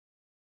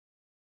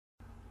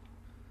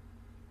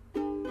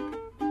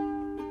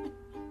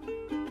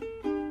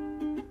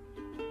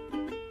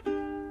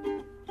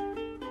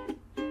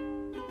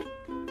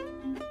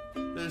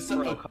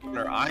Bro, a...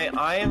 Connor,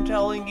 I am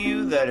telling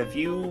you that if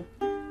you...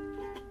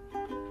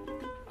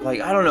 Like,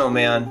 I don't know,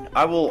 man.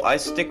 I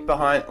stick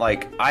behind,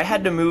 like, I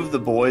had to move The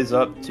Boys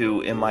up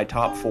to in my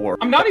top 4.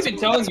 I'm not even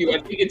telling you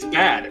I think it's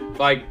bad.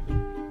 Like,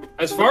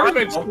 as far as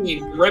I've seen,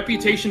 the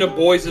reputation of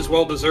Boys is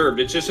well deserved.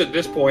 It's just at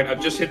this point,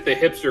 I've just hit the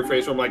hipster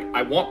phase where I'm like,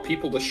 I want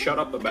people to shut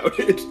up about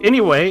it.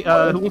 Anyway, who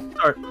wants to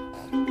start?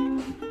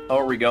 Oh,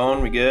 are we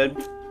going? We good?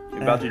 We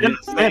about to do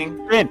this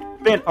thing?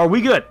 Ben, are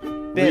we good?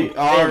 We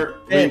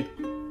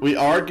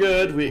are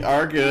good. We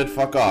are good.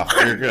 Fuck off.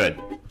 You're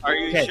good. Are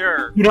you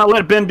sure? Do not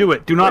let Ben do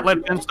it. Do not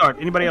let Ben start.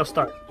 Anybody else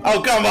start?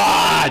 Oh, come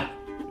on!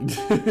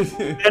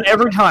 Ben,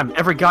 every time.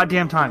 Every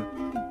goddamn time.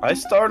 I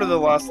started the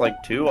last,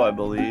 like, 2, I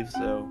believe,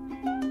 so...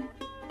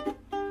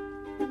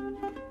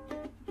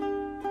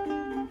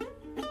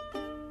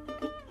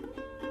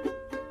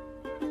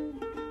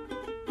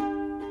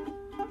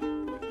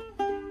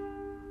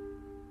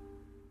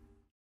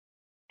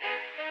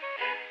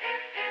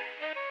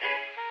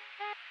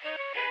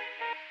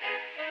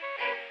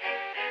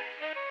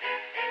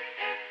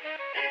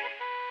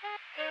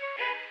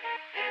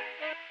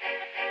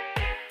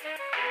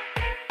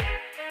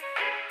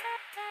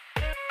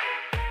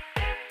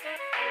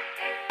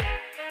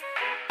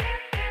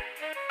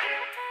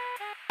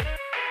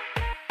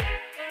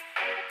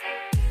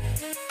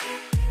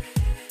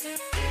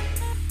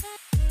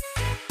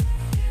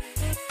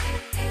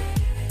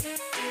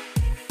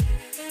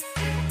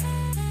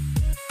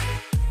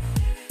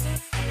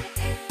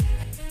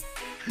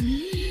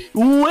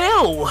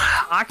 Well,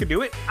 I can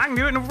do it. I can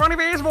do it in front of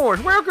his voice.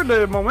 Welcome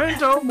to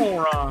Memento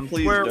Morons,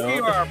 Please where don't. we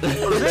are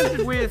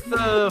presented with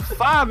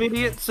 5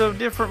 idiots of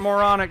different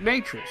moronic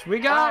natures. We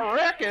got... I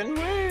reckon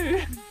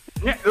we...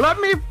 Yeah, let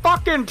me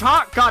fucking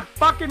talk. God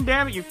fucking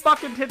damn it, you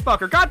fucking tit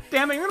fucker. God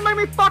damn it, you're gonna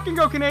make me fucking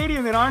go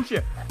Canadian then, aren't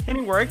you?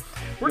 Anyway,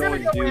 we're gonna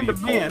go into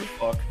Ben.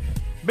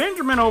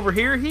 Benjamin over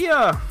here, he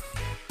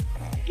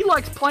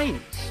likes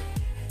planes.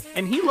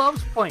 And he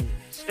loves planes.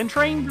 And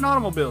trains and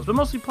automobiles, but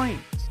mostly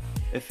planes.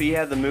 If he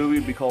had the movie,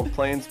 it'd be called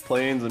Planes,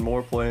 Planes, and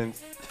More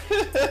Planes.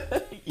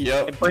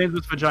 Yep. And planes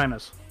with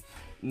vaginas.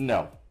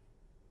 No.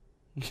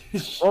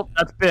 Well,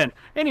 that's Ben.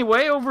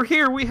 Anyway, over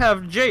here we have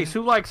Jace,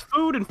 who likes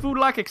food and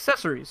food-like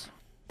accessories.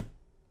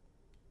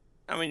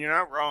 I mean, you're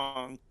not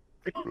wrong.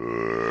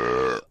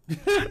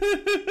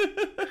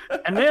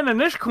 And then in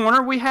this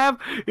corner we have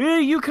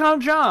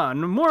Yukon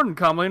John, more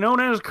commonly known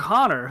as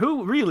Connor,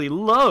 who really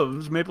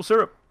loves maple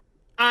syrup.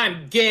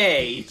 I'm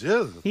gay.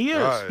 He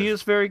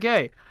is very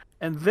gay.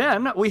 And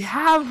then we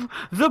have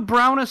the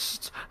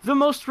brownest, the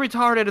most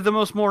retarded, the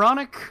most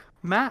moronic,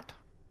 Matt.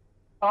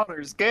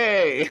 Connor's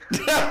gay.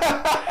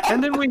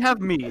 And then we have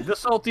me, the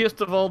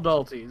saltiest of all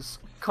dalties.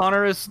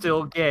 Connor is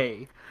still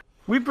gay.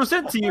 We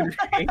present to you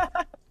today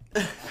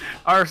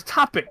our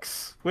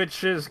topics,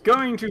 which is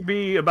going to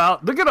be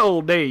about the good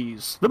old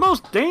days, the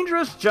most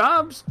dangerous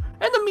jobs,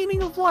 and the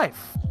meaning of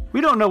life.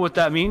 We don't know what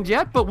that means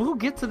yet, but we'll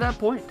get to that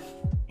point.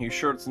 You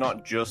sure it's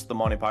not just the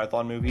Monty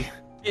Python movie?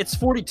 It's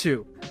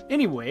 42.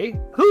 Anyway,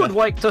 who would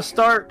like to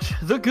start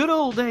the good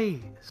old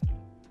days?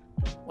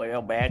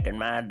 Well, back in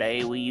my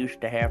day, we used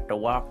to have to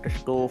walk to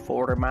school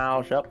 40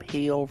 miles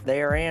uphill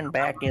there and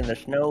back in the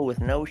snow with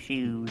no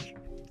shoes.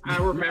 I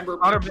remember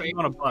Otter my being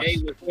on a favorite bus. day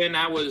was when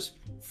I was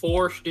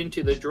forced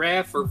into the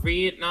draft for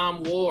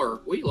Vietnam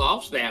War. We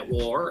lost that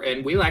war,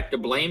 and we like to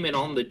blame it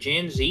on the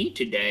Gen Z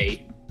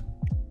today.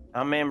 I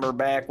remember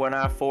back when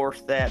I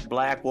forced that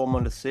black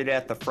woman to sit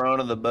at the front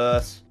of the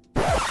bus.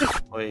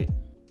 Wait.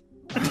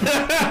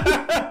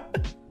 I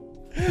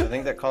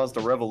think that caused a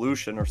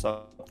revolution or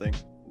something.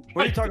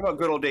 What are you talking about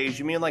good old days?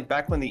 You mean like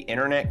back when the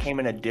internet came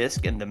in a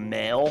disc in the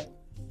mail?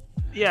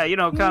 Yeah, you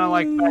know, kind of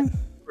like back when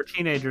we were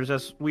teenagers,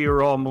 as we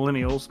were all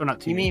millennials. Or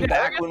not You teenagers. mean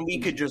back when we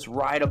could just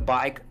ride a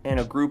bike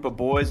and a group of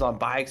boys on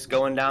bikes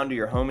going down to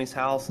your homie's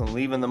house and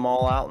leaving them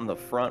all out in the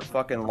front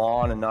fucking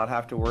lawn and not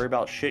have to worry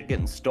about shit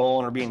getting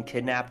stolen or being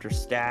kidnapped or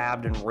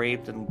stabbed and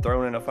raped and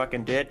thrown in a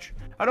fucking ditch?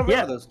 I don't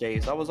remember those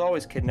days. I was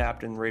always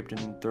kidnapped and raped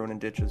and thrown in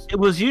ditches. It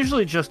was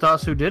usually just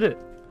us who did it.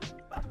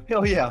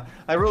 Hell yeah.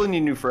 I really need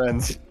new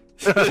friends.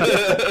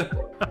 I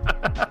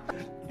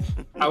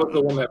was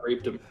the one that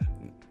raped him.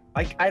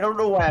 I don't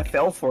know why I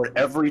fell for it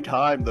every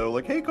time, though.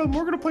 Like, hey, come,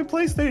 we're gonna play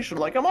PlayStation.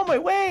 Like, I'm on my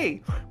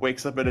way.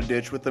 Wakes up in a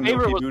ditch with the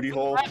milky booty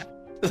hole.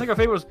 It's like our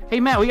favorite was, hey,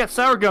 Matt, we got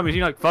sour gummies.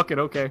 You're like, fuck it,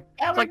 okay.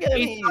 It's like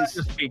Gummies. 8 times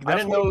to speak. I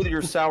That's didn't know that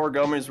your sour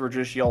gummies were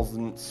just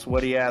y'all's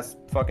sweaty ass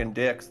fucking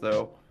dicks,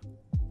 though.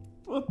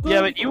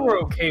 Yeah, but you were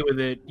okay with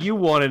it. You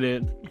wanted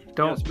it.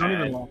 Don't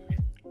even lie.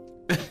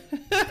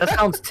 That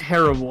sounds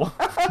terrible.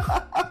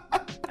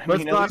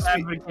 Let's not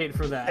advocate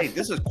for that. Hey,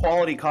 this is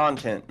quality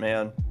content,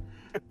 man.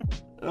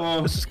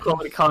 This is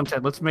quality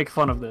content. Let's make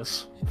fun of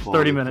this.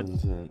 30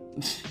 minutes.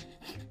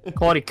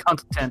 Quality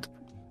content.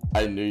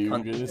 I knew you were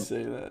gonna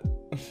say that.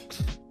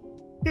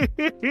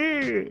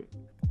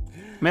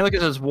 Mainly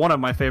because it's one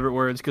of my favorite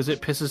words because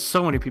it pisses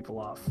so many people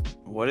off.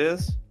 What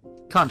is?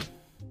 Cunt.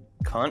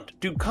 Cunt?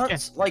 Dude,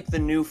 cunt's like the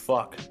new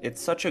fuck. It's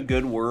such a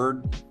good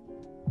word.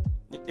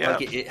 Yeah.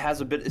 Like, it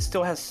has a bit, it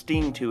still has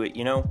sting to it,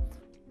 you know?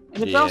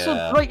 And it's also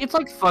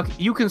like fuck.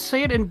 You can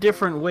say it in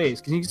different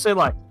ways because you can say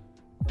like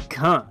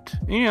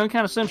cunt,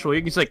 kind of sensual.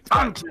 You can say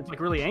cunt. It's like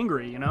really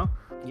angry,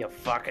 You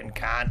fucking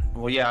cunt.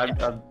 Well, yeah,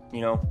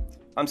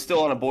 I'm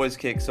still on a boys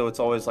kick, so it's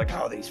always like,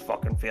 oh, these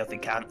fucking filthy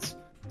cunts.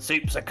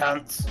 Soups of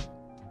cunts.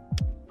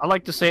 I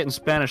like to say it in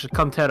Spanish. It's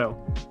cuntero.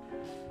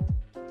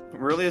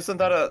 Really, isn't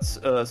that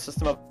a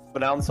System of a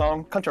Down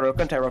song? Cuntero,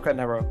 cuntero,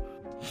 cuntero.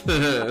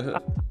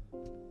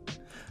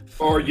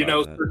 Or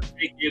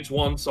Serge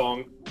one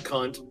song,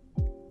 cunt.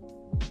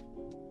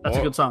 That's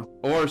a good song.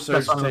 Or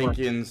Serge song I like.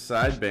 Tankian's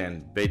side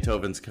band,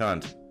 Beethoven's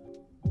Cunt.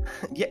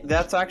 Yeah,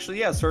 that's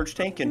actually, Serge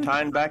Tankian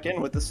tying back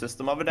in with the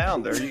System of a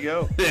Down. There you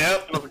go.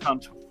 Yep. Another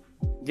cunt.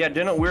 Yeah,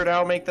 didn't Weird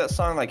Al make that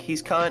song like,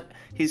 he's cunt,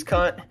 he's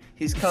cunt,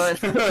 he's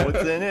cunt,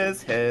 what's in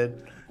his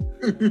head?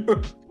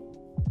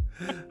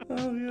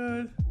 Oh,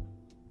 God.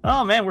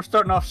 Oh man, we're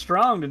starting off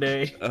strong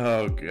today.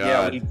 Oh, God.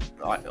 Yeah,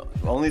 the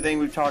only thing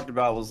we've talked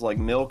about was like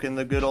milk in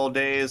the good old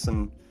days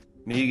and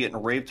me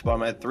getting raped by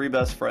my 3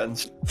 best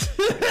friends.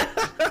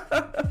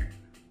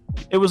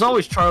 It was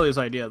always Charlie's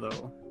idea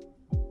though.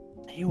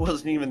 He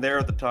wasn't even there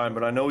at the time,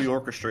 but I know he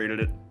orchestrated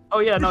it. Oh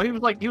yeah, no, he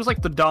was like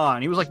the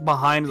Don. He was like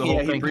behind the whole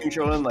Yeah, he thing. brings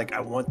you in like,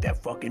 I want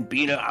that fucking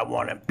beater, I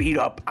want him beat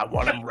up, I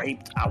want him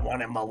raped, I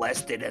want him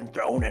molested and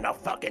thrown in a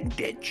fucking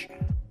ditch.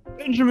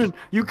 Benjamin,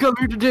 you come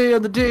here today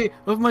on the day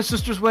of my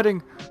sister's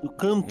wedding. You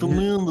come to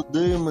me on the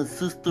day my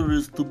sister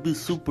is to be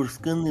super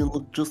skinny and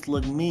look just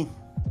like me.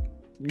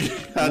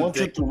 I want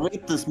you to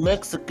rape this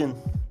Mexican.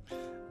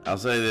 I'll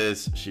say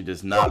this, she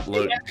does not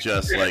look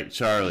just like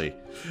Charlie.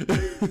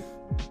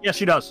 Yeah,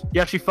 she does.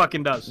 Yeah, she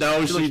fucking does. No,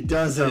 looks she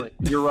doesn't.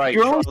 You're right.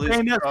 You're only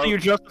saying that so you're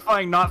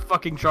justifying not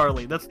fucking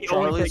Charlie. That's the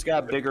only Charlie's thing.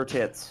 got bigger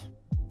tits.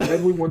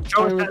 Everyone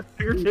Charlie has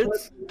bigger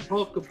tits.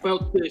 talk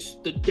about this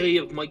the day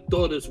of my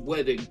daughter's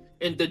wedding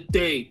and the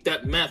day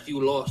that Matthew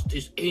lost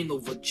his anal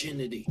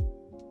virginity.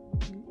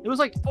 It was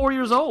like 4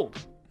 years old.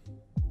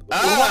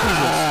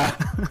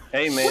 Ah!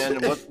 Hey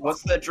man,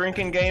 what's that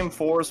drinking game?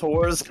 Fours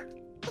whores?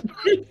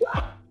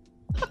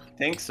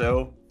 Think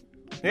so.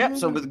 Yeah,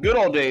 so with the good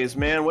old days,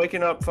 man,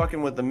 waking up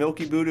fucking with the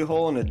milky booty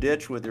hole in a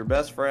ditch with your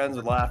best friends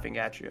and laughing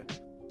at you.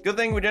 Good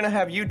thing we didn't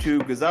have YouTube,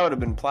 because that would have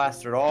been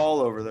plastered all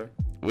over there.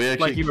 We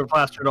actually, Like you were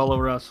plastered all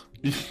over us.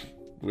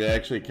 we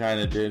actually kind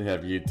of did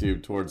have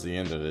YouTube towards the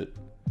end of it.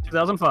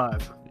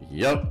 2005.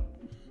 Yep.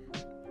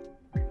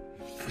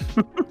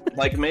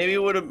 Like maybe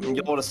you would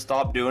have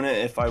stopped doing it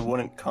if I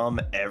wouldn't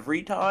come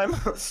every time.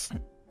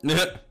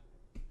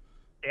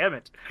 Damn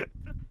it.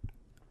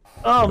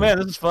 Oh man,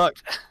 this is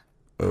fucked.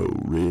 Oh,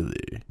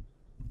 really?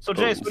 So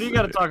Jace, what do you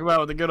got to talk about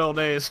with the good old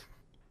days?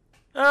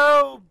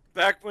 Oh,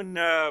 back when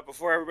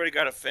before everybody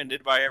got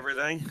offended by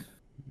everything.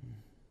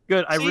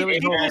 Good. I See, really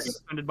hope I here's- get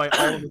offended by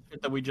all of the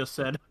shit that we just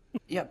said.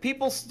 Yeah,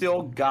 people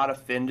still got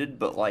offended,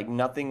 but like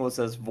nothing was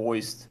as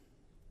voiced.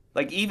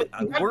 Like even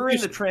we're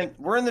in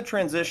the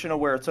transition of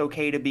where it's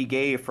okay to be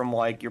gay from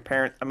like your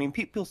parents. I mean,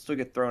 people still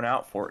get thrown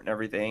out for it and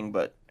everything,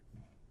 but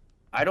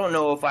I don't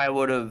know if I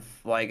would have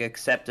like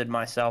accepted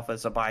myself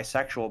as a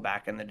bisexual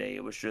back in the day.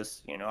 It was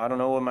just, I don't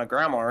know what my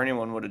grandma or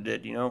anyone would have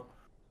did,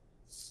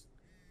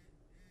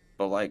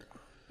 But like,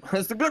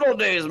 it's the good old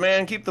days,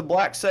 man. Keep the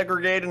blacks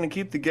segregated and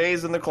keep the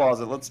gays in the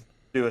closet. Let's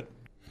do it.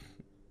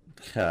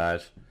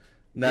 Gosh.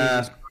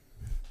 Nah.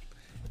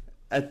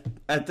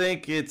 I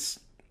think it's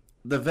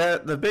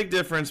the big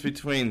difference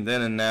between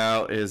then and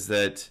now is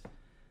that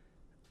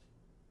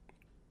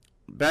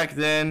back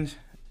then,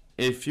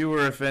 if you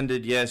were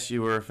offended, yes,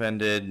 you were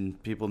offended,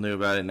 and people knew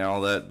about it and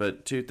all that.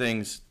 But two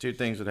things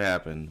would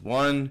happen.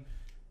 One,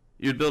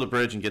 you'd build a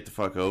bridge and get the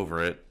fuck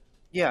over it.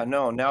 Yeah,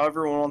 no. Now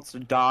everyone wants to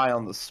die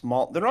on the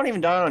small. They're not even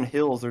dying on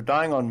hills. They're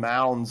dying on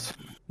mounds.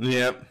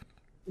 Yep.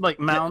 Like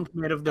mounds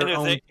made of their And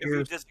own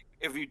tears.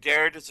 if you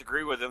dare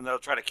disagree with them, they'll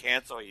try to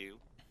cancel you.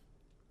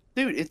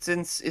 Dude, it's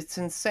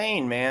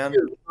insane, man.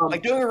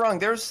 Like, don't get me wrong.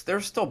 There's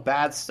still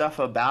bad stuff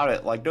about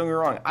it. Like, don't get me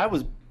wrong.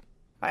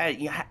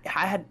 I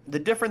had the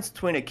difference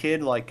between a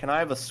kid like, can I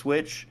have a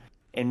Switch,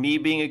 and me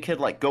being a kid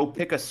like, go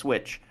pick a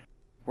Switch,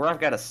 where I've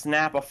got to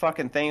snap a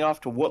fucking thing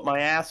off to whoop my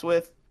ass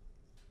with.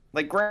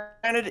 Like,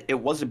 granted, it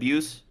was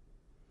abuse,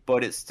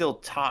 but it still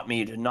taught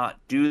me to not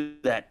do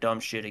that dumb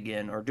shit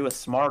again, or do it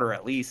smarter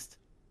at least.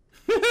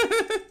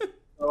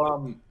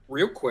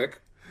 Real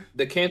quick,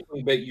 the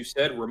canceling bit you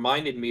said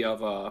reminded me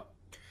of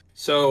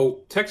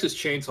so Texas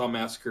Chainsaw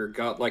Massacre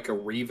got like a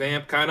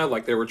revamp, kind of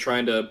like they were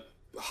trying to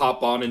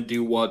hop on and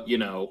do what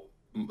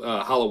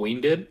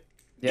Halloween did.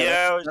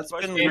 Yeah, it was that's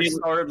supposed been to be-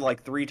 restarted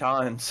like 3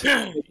 times.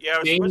 Yeah,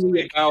 it was supposed to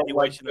be a About,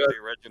 continuation like, of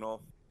the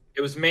original.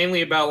 It was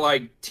mainly about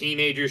like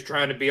teenagers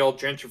trying to be all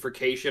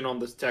gentrification on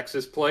this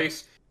Texas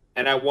place,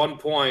 and at one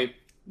point,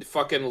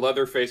 fucking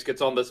Leatherface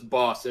gets on this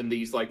bus, and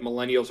these like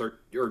millennials or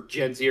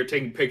Gen Z are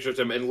taking pictures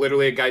of him, and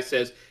literally a guy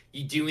says,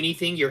 "You do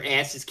anything, your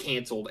ass is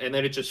canceled," and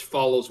then it just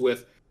follows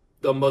with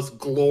the most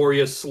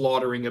glorious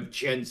slaughtering of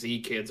Gen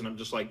Z kids, and I'm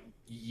just like,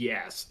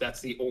 yes,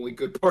 that's the only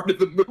good part of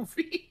the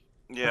movie.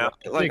 Yeah.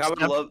 Like, I would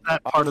Except love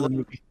that part of the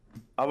movie.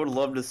 I would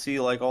love to see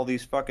like all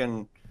these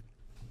fucking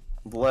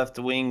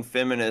left-wing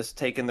feminists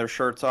taking their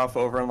shirts off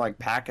over in like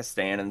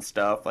Pakistan and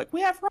stuff. Like,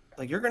 we have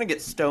like, you're gonna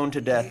get stoned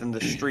to death in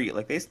the street.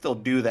 Like, they still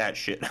do that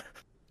shit.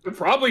 Could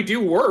probably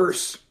do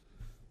worse.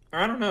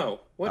 I don't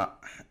know. What?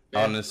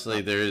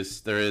 Honestly, there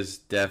is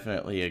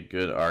definitely a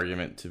good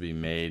argument to be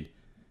made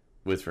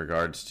with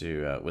regards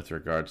to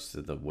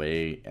the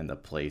way and the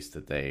place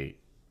that they,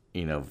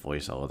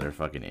 voice all of their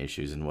fucking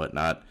issues and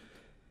whatnot.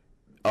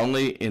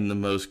 Only in the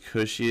most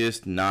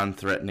cushiest,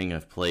 non-threatening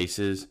of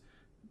places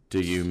do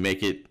you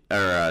make it,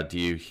 or do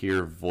you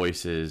hear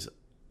voices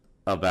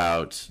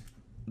about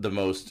the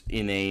most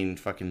inane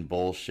fucking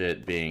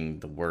bullshit being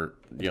the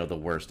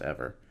worst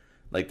ever.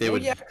 Like they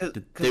would. Yeah,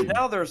 because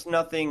now there's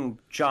nothing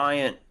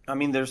giant. I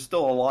mean, there's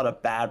still a lot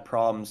of bad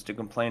problems to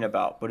complain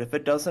about, but if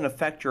it doesn't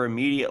affect your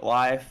immediate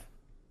life,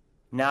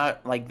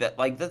 not like that,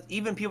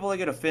 even people that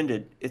get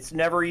offended, it's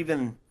never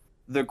even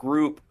the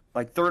group.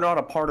 Like, they're not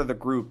a part of the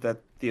group that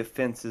the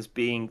offense is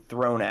being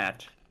thrown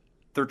at.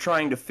 They're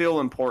trying to feel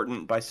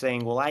important by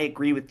saying, well, I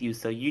agree with you,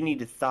 so you need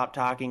to stop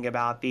talking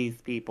about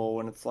these people.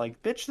 And it's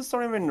like, bitch, this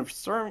don't even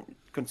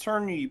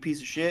concern you, you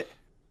piece of shit.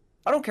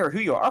 I don't care who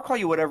you are. I'll call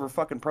you whatever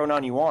fucking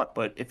pronoun you want,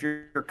 but if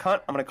you're a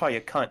cunt, I'm going to call you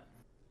a cunt.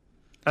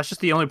 That's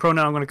just the only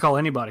pronoun I'm going to call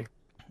anybody.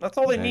 That's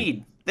all they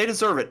need. They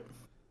deserve it.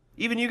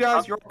 Even you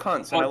guys, you're all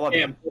cunts, and I love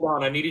you. Hold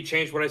on, I need to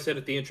change what I said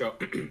at the intro.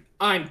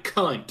 I'm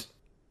cunt.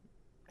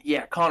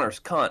 Yeah, Connor's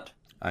cunt.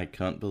 I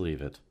can't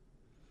believe it.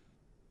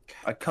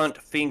 I cunt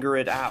finger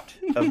it out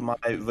of my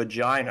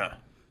vagina.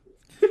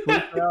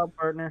 Good job,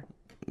 partner.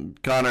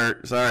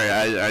 Connor, sorry,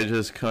 I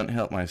just couldn't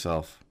help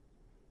myself.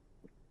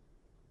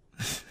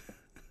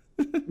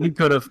 You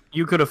could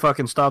have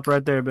fucking stopped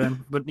right there,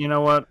 Ben. But you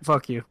know what?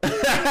 Fuck you.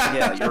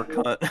 Yeah, you're a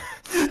cunt.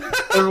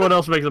 Everyone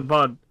else makes a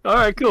pun. All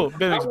right, cool.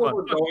 Ben makes a What pun.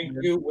 we're going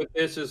to do with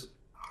this is,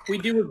 we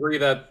do agree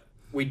that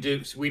we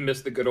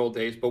miss the good old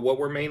days, but what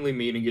we're mainly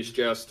meaning is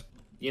just,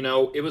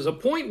 it was a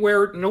point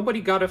where nobody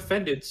got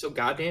offended so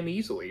goddamn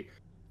easily.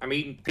 I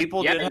mean,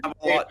 People yeah, did have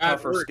a lot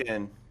tougher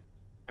skin.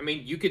 I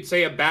mean, you could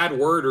say a bad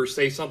word or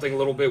say something a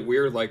little bit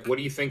weird, like, what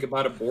do you think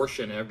about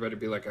abortion? Everybody would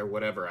be like, oh,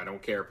 whatever, I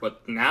don't care.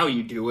 But now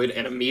you do it,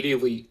 and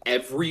immediately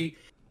every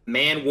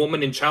man,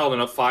 woman, and child in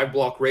a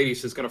 5-block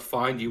radius is going to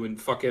find you and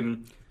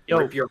fucking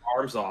rip your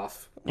arms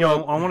off.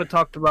 Yo, I want to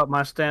talk about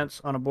my stance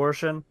on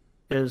abortion.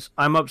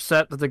 I'm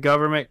upset that the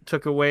government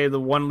took away the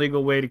one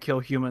legal way to kill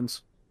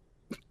humans.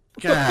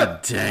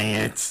 God dang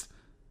it.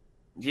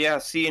 Yeah,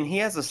 see, and he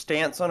has a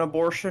stance on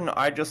abortion.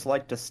 I just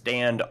like to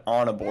stand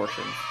on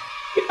abortion.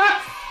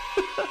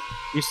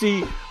 You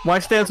see, my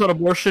stance on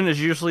abortion is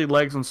usually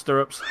legs and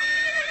stirrups.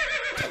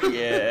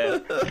 Yeah.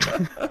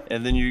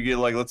 And then you get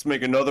like, let's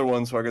make another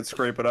one so I can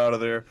scrape it out of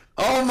there.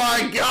 Oh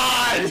my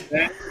god!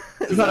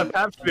 It's not a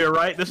pap smear,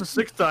 right? This is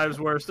 6 times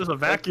worse. There's a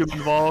vacuum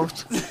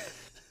involved.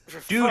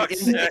 Dude,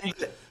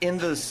 in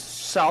the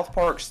South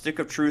Park Stick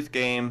of Truth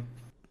game,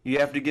 you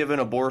have to give an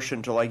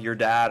abortion to like your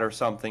dad or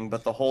something,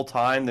 but the whole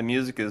time the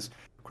music is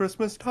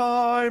Christmas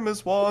time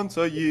is once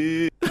a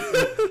year.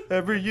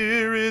 Every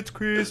year it's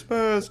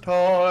Christmas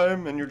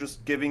time, and you're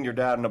just giving your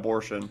dad an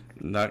abortion.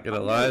 Not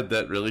gonna lie,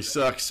 that really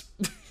sucks.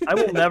 I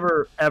will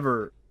never,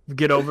 ever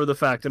get over the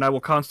fact, and I will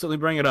constantly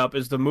bring it up,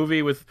 is the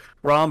movie with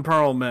Ron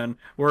Perlman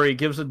where he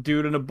gives a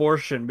dude an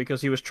abortion because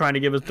he was trying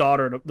to give his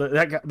daughter,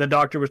 the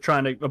doctor was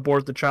trying to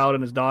abort the child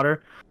and his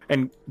daughter,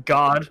 and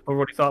God, or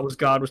what he thought was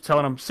God, was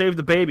telling him, save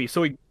the baby.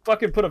 So he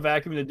fucking put a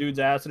vacuum in the dude's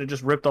ass and it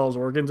just ripped all his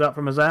organs out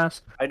from his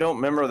ass. I don't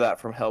remember that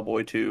from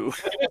Hellboy 2.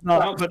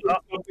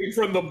 Something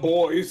from the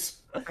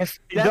boys. It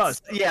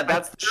does. Yeah,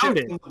 that's the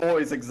shit from the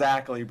boys,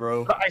 exactly,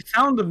 bro. I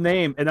found the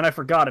name and then I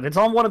forgot it. It's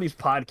on one of these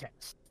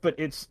podcasts, but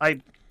it's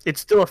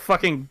still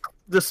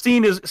the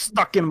scene is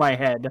stuck in my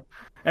head.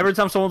 Every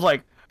time someone's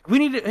like, we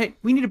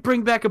need to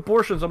bring back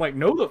abortions, I'm like,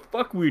 no the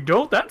fuck we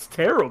don't. That's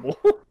terrible.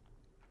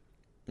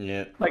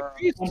 Yeah. Like,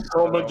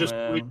 Perlman just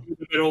in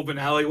the middle of an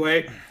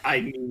alleyway. I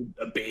need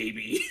a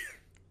baby.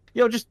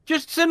 yo,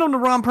 just send him to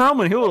Ron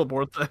Perlman. He'll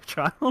abort the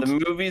child.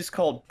 The movie's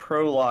called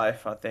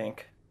Pro-Life, I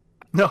think.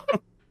 No.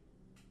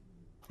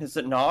 Is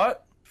it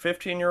not?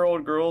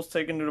 15-year-old girls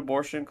taken to an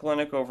abortion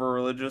clinic over a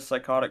religious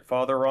psychotic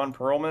father, Ron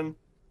Perlman?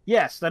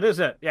 Yes, that is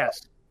it.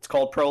 Yes. It's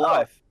called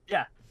Pro-Life.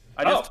 Yeah.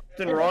 I just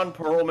typed in Ron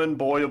Perlman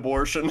boy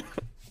abortion.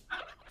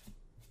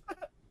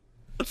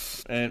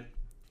 And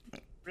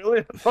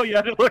Really? Oh, you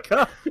had to look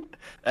up.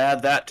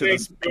 Add that to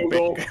Thanks, the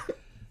Google.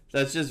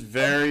 that's just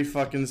very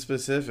fucking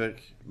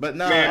specific. But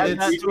no, Man, Add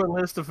that it's, to a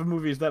list of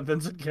movies that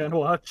Vincent can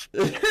watch.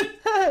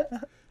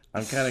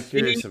 I'm kind of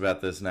curious about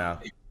this now.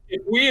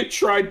 If we had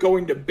tried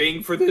going to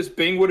Bing for this,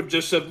 Bing would have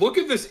just said, look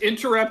at this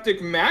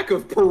interactive map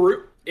of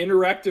Peru.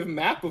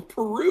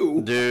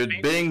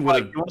 Dude, Bing would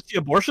Like, have. you want to see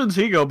abortions?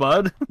 Here you go,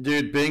 bud.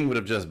 Dude, Bing would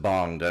have just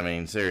bonged. I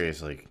mean,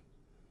 seriously.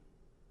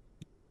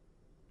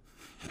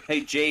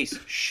 Hey, Jace,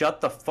 shut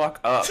the fuck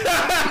up.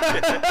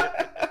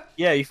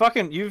 Yeah,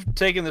 you've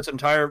taken this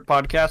entire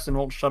podcast and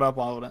won't shut up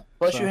all of it.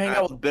 Plus, So- you hang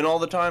out with Ben all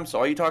the time, so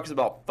all you talk is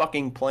about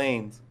fucking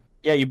planes.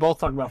 Yeah, you both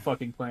talk about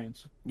fucking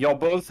planes. Y'all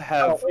both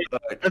have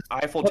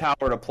Eiffel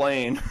Tower to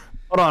plane.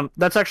 Hold on,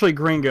 that's actually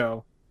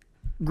Gringo.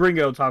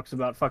 Gringo talks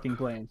about fucking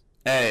planes.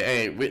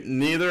 Hey,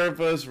 neither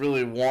of us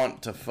really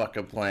want to fuck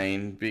a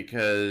plane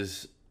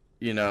because,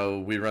 you know,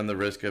 we run the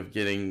risk of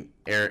getting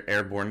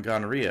airborne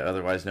gonorrhea,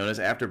 otherwise known as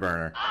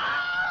afterburner.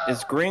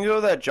 Is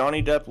Gringo that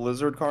Johnny Depp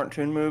lizard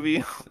cartoon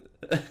movie?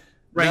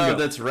 No,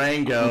 that's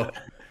Rango.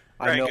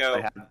 I know.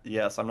 Rango.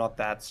 Yes, I'm not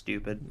that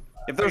stupid.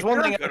 If there's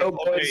one thing I know,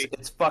 boys,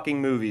 it's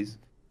fucking movies.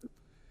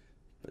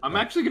 I'm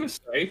actually gonna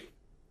say,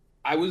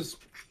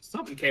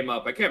 something came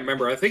up. I can't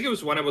remember. I think it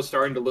was when I was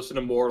starting to listen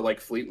to more like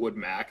Fleetwood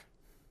Mac.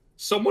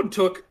 Someone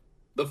took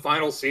the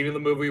final scene in the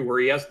movie where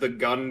he has the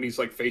gun and he's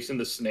like facing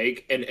the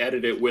snake and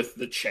edited it with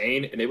the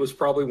chain, and it was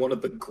probably one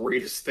of the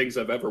greatest things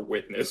I've ever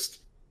witnessed.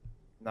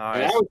 Nice.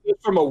 And that was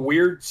just from a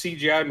weird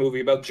CGI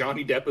movie about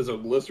Johnny Depp as a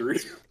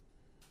lizard.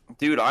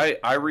 Dude, I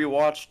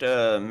rewatched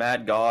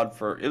Mad God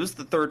it was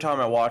the third time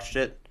I watched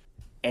it,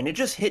 and it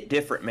just hit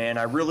different, man.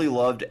 I really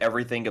loved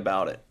everything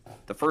about it.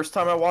 The first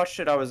time I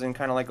watched it, I was in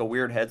kind of like a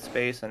weird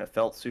headspace, and it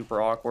felt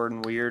super awkward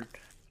and weird.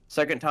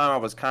 Second time, I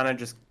was kind of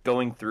just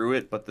going through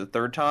it, but the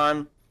third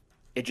time,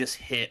 it just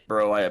hit,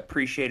 bro. I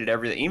appreciated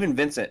everything. Even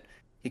Vincent,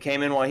 he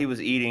came in while he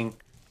was eating,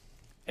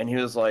 and he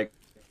was like,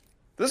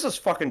 "This is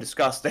fucking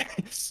disgusting."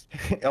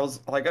 I was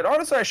like,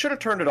 honestly, I should have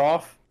turned it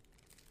off,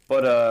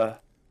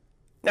 but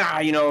nah,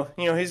 you know,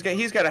 he's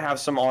got to have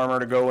some armor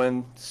to go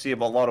in, see a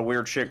lot of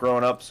weird shit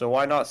growing up. So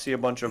why not see a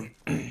bunch of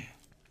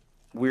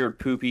weird,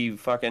 poopy,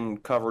 fucking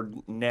covered,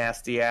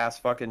 nasty ass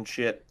fucking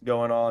shit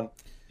going on?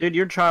 Dude,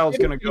 your child's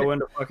gonna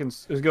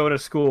go to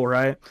school,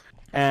 right?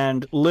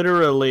 And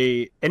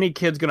literally, any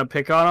kid's gonna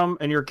pick on him,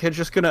 and your kid's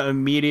just gonna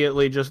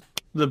immediately just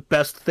the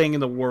best thing in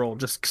the world,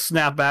 just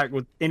snap back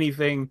with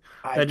anything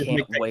that just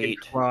makes that kid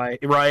cry,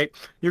 right?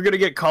 You're gonna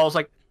get calls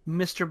like,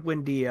 Mr.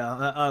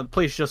 Buendia,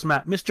 please just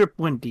Matt, Mr.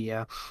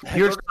 Buendia,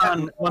 your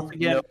son once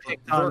again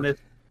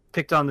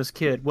picked on this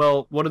kid.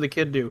 Well, what did the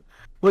kid do?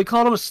 Well, he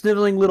called him a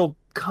sniveling little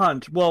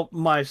cunt. Well,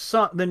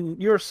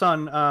 your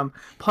son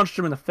punched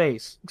him in the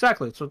face.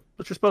 Exactly, that's what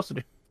you're supposed to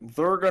do.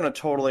 They're gonna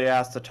totally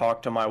ask to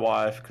talk to my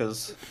wife,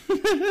 because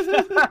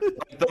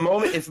the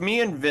moment if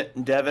me and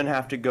Devin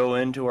have to go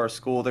into our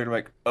school, they're gonna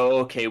be like, "Oh,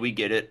 okay, we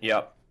get it.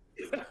 Yep,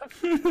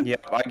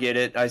 yep, I get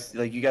it.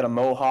 You got a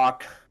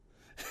mohawk,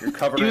 you're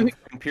covered in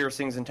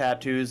piercings and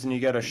tattoos, and you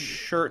got a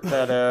shirt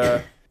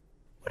that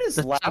what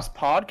is last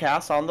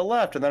podcast on the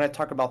left?" And then I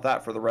talk about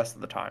that for the rest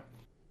of the time.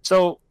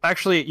 So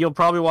actually, you'll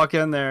probably walk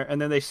in there, and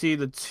then they see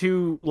the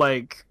two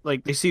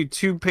they see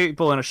two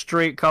people in a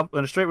straight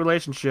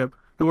relationship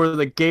who are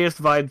the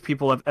gayest vibe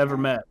people I've ever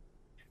met.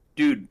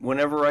 Dude,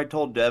 whenever I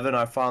told Devin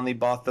I finally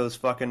bought those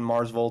fucking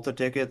Mars Volta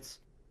tickets,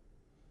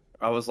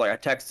 I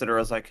texted her, I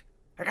was like,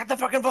 "I got the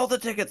fucking Volta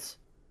tickets.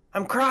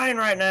 I'm crying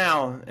right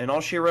now." And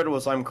all she read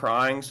was "I'm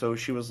crying," so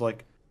she was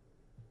like,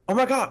 "Oh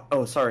my god."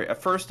 Oh, sorry.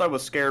 At first I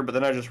was scared, but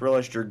then I just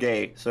realized you're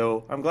gay.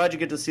 So I'm glad you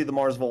get to see the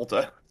Mars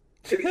Volta.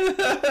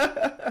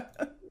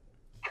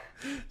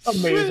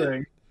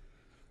 Amazing.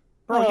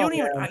 Bro,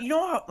 you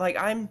know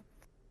how,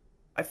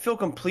 I feel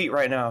complete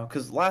right now,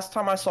 because last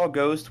time I saw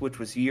Ghost, which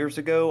was years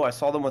ago, I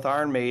saw them with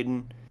Iron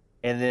Maiden,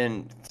 and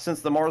then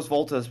since the Mars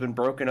Volta has been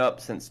broken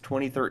up since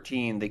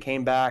 2013, they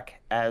came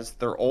back as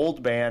their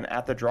old band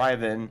at the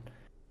drive-in,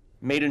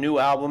 made a new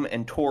album,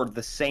 and toured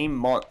the same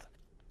month.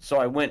 So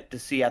I went to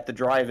see At the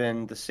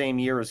Drive-In the same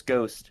year as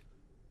Ghost.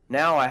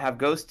 Now I have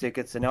Ghost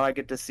tickets, and now I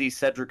get to see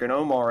Cedric and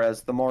Omar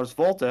as the Mars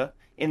Volta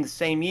in the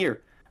same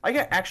year. I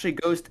got actually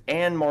Ghost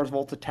and Mars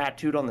Volta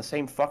tattooed on the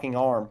same fucking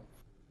arm.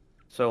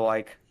 So,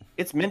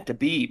 it's meant to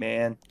be,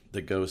 man.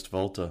 The Ghost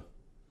Volta.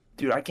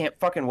 Dude, I can't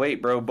fucking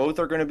wait, bro. Both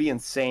are going to be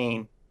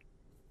insane.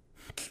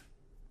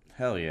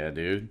 Hell yeah,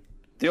 dude.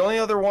 The only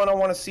other one I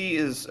want to see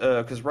is,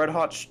 because Red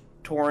Hot's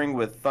touring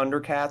with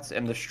Thundercats,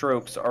 and the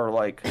Strokes are,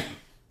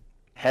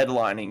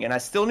 headlining. And I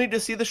still need to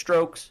see the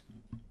Strokes,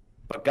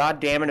 but god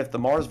damn it if the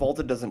Mars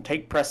Volta doesn't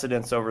take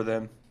precedence over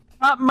them.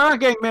 Stop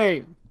mocking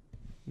me!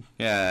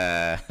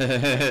 Yeah.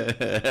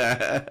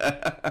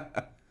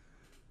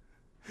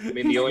 I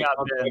mean, the only time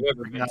I've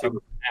ever been to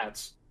was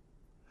Nats.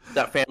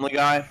 That Family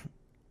Guy?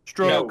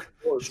 Stroke.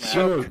 No,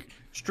 Stroke.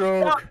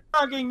 Stroke. Stop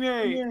mocking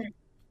me!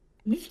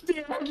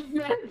 Stop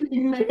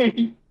mocking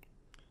me!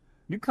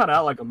 You cut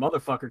out like a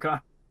motherfucker, Con.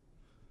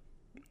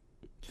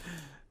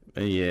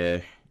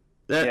 Yeah.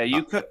 Yeah,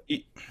 you could...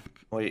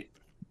 Wait.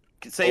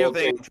 Say your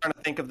thing. I'm trying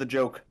to think of the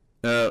joke.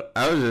 I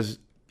was just...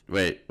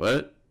 Wait,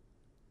 what?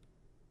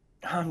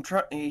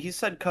 He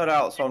said cut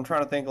out, so I'm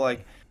trying to think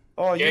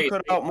oh, you Yeah,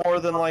 cut out more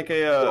than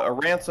a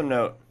ransom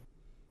note.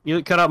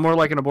 You cut out more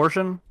like an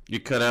abortion? You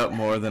cut out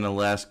more than a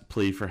last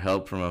plea for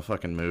help from a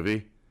fucking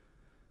movie?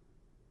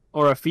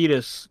 Or a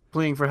fetus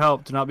pleading for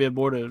help to not be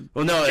aborted?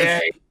 Well, no,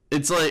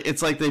 it's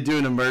like they do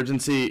an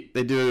emergency,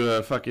 they do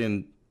a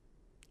fucking,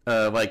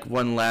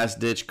 one last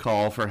ditch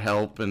call for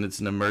help, and it's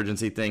an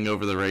emergency thing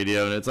over the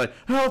radio, and it's like,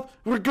 help,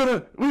 and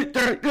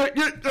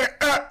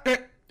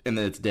then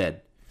it's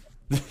dead.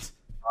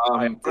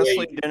 I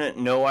honestly didn't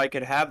know I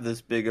could have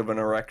this big of an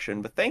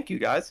erection, but thank you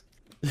guys.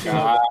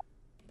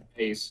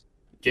 Jace,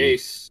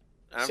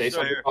 I'm say still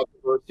something here.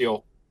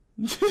 controversial.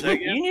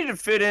 You need to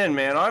fit in,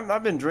 man.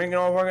 I've been drinking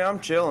all fucking. I'm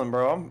chilling,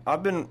 bro.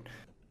 I've been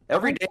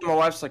every day. My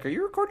wife's like, "Are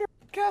you recording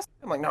your podcast?"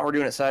 I'm like, "No, we're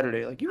doing it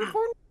Saturday." Like, "You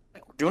recording?"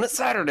 Like, "We're doing it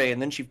Saturday."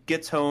 And then she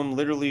gets home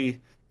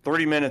literally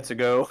 30 minutes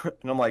ago,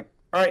 and I'm like,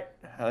 "All right,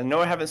 I know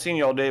I haven't seen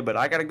you all day, but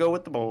I gotta go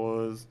with the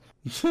boys."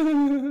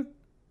 No,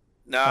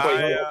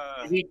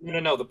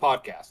 No, the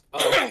podcast.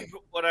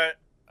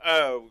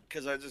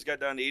 Because I just got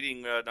done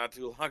eating not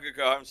too long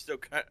ago. I'm still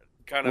kind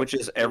of. Which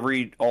is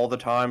all the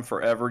time,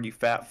 forever. You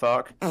fat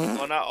fuck.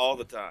 Well, not all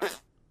the time.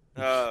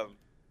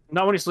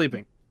 Not when he's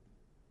sleeping.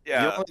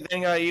 Yeah, The only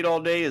thing I eat all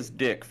day is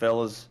dick,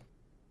 fellas.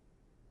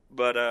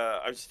 but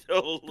I'm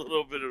still a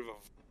little bit of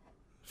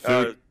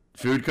a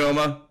Food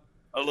coma?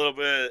 a little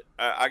bit.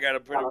 I got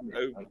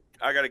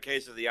a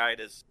case of the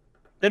itis.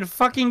 Then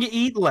fucking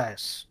eat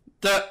less.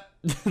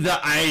 The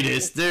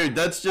itis, dude.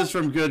 That's just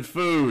from good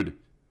food.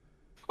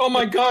 Oh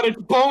my god, it's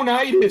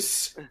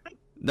bonitis!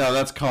 No,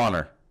 that's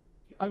Connor.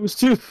 I was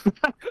too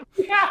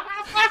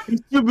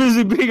he's too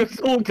busy being a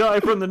cool guy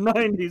from the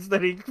 90s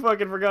that he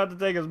fucking forgot to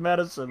take his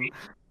medicine.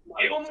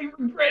 My only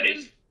regret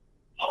is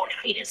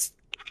bonitis.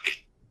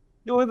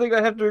 The only thing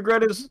I have to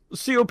regret is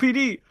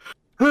COPD.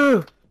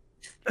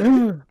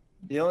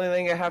 The only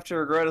thing I have to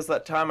regret is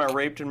that time I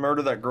raped and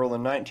murdered that girl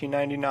in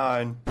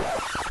 1999.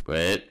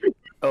 Wait.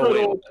 Oh,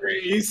 wait.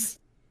 Grace.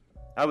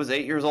 I was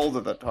 8 years old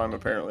at that time,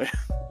 apparently.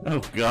 Oh,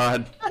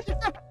 God.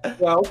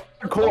 Well,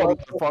 Cool,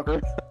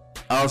 motherfucker.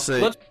 I'll say...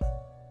 Let's-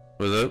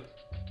 Was it?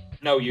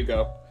 no, you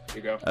go.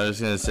 You go. I was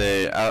gonna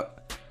say,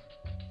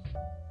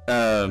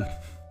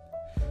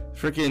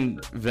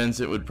 freaking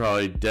Vincent would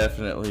probably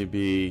definitely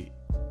be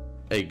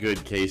a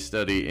good case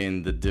study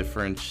in the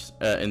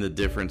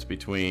difference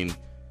between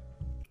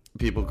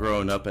people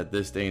growing up at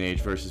this day and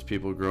age versus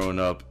people growing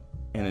up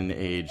in an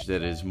age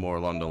that is more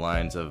along the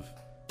lines of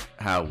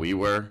how we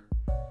were.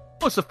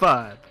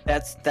 Ossified.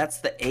 That's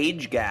the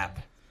age gap.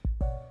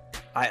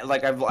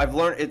 I've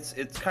learned it's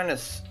kind of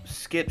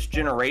skips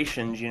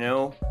generations, you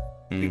know,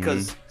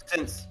 because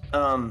since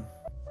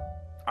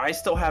I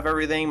still have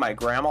everything my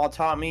grandma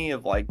taught me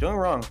of like, don't get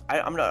me wrong,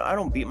 I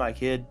don't beat my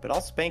kid, but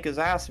I'll spank his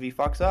ass if he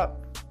fucks up.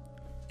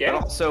 Yeah.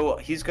 But also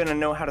he's gonna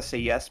know how to say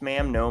yes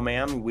ma'am, no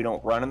ma'am, we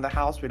don't run in the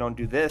house, we don't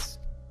do this.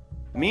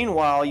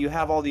 Meanwhile, you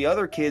have all the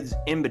other kids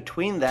in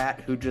between that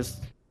who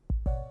just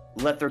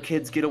let their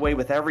kids get away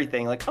with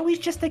everything. Like, oh, he's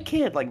just a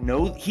kid. Like,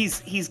 no,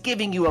 he's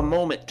giving you a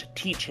moment to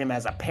teach him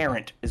as a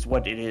parent is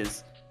what it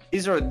is.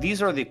 These are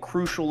the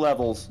crucial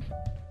levels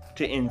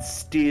to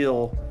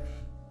instill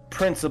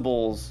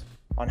principles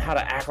on how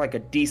to act like a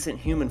decent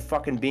human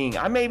fucking being.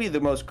 I may be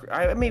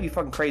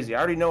fucking crazy. I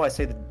already know I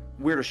say the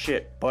weirdest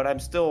shit, but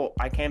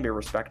I can be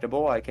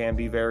respectable. I can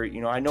be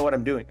very, I know what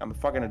I'm doing. I'm a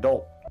fucking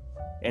adult.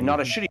 And not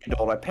a shitty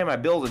adult. I pay my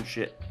bills and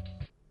shit.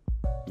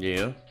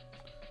 Yeah.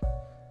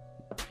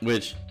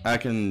 Which I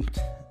can,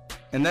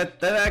 and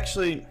that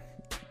actually,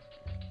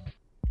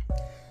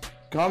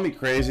 call me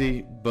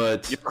crazy,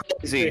 but You're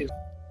crazy.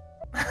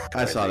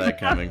 I saw that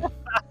coming.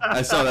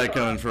 I saw that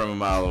coming from a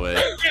mile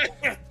away.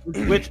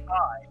 Which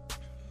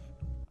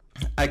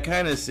I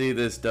kind of see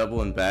this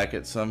doubling back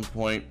at some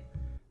point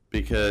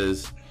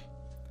because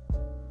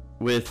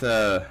with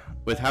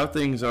how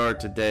things are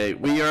today,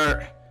 we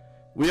are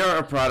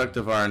a product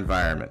of our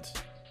environment,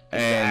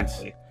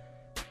 Exactly.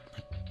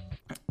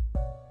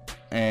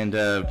 and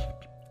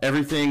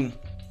everything.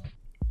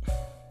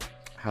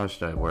 How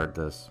should I word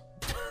this?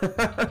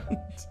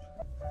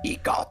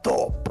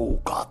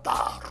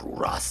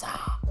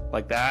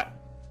 Like that.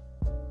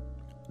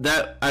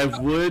 That I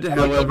would,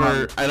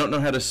 however, I don't know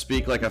how to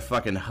speak like a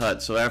fucking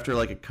hut. So after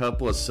like a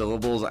couple of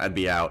syllables, I'd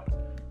be out.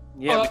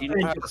 Yeah, but you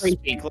know how to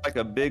speak like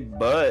a big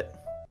butt.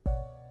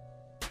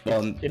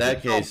 Well, in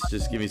that case,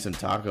 just give me some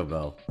Taco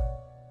Bell.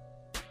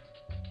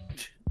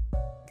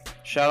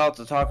 Shout out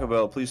to Taco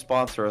Bell. Please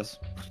sponsor us.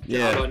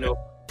 Yeah.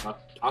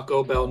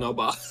 Taco Bell, no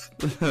boss.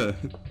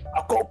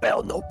 Taco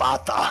Bell no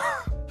bata.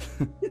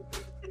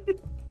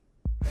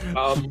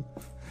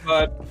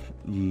 But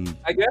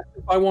I guess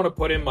if I want to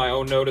put in my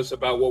own notice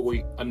about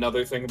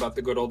another thing about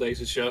the good old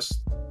days is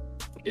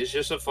it's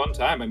just a fun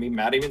time. I mean,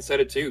 Matt even said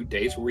it too.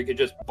 Days where we could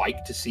just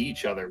bike to see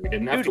each other. We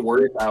didn't have to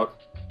worry about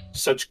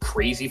such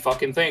crazy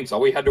fucking things. All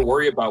we had to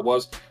worry about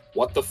was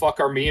what the fuck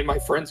are me and my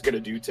friends gonna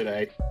do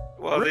today?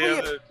 Well, Really? the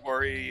other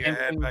worry you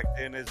had back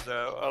then is,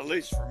 at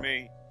least for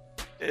me,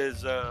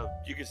 is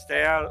you can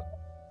stay out,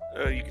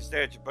 you can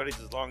stay at your buddies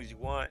as long as you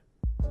want,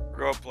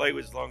 go and play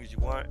with as long as you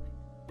want,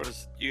 but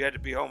you had to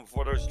be home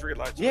before those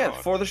streetlights. Yeah, come on.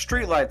 before the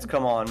streetlights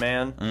come on,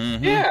 man.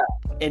 Mhm. Yeah.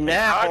 And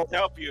now, I'd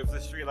help you if the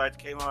streetlights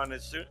came on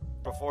as soon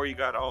before you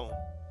got home.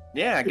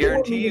 yeah, I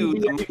guarantee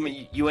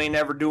you, you ain't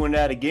ever doing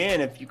that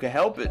again if you can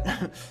help it.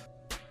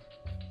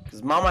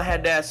 Because Mama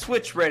had that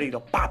switch ready to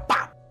pop,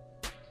 pop.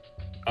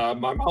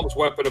 My mom's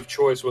weapon of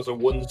choice was a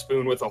wooden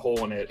spoon with a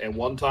hole in it, and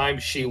one time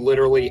she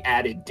literally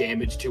added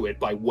damage to it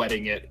by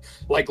wetting it.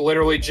 Like,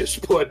 literally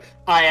just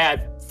I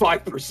add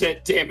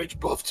 5% damage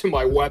buff to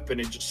my weapon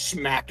and just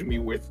smacked me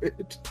with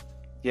it.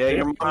 Yeah,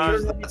 your mom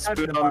used that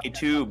spoon on me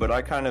too, but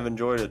I kind of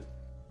enjoyed it.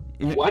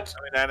 What?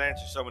 I mean, that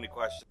answers so many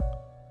questions.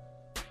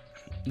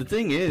 the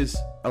thing is,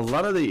 a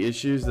lot of the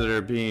issues that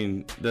are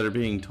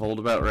being told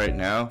about right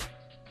now,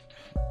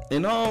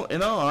 in all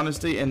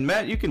honesty, and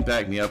Matt, you can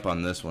back me up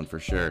on this one for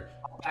sure.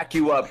 I'll back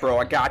you up, bro.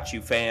 I got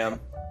you, fam.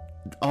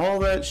 All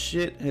that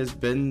shit has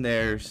been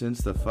there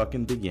since the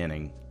fucking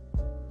beginning.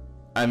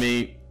 I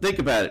mean, think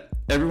about it.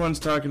 Everyone's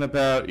talking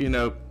about,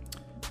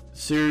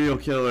 serial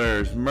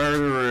killers,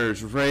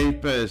 murderers,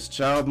 rapists,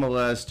 child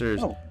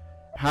molesters. Oh.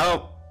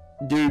 How,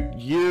 dude,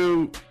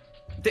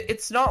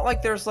 It's not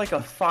like there's like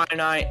a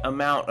finite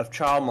amount of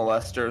child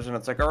molesters and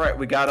it's like, all right,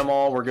 we got them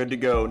all, we're good to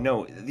go.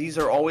 No, these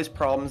are always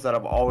problems that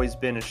have always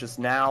been. It's just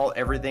now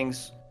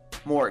everything's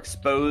more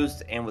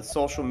exposed, and with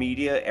social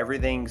media,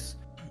 everything's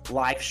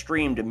live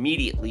streamed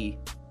immediately.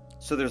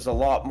 So there's a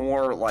lot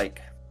more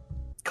like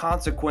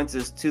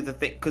consequences to the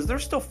thing, because they're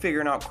still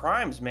figuring out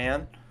crimes,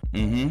 man.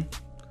 Mm-hmm.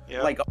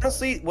 Yeah. Like,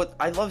 honestly, what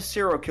I love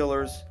serial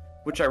killers,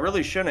 which I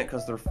really shouldn't,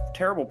 because they're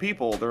terrible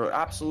people. They're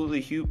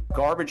absolutely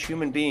garbage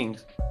human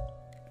beings.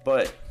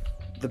 But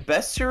the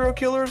best serial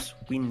killers,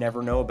 we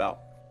never know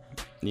about.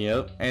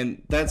 Yep,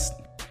 and that's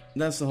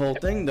the whole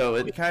thing, though.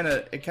 It kind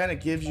of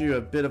gives you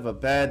a bit of a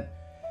bad.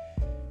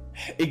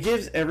 It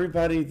gives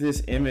everybody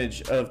this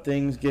image of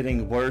things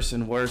getting worse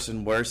and worse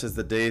and worse as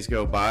the days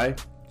go by,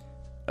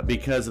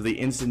 because of the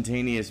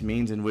instantaneous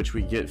means in which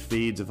we get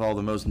feeds of all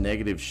the most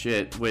negative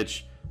shit,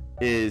 which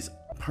is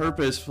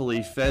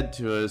purposefully fed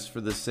to us for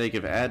the sake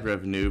of ad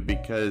revenue,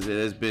 because it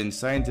has been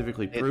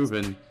scientifically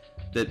proven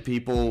that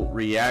people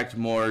react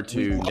more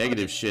to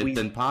negative shit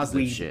than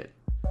positive shit.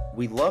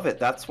 We love it.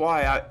 That's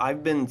why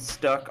I've been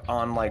stuck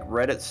on like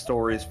Reddit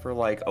stories for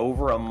like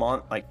over a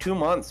month, like 2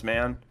 months,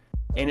 man.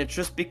 And it's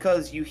just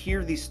because you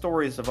hear these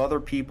stories of other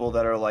people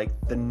that are like,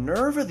 the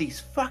nerve of these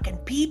fucking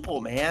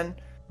people, man.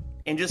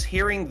 And just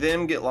hearing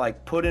them get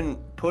like put in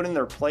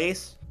their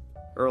place,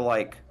 or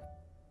like,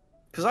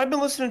 because I've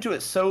been listening to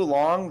it so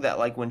long that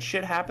like when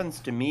shit happens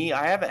to me,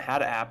 I haven't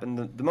had it happen.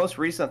 The most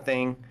recent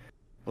thing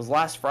was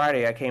last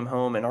Friday. I came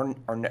home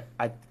and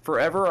I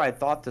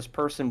thought this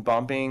person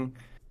bumping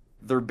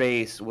their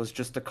bass was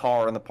just a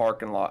car in the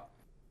parking lot,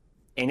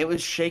 and it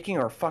was shaking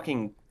our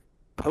fucking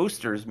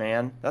posters,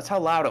 man. That's how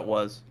loud it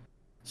was.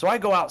 So I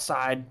go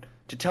outside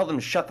to tell them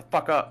to shut the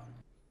fuck up.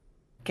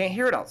 Can't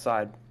hear it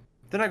outside.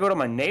 Then I go to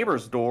my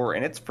neighbor's door,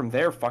 and it's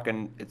their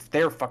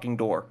fucking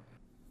door.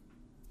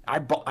 I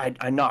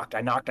knocked.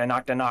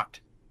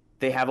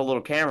 They have a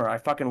little camera. I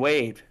fucking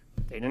waved.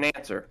 They didn't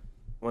answer.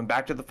 Went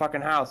back to the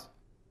fucking house.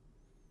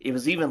 It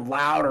was even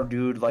louder,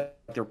 dude. Like,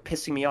 they're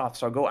pissing me off.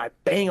 So I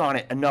bang on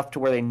it enough to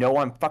where they know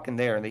I'm fucking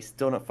there, and they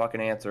still don't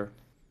fucking answer.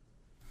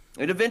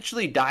 It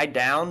eventually died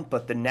down,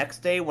 but the next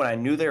day when I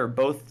knew they were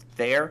both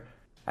there,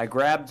 I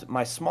grabbed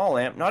my small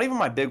amp, not even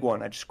my big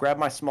one. I just grabbed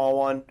my small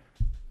one,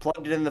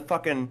 plugged it in the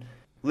fucking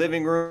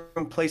living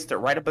room, placed it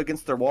right up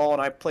against their wall,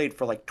 and I played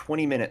for like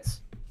 20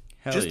 minutes.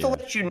 Hell Just yeah. to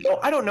let you know,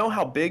 I don't know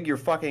how big your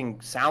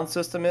fucking sound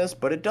system is,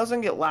 but it doesn't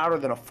get louder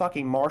than a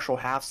fucking Marshall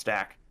half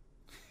stack.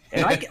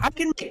 And I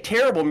can make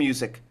terrible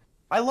music.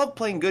 I love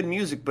playing good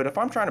music, but if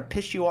I'm trying to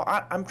piss you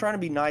off, I'm trying to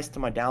be nice to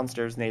my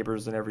downstairs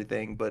neighbors and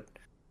everything, but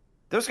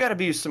there's got to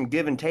be some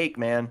give and take,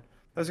 man.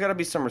 There's got to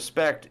be some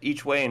respect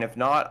each way, and if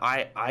not,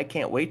 I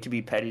can't wait to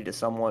be petty to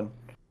someone.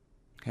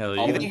 Hell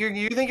You yeah.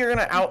 think you're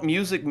gonna out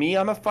music me?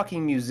 I'm a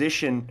fucking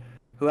musician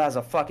who has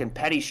a fucking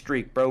petty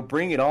streak, bro.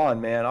 Bring it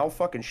on, man. I'll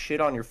fucking shit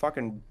on your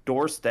fucking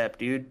doorstep,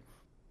 dude.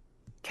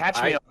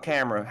 Catch me on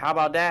camera. How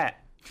about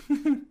that?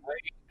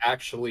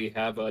 Actually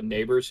have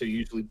neighbors who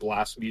usually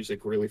blast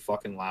music really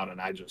fucking loud,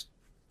 and I just,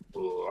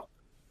 ugh.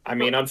 I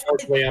mean,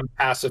 unfortunately, I'm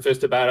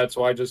pacifist about it,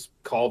 so I just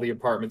call the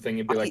apartment thing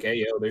and be like, hey,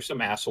 yo, there's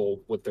some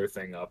asshole with their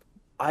thing up.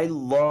 I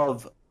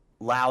love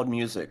loud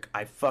music.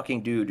 I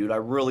fucking do, dude. I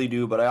really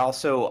do. But I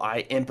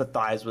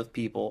empathize with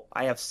people.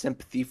 I have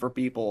sympathy for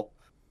people.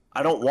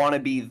 I don't want to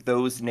be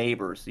those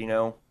neighbors, you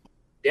know?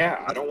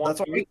 Yeah, I don't want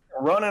That's why we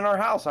run in our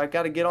house. I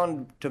got to get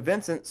on to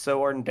Vincent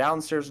so our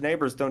downstairs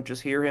neighbors don't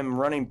just hear him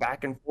running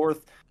back and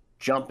forth,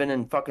 jumping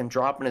and fucking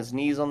dropping his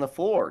knees on the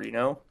floor, you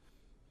know?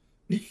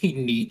 He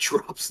knee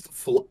drops the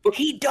floor.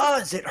 He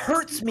does. It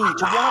hurts me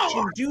to watch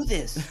him do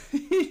this.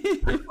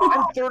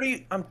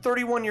 I'm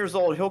 31 years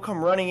old. He'll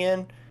come running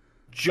in,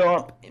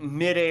 jump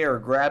midair,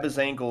 grab his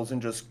ankles, and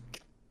just.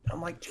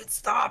 I'm like, dude,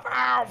 stop!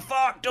 Ow,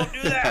 fuck! Don't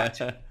do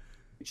that,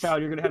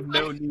 Child, you're gonna have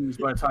no knees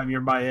by the time you're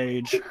my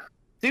age.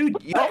 dude.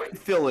 You don't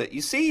feel it.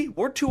 You see,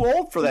 we're too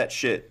old for that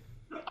shit.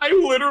 I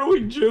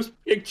literally just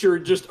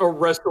pictured just a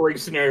wrestling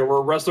scenario where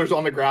a wrestler's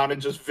on the ground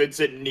and just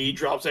Vincent knee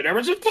drops and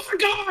everyone's just, oh my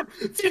god,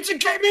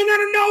 Vincent came in out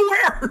of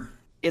nowhere!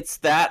 It's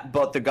that,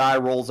 but the guy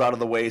rolls out of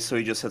the way, so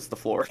he just hits the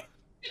floor.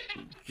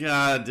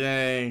 God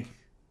dang.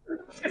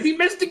 He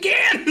missed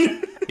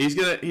again! He's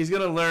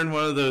gonna learn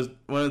one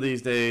of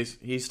these days.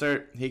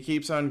 He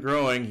keeps on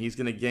growing. He's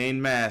gonna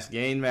gain mass,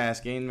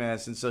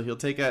 and so he'll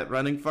take that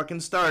running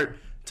fucking start,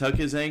 tuck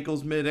his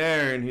ankles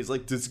midair, and he's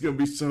like, "This is gonna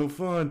be so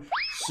fun."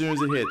 As soon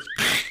as it hits,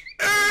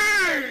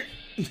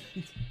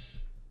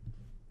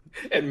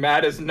 And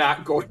Matt is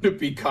not going to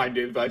be kind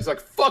to him. He's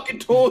like, "Fucking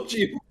told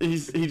you." He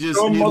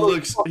Dumb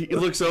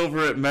looks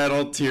over at Matt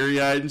all teary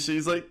eyed, and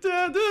she's like,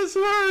 "Dad, this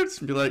hurts."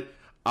 And be like,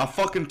 "I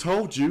fucking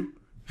told you."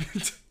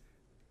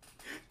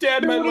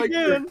 Dad, Matt, like,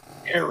 you're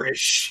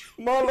perish.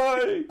 My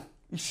leg.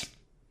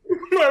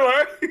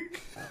 My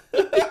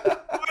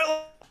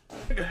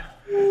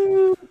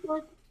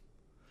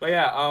But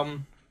yeah,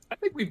 I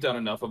think we've done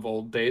enough of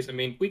old days. I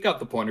mean, we got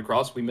the point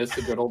across. We missed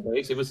the good old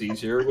days. It was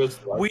easier. It was.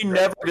 We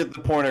never get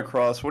the point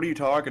across. What are you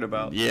talking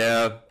about?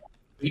 Yeah.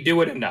 We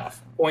do it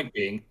enough. Point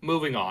being,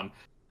 moving on.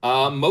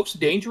 Most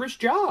dangerous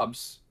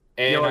jobs.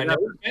 And Yo, I know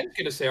what Ben's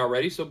going to say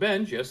already, so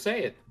Ben, just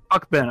say it.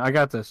 Fuck Ben, I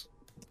got this.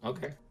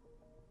 Okay.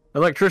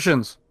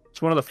 Electricians.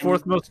 It's one of the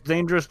fourth most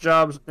dangerous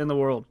jobs in the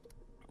world.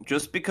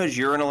 Just because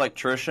you're an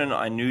electrician,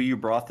 I knew you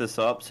brought this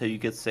up so you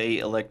could say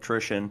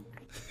electrician.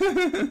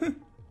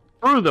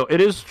 True though,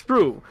 it is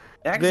true.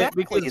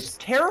 Exactly, because it's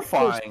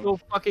terrifying. So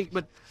fucking,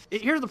 but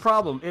here's the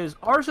problem: is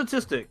our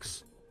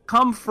statistics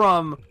come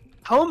from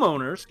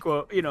homeowners,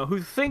 quote,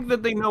 who think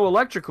that they know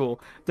electrical,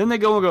 then they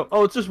go and go,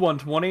 "Oh, it's just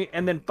 120,"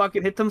 and then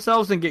fucking hit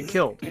themselves and get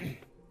killed.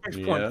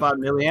 6.5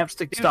 milliamps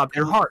to stop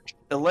your heart.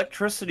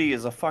 Electricity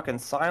is a fucking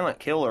silent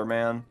killer,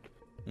 man.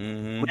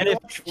 Mm-hmm.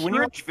 When you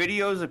watch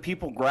videos of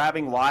people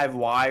grabbing live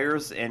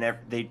wires and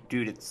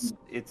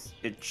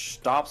it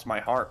stops my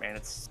heart, man.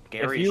 It's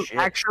scary If you as shit.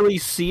 actually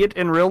see it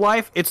in real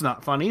life, it's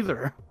not fun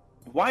either.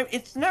 Why?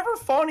 It's never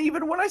fun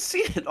even when I see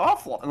it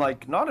offline,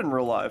 like not in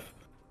real life.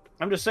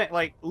 I'm just saying,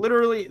 like,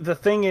 literally, the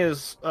thing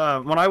is,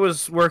 when I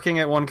was working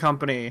at one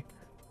company,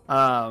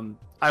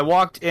 I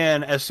walked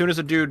in as soon as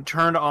a dude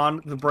turned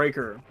on the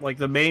breaker, like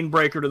the main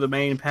breaker to the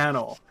main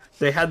panel.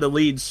 They had the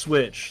lead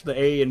switch, the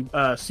A and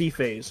C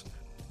phase.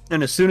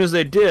 And as soon as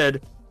they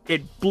did,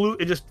 it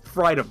just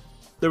fried them.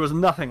 There was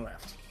nothing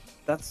left.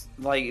 That's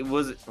like,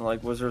 was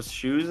there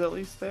shoes at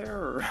least there?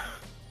 Or?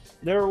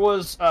 There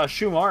was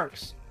shoe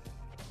marks.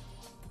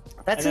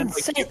 That's And then,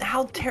 insane.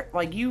 How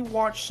you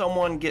watch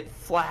someone get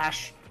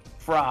flash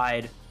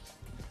fried,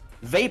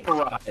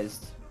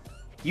 vaporized.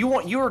 You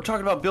were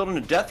talking about building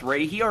a death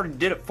ray. He already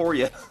did it for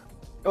you.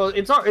 Well,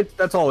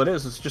 that's all it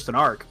is. It's just an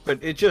arc. But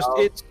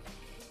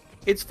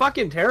it's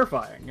fucking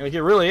terrifying. Like,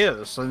 it really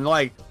is. And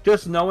like,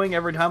 just knowing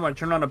every time I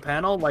turn on a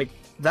panel, like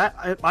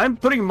that, I'm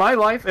putting my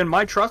life and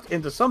my trust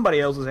into somebody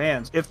else's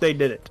hands if they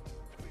did it.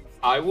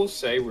 I will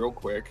say real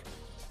quick,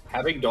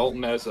 having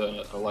Dalton as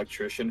an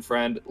electrician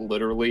friend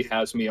literally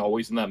has me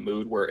always in that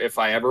mood where if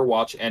I ever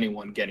watch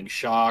anyone getting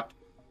shocked,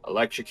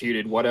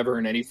 electrocuted, whatever,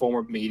 in any form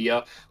of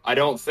media, I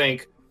don't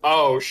think,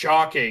 oh,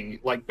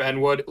 shocking, like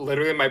Ben would.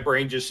 Literally, my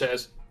brain just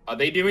says, are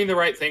they doing the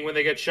right thing when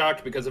they get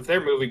shocked? Because if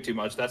they're moving too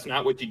much, that's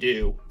not what you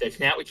do. That's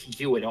not what you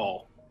do at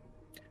all.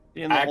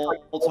 And the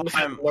whole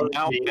time,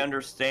 now we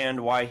understand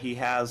why he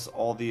has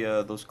all the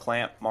those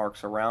clamp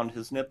marks around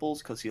his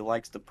nipples, because he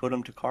likes to put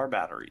them to car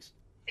batteries.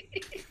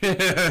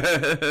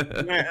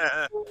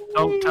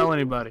 Don't tell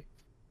anybody.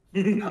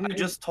 I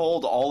just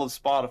told all of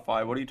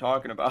Spotify. What are you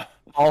talking about?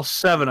 All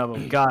 7 of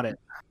them got it.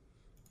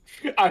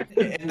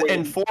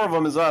 And 4 of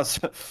them is us.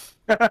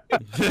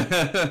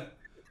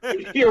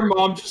 Your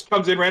mom just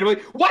comes in randomly.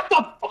 What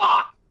the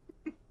fuck?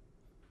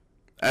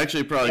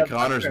 Actually, probably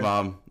Connor's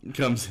mom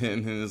comes in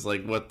and is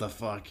like, "What the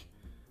fuck?"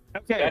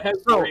 Okay,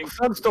 so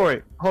fun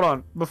story. Hold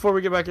on, before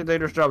we get back to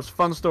dangerous jobs,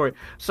 fun story.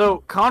 So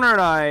Connor and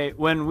I,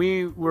 when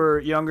we were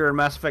younger and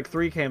Mass Effect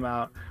 3 came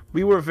out,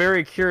 we were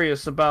very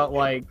curious about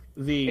like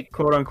the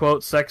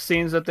quote-unquote sex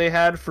scenes that they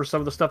had for some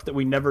of the stuff that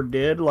we never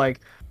did, like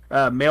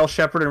male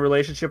Shepard in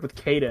relationship with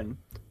Kaidan.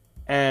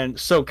 And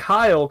so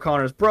Kyle,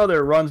 Connor's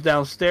brother, runs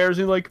downstairs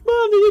and he's like,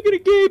 "Mom, they're looking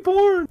at gay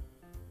porn."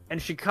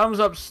 And she comes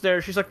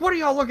upstairs. She's like, "What are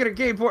y'all looking at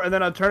gay porn?" And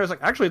then I turn, it's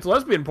like, actually, it's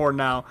lesbian porn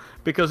now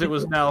because it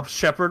was now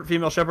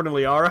female Shepard and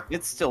Liara.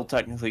 It's still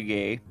technically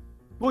gay.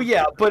 Well,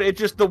 yeah, but it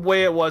just the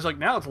way it was. Like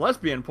now, it's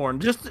lesbian porn.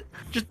 She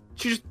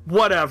just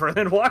whatever, and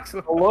then walks.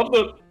 I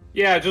love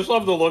I just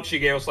love the look she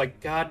gave us.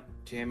 Like, God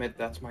damn it,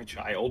 that's my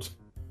child.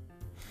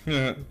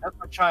 That's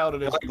my child.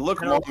 It is. Like,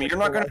 look, Mom, you're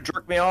not gonna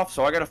jerk me off,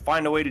 so I gotta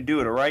find a way to do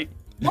it. All right?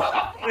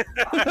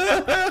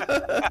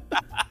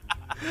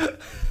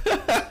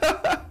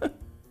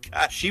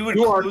 She would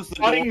You are close the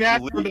cutting door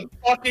that and from leave. the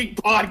fucking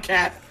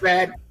podcast,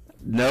 man.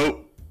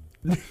 Nope.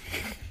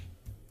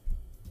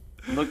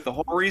 Look, the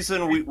whole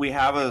reason we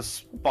have a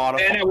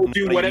Spotify. And I will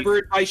do whatever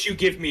advice you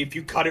give me if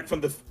you cut it from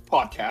the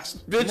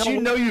podcast. Bitch,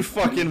 you know you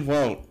fucking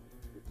won't.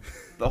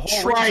 The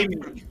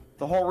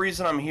whole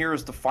reason I'm here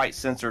is to fight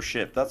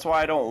censorship. That's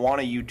why I don't want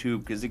a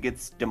YouTube, because it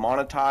gets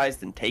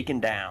demonetized and taken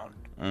down.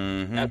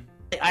 Mm-hmm.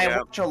 I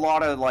watch a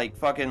lot of like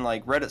fucking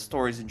like Reddit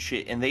stories and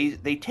shit, and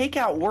they take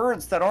out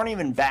words that aren't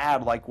even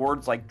bad, like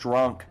words like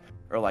drunk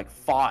or like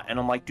fought, and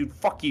I'm like, dude,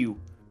 fuck you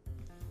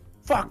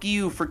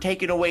for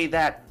taking away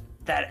that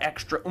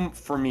extra oomph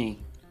for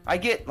me. I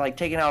get like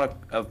taking out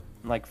a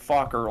like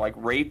fuck or like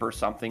rape or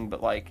something,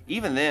 but like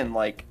even then,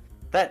 like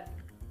that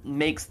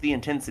makes the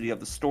intensity of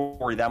the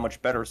story that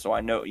much better. So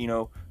I know,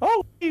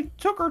 oh, he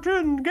took her to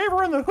and gave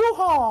her in the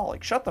hoo-ha.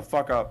 Like, shut the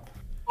fuck up.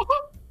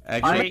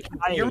 Actually,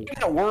 You're making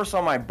it worse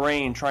on my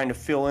brain trying to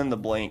fill in the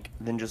blank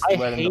than just I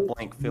letting hate the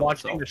blank fill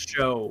watching itself. a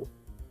show.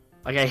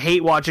 Like, I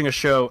hate watching a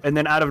show, and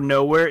then out of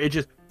nowhere, it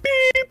just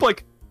beep,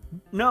 like,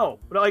 no.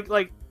 But,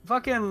 like,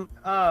 fucking,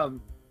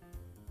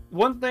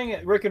 one thing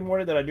at Rick and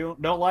Morty that I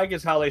don't like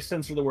is how they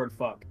censor the word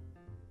fuck.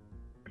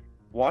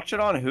 Watch it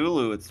on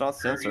Hulu. It's not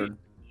censored.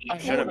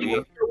 It shouldn't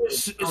be.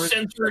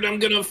 Censored. I'm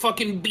gonna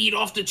fucking beat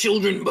off the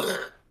children.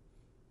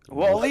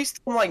 Well, at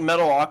least in like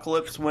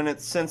Metalocalypse, when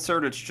it's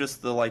censored, it's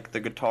just the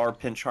guitar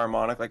pinch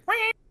harmonic, like.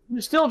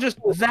 Still, just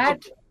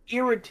that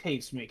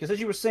irritates me, because as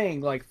you were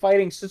saying, like,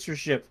 fighting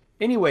censorship.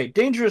 Anyway,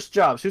 Dangerous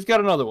Jobs. Who's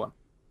got another one?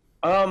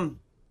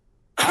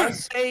 I'd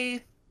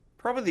say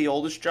probably the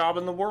oldest job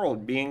in the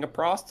world, being a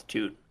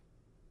prostitute.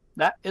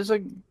 That is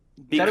a...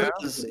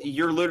 Because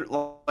you're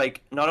literally,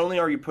 like, not only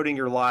are you putting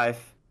your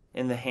life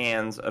in the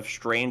hands of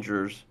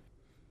strangers,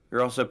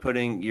 you're also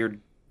putting your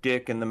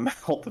dick in the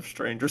mouth of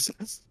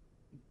strangers.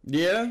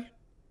 yeah.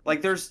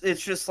 Like,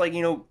 it's just like,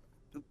 you know,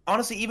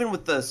 honestly, even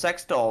with the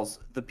sex dolls,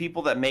 the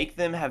people that make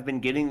them have been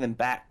getting them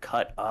back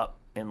cut up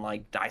and,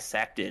 like,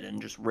 dissected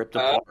and just ripped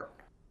apart.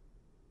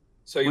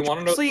 So you want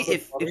to know? Honestly,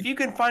 if you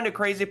can find a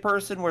crazy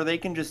person where they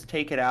can just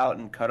take it out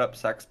and cut up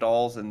sex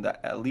dolls, and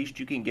at least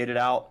you can get it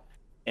out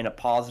in a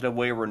positive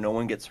way where no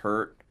one gets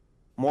hurt,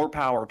 more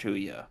power to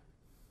you.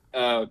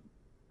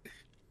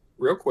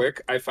 Real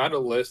quick, I found a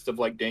list of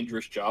like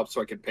dangerous jobs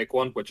so I could pick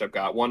one, which I've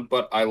got one.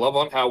 But I love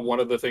on how one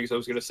of the things I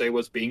was going to say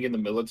was being in the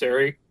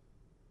military.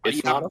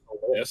 It's not on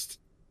the list.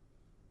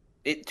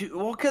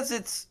 Well, because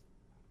it's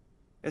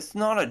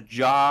not a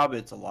job;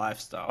 it's a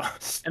lifestyle.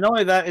 And not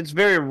only that, it's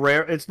very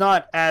rare. It's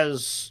not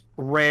as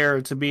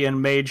rare to be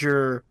in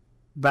major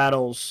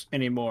battles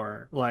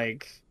anymore.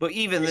 Like, but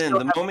even then,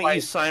 the moment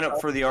you sign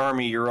up for the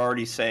army, you're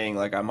already saying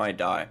like, "I might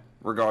die,"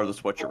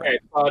 regardless what you're in.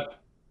 But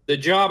the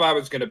job I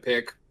was going to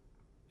pick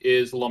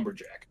is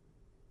lumberjack.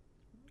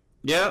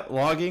 Yeah,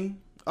 logging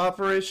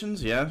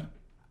operations. Yeah.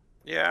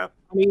 Yeah.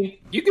 I mean,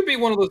 you could be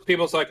one of those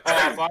people that's like,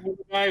 oh, if I were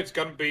to die, it's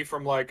going to be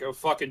from like a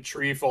fucking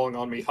tree falling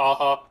on me.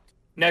 Haha.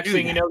 Next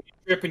thing you know, you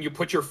trip and you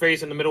put your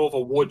face in the middle of a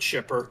wood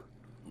chipper.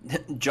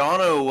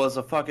 Jono was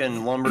a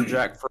fucking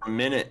lumberjack for a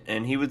minute,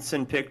 and he would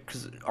send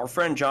because our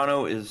friend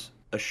Jono is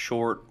a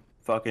short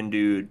fucking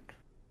dude.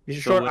 he's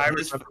a short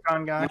Irish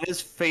leprechaun guy. When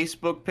his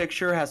Facebook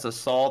picture has a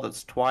saw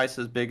that's twice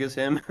as big as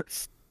him,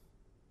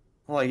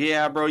 I'm like,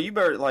 yeah, bro, you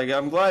better, like,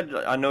 I'm glad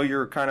I know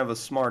you're kind of a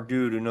smart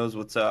dude who knows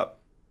what's up.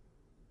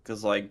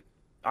 Because, like,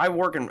 I've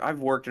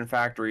worked in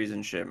factories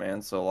and shit,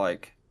 man, so,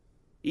 like,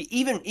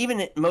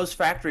 even most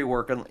factory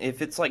work,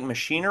 if it's, like,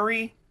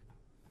 machinery,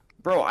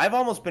 bro, I've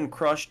almost been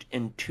crushed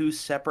in 2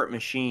 separate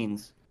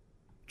machines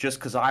just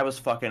because I was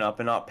fucking up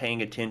and not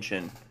paying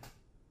attention.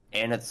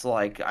 And it's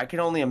like, I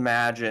can only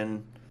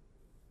imagine,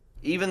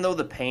 even though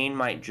the pain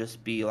might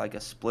just be like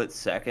a split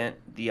second,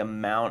 the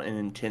amount and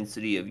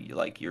intensity of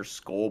like your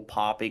skull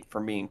popping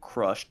from being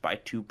crushed by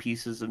 2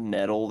 pieces of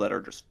metal that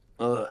are just,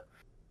 ugh.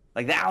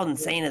 Like, how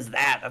insane is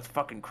that? That's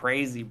fucking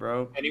crazy,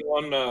 bro.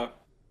 Anyone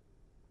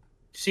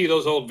see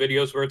those old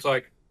videos where it's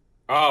like,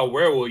 oh,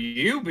 where will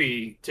you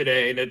be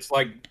today? And it's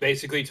like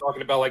basically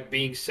talking about like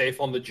being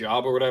safe on the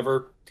job or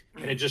whatever.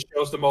 And it just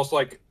shows the most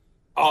like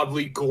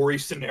oddly gory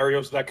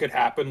scenarios that could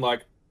happen.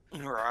 Like,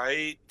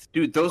 Right.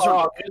 Dude, those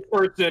are... this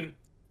person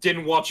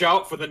didn't watch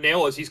out for the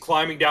nail as he's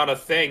climbing down a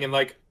thing, and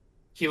like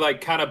he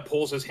like kind of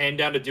pulls his hand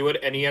down to do it,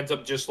 and he ends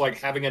up just like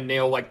having a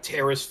nail like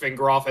tear his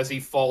finger off as he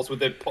falls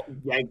with it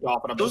yanked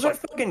off. And I'm Those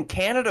just are fucking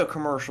Canada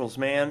commercials,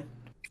 man.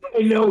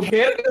 I know,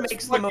 Canada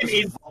makes the most...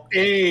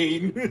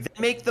 insane. They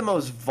make the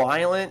most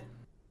violent,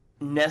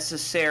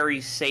 necessary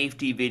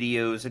safety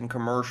videos and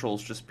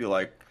commercials. Just be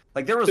like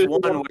there was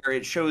one where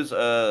it shows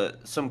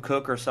some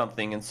cook or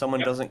something, and someone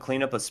doesn't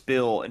clean up a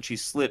spill, and she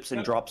slips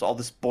and drops all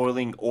this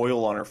boiling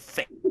oil on her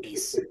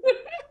face.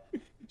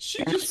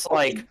 She And just it's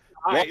like,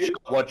 watch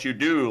what you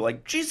do.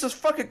 Like, Jesus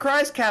fucking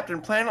Christ,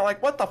 Captain Planet.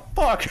 Like, what the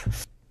fuck?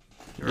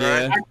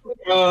 Yeah.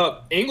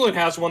 England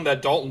has one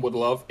that Dalton would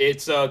love.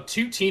 It's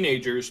 2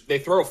 teenagers. They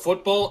throw a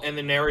football in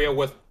an area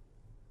with,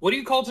 what do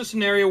you call this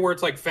scenario where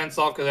it's like fenced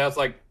off because it has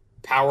like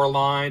power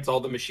lines, all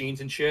the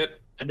machines and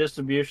shit? A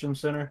distribution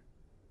center.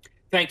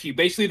 Thank you.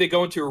 Basically, they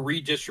go into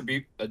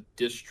a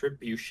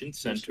distribution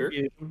center.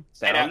 And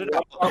Sounded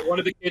at one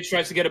of the kids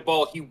tries to get a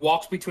ball. He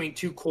walks between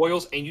 2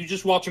 coils, and you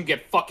just watch him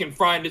get fucking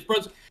fried. And his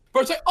brother's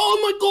like, "Oh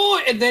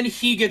my god!" And then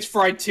he gets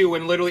fried too.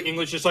 And literally,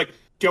 English just like,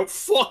 "Don't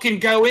fucking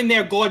go in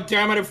there,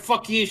 goddammit, and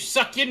fuck you,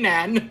 suck your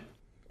nan."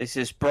 This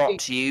is brought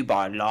to you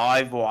by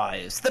Live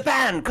Wires. The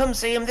band, come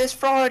see him this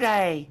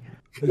Friday.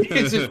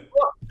 It's just,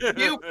 "Fuck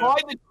you by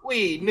the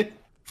queen."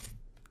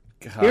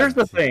 God. Here's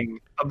the thing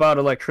about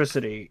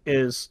electricity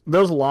is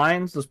those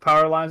lines, those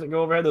power lines that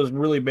go overhead, those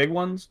really big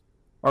ones,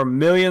 are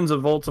millions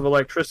of volts of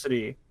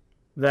electricity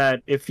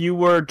that if you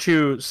were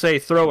to, say,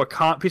 throw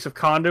a piece of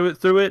conduit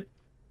through it,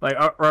 like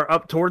or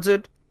up towards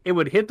it, it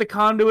would hit the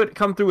conduit,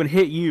 come through and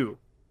hit you,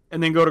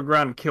 and then go to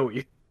ground and kill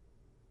you.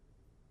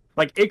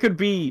 Like, it could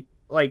be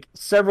like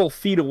several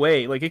feet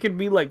away. Like it could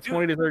be like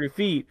 20 to 30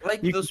 feet.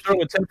 Like You could those throw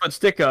a 10-foot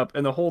stick up,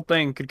 and the whole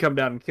thing could come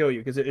down and kill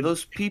you because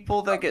those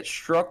people that get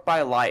struck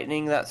by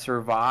lightning that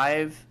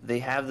survive, they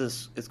have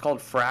this. It's called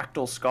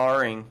fractal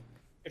scarring.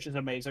 which is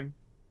amazing.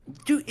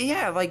 Dude,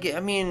 yeah, like I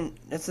mean,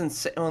 it's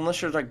insane.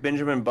 Unless you're like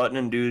Benjamin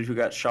Button, dude, who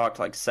got shocked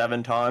like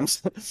 7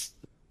 times.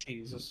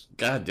 Jesus.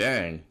 God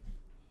dang.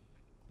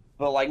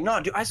 But like,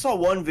 no, dude, I saw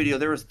one video.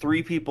 There was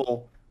 3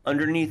 people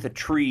underneath a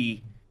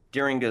tree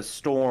during a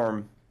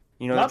storm.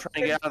 You know, they're Not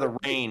trying to get out of the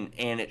rain,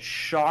 and it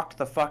shocked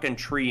the fucking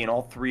tree, and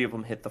all 3 of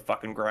them hit the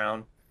fucking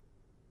ground.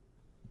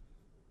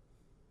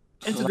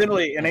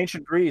 Incidentally, in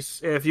ancient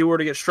Greece, if you were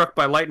to get struck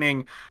by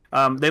lightning,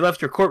 they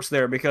left your corpse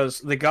there because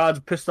the gods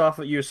pissed off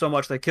at you so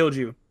much they killed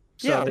you.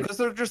 So, Yeah, because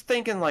they're just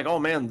thinking like, oh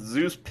man,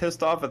 Zeus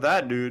pissed off at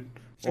that dude.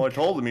 Well, I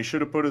told him he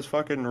should have put his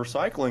fucking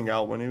recycling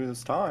out when it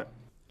was time.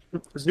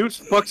 Zeus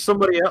fucked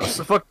somebody else.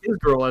 Fucked his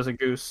girl as a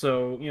goose.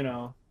 So you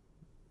know.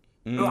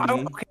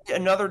 Mhm. Okay,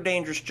 another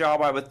dangerous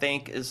job I would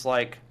think is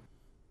like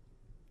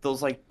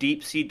those like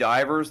deep sea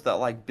divers that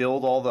like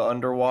build all the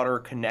underwater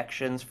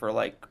connections for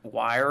like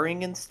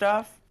wiring and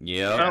stuff.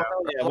 Yep. Yeah,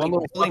 Like, one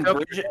little building fuck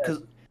up. bridges,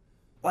 because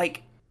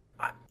like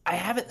I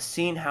haven't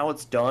seen how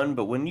it's done,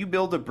 but when you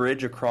build a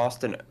bridge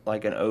across an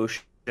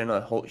ocean,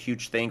 a whole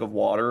huge thing of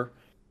water,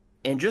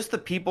 and just the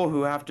people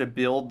who have to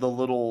build the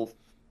little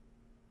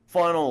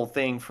funnel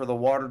thing for the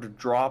water to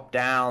drop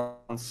down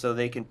so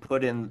they can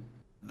put in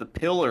the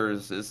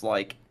pillars is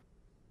like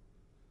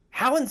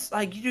how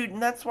like you do,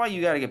 and that's why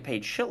you got to get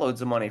paid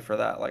shitloads of money for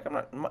that. Like I'm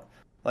not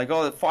like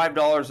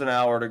 $5 an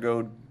hour to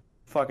go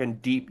fucking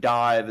deep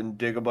dive and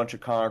dig a bunch of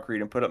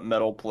concrete and put up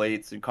metal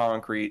plates and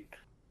concrete.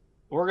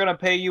 We're gonna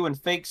pay you in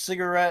fake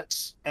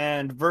cigarettes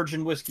and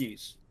virgin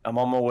whiskeys. I'm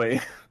on my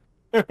way.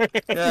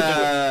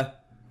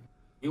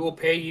 We will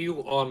pay you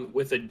on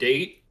with a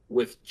date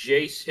with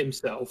Jace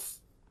himself.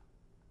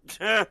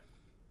 Your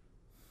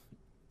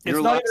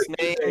not last even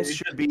a good name date.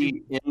 should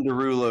be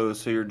Inderulo,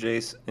 so you're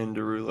Jace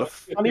Inderulo.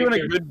 It's not even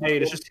a good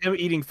date. It's just him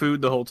eating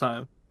food the whole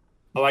time.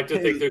 I like to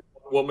think there's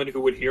one woman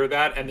who would hear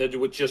that and then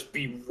would just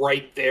be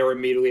right there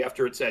immediately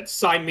after it said,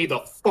 "Sign me the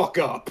fuck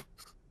up.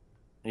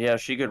 Yeah,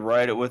 she could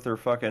write it with her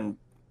fucking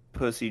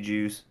pussy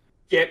juice.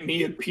 Get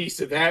me a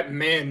piece of that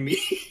man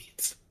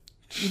meat."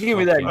 Give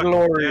me that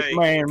glorious dang.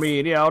 man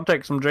meat. Yeah, I'll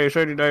take some J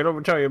any day. Let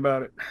me tell you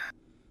about it.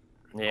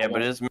 Yeah,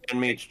 but his man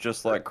meat's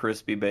just like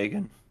crispy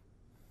bacon.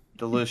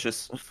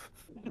 Delicious.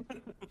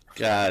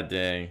 God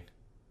dang.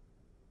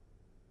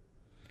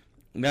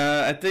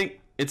 No, I think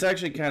it's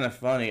actually kind of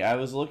funny. I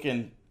was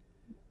looking,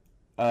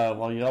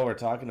 while y'all were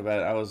talking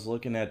about it, I was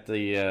looking at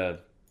the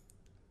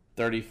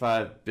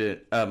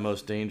 35-bit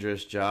most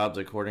dangerous jobs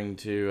according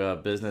to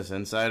Business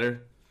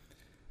Insider.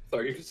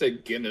 Thought you could say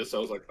Guinness. I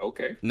was like,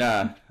 okay.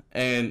 Nah,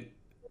 and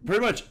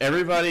pretty much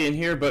everybody in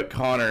here but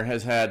Connor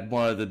has had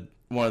one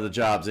of the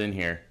jobs in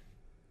here.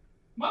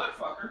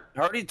 Motherfucker. I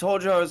already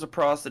told you I was a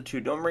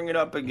prostitute. Don't bring it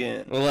up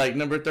again. Well, like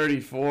number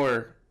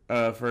 34,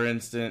 for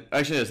instance.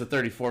 Actually, it's the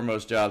 34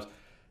 most jobs.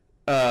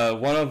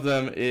 One of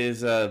them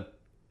is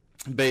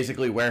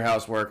basically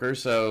warehouse worker.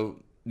 So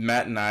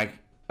Matt and I.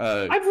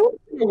 I've worked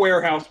in a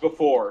warehouse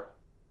before.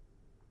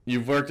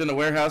 You've worked in a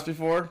warehouse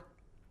before?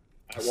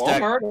 At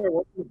Stack- Walmart, I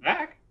worked in the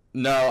back.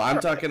 No, I'm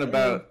talking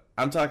about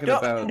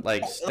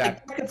like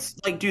stack.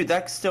 Like, dude,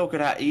 that still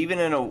could happen. Even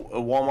in a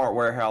Walmart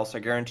warehouse, I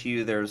guarantee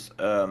you there's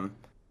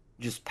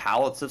just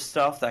pallets of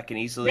stuff that can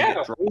easily Yeah,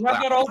 get dropped we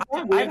have that all the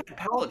time. We I've have had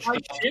pallets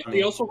Like dropped shit, on they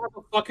me. also have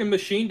a fucking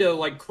machine to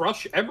like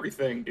crush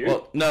everything, dude.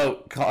 Well,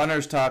 no,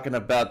 Connor's talking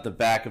about the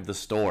back of the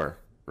store,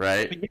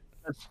 right?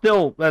 That's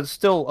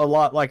still a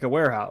lot like a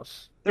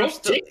warehouse. There's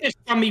Don't still- take this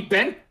from me,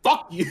 Ben.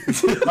 Fuck you.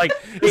 Like,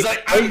 He's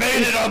like, I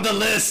made it on the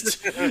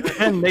list.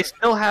 and they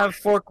still have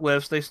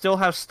forklifts. They still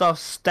have stuff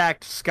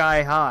stacked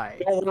sky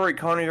high. Don't worry,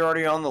 Connor, you're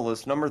already on the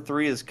list. Number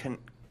 3 is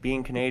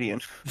being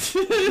Canadian.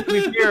 To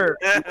be fair,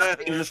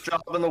 Dangerous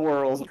job in the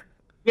world.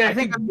 Yeah, I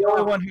think I'm the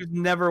only one who's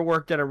never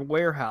worked at a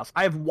warehouse.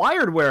 I've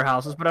wired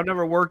warehouses, but I've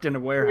never worked in a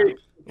warehouse.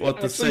 What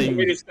the Actually, same?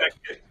 Wait a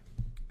second.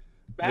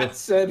 Matt What?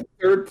 said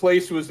third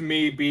place was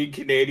me being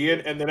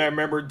Canadian, and then I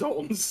remember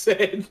Dalton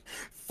said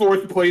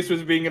fourth place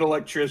was being an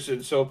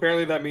electrician. So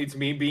apparently that means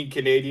me being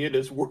Canadian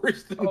is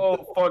worse than.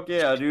 Oh, fuck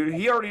yeah, dude.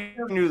 He already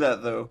knew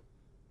that, though.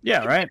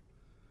 Yeah, right.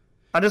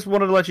 I just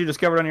wanted to let you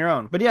discover it on your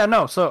own. But yeah,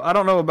 no. So I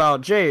don't know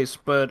about Jace,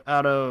 but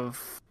out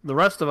of the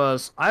rest of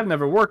us, I've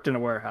never worked in a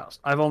warehouse.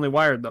 I've only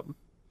wired them.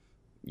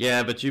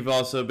 Yeah, but you've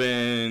also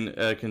been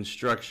a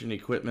construction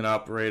equipment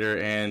operator,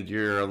 and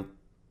you're,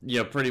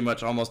 pretty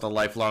much almost a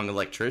lifelong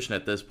electrician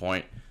at this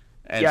point.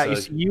 And Yeah, so, you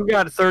see, you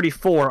got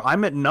 34.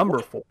 I'm at number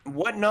 4.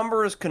 What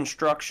number is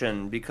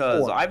construction?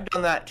 Because 4. I've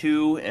done that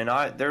too, and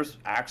there's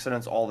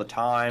accidents all the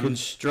time.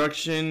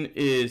 construction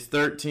is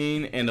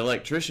 13, and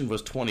electrician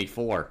was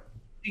 24.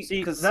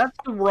 See, 'Cause that's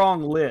the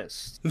wrong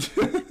list.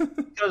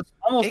 Because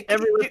almost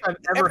every list I've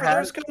ever had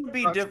there's going to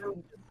be different.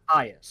 is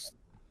highest.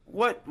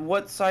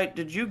 What site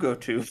did you go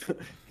to?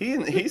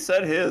 he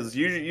said his.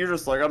 You're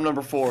just like, I'm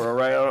number 4, all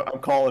right? I'm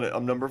calling it.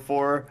 I'm number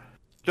 4.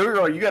 Don't get me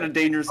wrong, you got a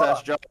dangerous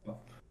ass job.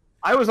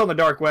 I was on the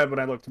dark web when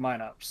I looked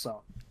mine up,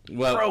 so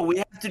Well, Bro, we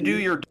have to do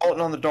your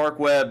Dalton on the dark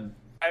web.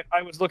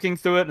 I was looking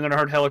through it and then I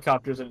heard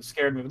helicopters and it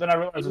scared me. But then I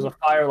realized there's a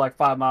fire like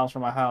 5 miles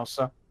from my house.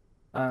 So,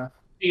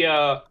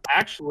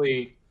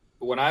 Actually,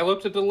 when I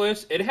looked at the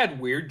list, it had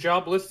weird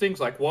job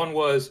listings. Like one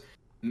was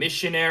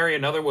missionary,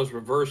 another was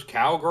reverse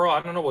cowgirl.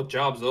 I don't know what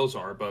jobs those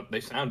are, but they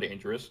sound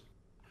dangerous.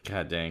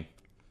 God dang. He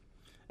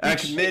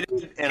Actually,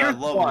 committed, and I here's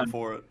love one. him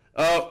for it.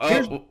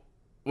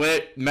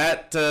 wait,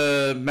 Matt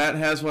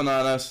has one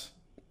on us.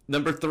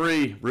 Number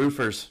 3,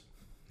 roofers.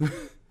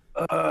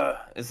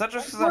 Is that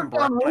just because I'm worked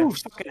on brown? I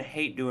roofs. fucking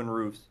hate doing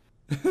roofs.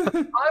 I've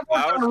worked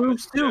on gonna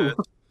roofs too.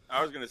 suggest-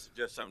 I was going to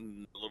suggest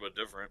something a little bit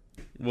different.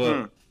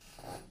 What?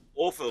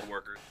 Oilfield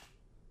workers.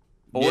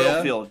 Yeah.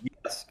 Oil field,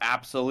 yes,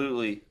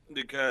 absolutely.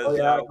 Because Oh,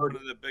 yeah, I've one heard-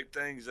 of the big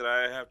things that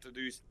I have to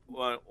do,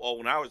 well,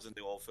 when I was in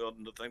the oil field,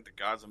 and to thank the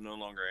gods I'm no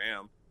longer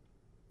am,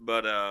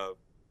 but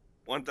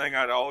one thing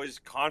I'd always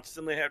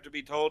constantly have to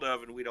be told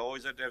of, and we'd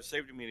always have to have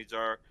safety meetings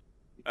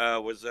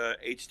was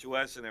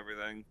H2S and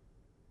everything.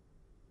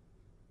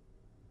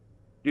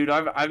 Dude,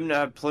 I've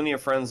had plenty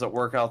of friends that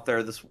work out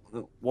there. This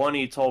one,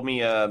 he told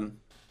me,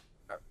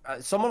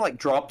 someone like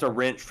dropped a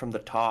wrench from the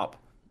top,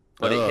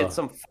 but it Ugh. hit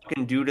some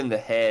fucking dude in the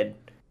head,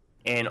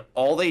 and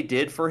all they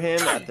did for him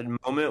at the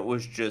moment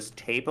was just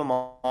tape him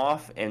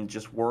off and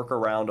just work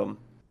around him.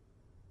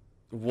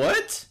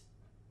 What?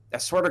 I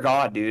swear to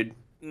God, dude.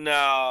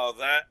 No,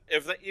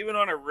 even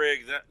on a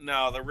rig,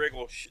 the rig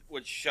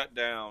would shut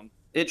down.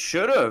 It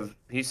should have.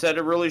 He said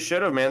it really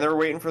should have, man. They were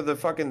waiting for the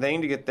fucking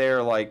thing to get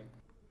there. Like,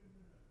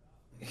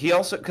 he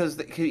also,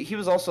 because he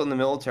was also in the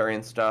military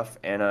and stuff,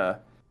 and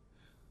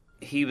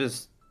he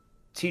was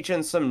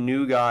teaching some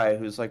new guy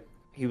who's like,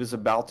 he was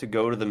about to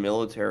go to the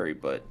military,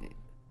 but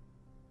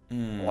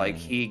like,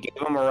 he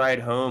gave him a ride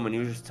home, and he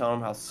was just telling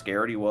him how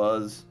scared he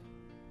was.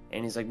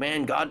 And he's like,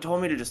 man, God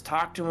told me to just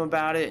talk to him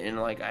about it, and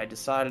like, I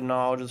decided, no,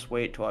 I'll just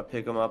wait till I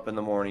pick him up in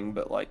the morning.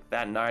 But like,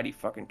 that night, he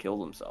fucking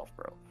killed himself,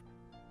 bro.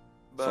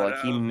 But So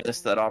like, he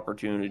missed that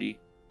opportunity.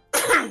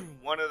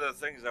 one of the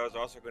things I was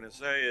also going to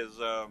say is,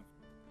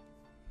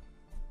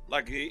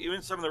 like,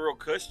 even some of the real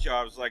cush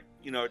jobs, like,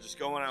 just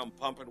going out and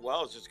pumping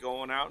wells, just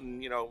going out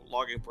and,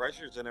 logging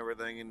pressures and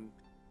everything, and,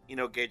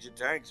 gauging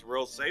tanks,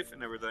 real safe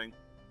and everything.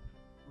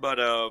 But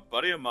a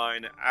buddy of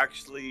mine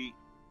actually,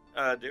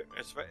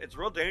 it's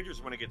real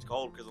dangerous when it gets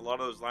cold because a lot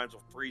of those lines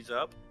will freeze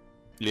up.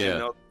 Yeah. And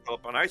they'll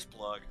develop an ice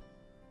plug.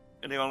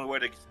 And the only way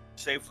to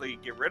safely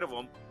get rid of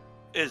them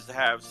is to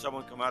have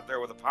someone come out there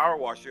with a power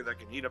washer that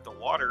can heat up the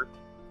water,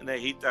 and they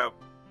hit the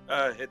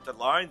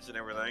lines and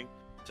everything,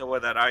 so where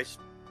that ice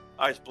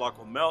block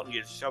will melt and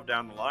get shoved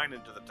down the line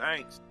into the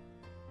tanks.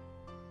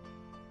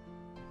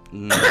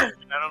 And I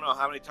don't know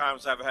how many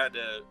times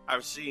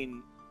I've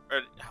seen,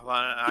 or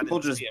I People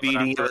didn't just see it, but I've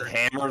beating it with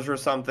heard. hammers or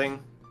something.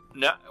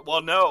 No.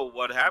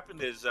 What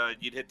happened is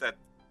you'd hit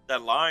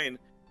that line,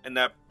 and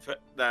that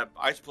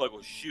ice plug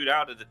will shoot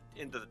out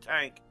into the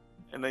tank,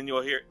 and then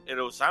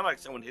it'll sound like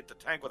someone hit the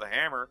tank with a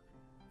hammer,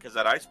 because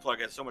that ice plug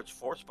has so much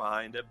force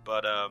behind it.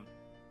 But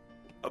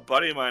a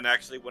buddy of mine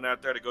actually went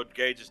out there to go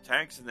gauge his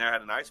tanks, and there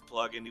had an ice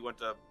plug, and he went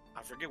to,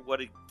 I forget what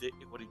he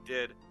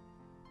did,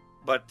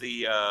 but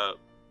the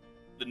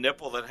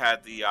nipple that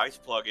had the ice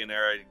plug in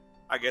there,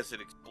 I guess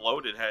it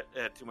exploded,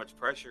 had too much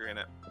pressure in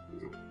it.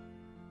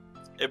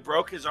 It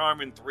broke his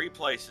arm in 3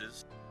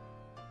 places.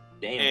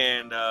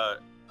 Damn. And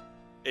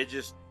it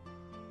just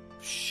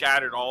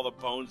shattered all the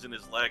bones in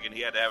his leg, and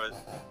he had to have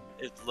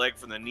his leg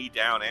from the knee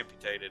down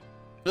amputated.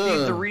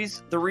 See,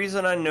 the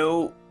reason I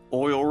know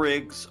oil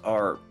rigs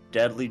are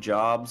deadly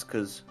jobs,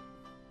 because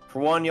for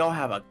one, y'all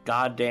have a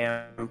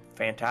goddamn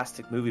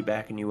fantastic movie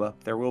backing you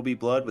up. There Will Be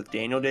Blood with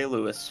Daniel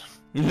Day-Lewis.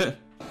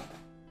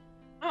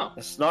 Oh,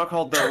 It's not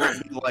called There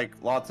Will Be like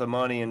lots of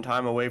money and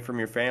time away from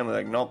your family.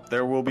 Like, nope,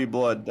 there will be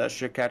blood. That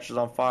shit catches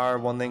on fire.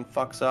 One thing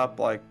fucks up.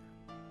 Like,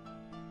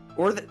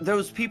 or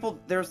those people.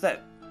 There's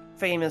that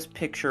famous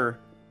picture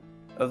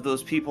of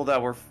those people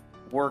that were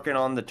working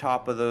on the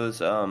top of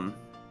those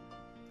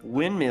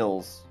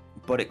windmills,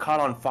 but it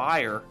caught on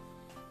fire,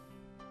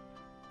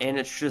 and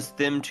it's just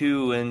them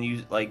two. And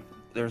you like,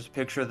 there's a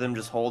picture of them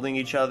just holding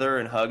each other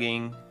and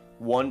hugging.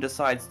 One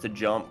decides to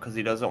jump because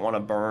he doesn't want to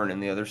burn,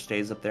 and the other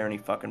stays up there and he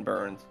fucking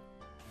burns.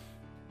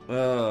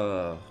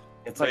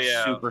 It's like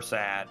Yeah. super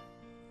sad.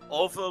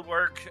 Oilfield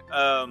work,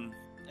 and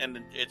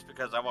it's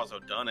because I've also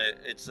done it.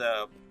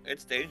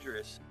 It's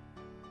dangerous.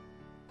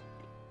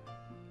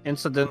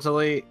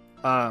 Incidentally,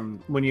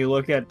 when you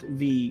look at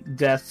the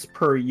deaths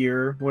per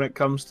year when it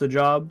comes to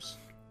jobs,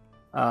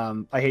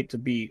 I hate to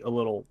be a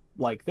little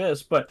like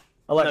this, but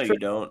No, you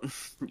don't.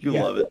 You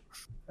Yeah. love it.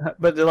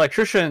 But the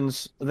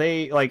electricians,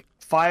 they like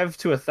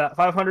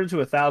 500 to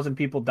 1,000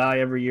 people die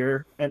every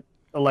year at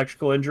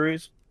electrical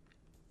injuries,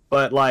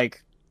 but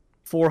like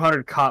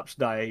 400 cops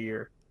die a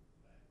year.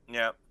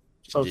 Yeah.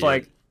 So it's Yeah.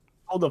 like,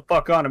 hold the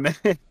fuck on a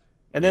minute.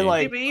 And then Yeah. Yeah,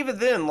 like, but even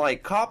then,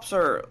 like, cops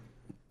are.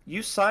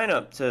 You sign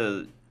up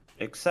to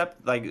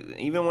accept, like,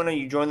 even when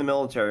you join the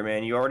military,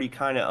 man, you already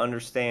kind of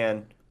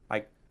understand,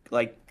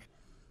 like,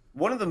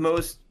 one of the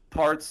most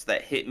parts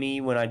that hit me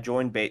when I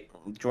joined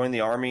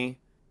the army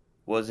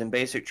was in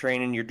basic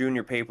training. You're doing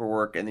your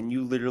paperwork, and then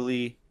you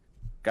literally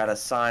got to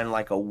sign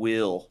like a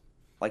will.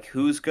 Like,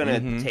 who's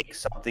gonna take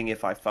something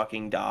if I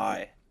fucking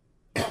die?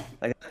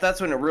 Like,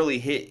 that's when it really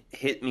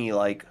hit me.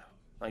 Like,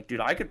 dude,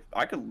 I could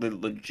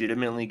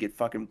legitimately get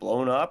fucking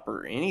blown up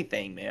or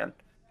anything, man.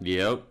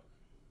 Yep.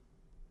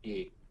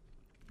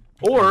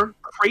 Or,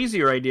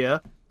 crazier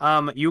idea,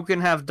 you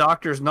can have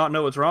doctors not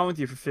know what's wrong with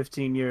you for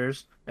 15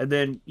 years, and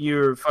then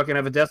you fucking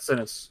have a death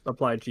sentence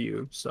applied to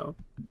you. So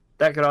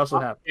that could also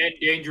happen. And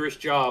dangerous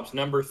jobs,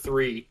 number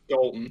 3,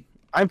 Dalton.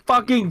 I'm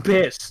fucking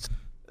pissed.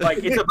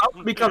 Like, it's about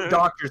to become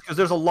doctors, because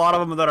there's a lot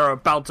of them that are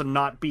about to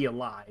not be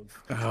alive.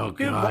 Oh,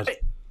 Dude, God.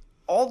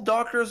 all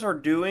doctors are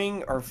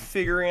doing are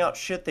figuring out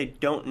shit they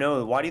don't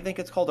know. Why do you think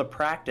it's called a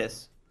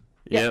practice?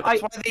 Yep.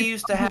 That's why they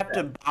used to have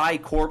to buy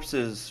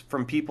corpses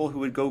from people who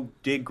would go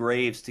dig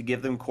graves to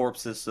give them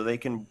corpses so they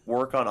can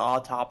work on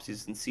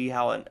autopsies and see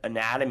how an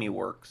anatomy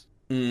works.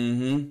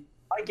 Mm-hmm.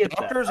 I get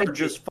Doctors that. are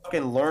just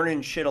fucking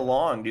learning shit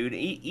along, dude.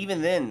 Even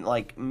then,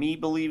 like, me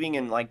believing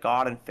in, like,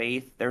 God and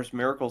faith, there's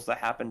miracles that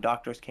happen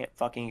doctors can't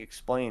fucking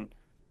explain.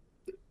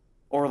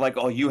 Or, like,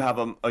 oh, you have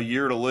a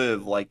year to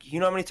live. Like, you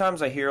know how many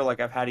times I hear, like,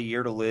 I've had a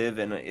year to live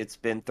and it's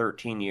been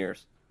 13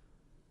 years.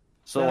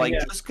 So, like,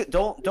 just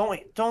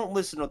don't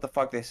listen to what the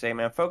fuck they say,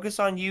 man. Focus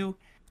on you.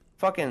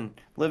 Fucking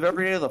live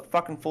every day to the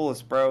fucking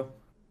fullest, bro.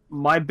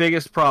 My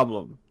biggest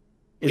problem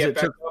is Get it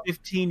back took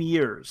 15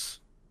 years.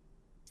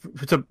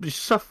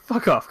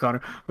 Fuck off,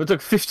 Connor. It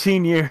took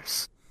 15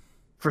 years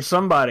for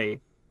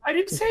somebody. I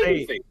didn't say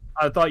anything.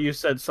 I thought you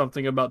said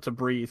something about to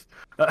breathe.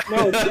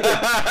 No, Makes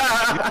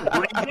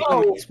me I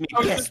was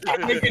pissed. just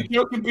gonna make a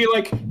joke and be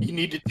like, you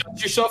need to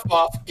dust yourself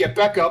off, get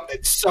back up,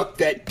 and suck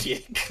that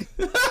dick.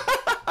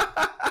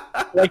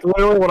 Like,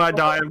 literally, when I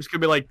die, I'm just gonna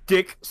be like,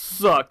 dick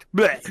sucked.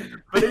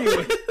 Blech. But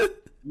anyway.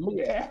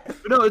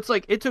 But no, it's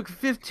like, it took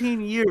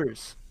 15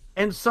 years.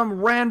 And some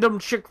random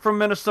chick from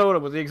Minnesota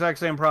with the exact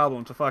same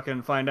problem to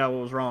fucking find out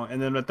what was wrong. And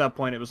then at that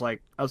point, it was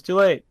like, I was too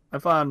late. I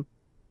found.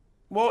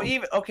 Well,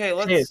 okay,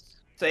 let's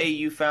say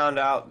you found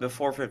out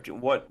before 50.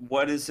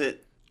 What is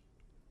it?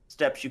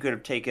 Steps you could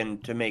have taken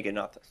to make it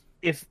not this?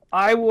 If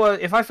I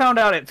found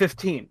out at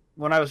 15,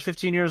 when I was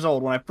 15 years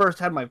old, when I first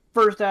had my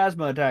first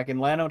asthma attack in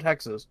Llano,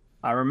 Texas,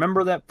 I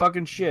remember that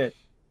fucking shit.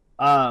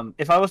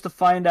 If I was to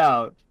find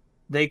out,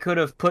 they could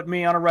have put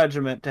me on a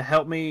regiment to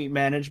help me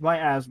manage my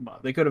asthma.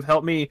 They could have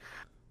helped me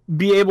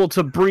be able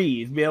to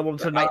breathe, be able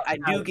to not. I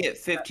do get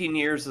 15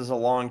 years is a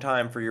long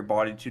time for your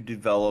body to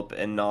develop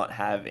and not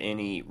have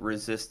any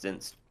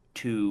resistance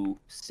to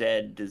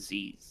said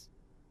disease.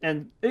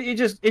 And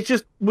it's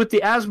just with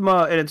the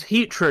asthma and it's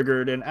heat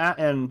triggered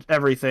and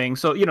everything.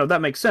 So, you know,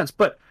 that makes sense.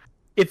 But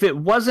if it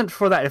wasn't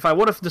for that, if I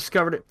would have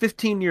discovered it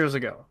 15 years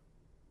ago,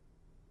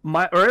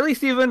 or at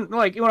least even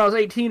like when I was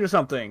 18 or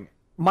something,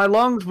 my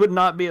lungs would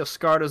not be as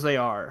scarred as they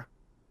are,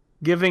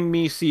 giving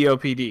me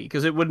COPD,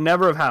 because it would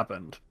never have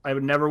happened. I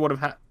would never would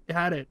have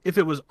had it if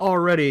it was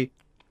already,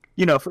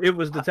 you know, if it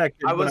was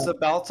detected. I was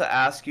about to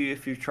ask you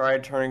if you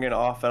tried turning it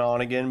off and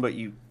on again, but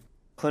you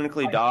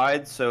clinically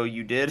died, so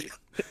you did.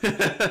 No,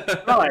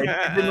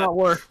 it did not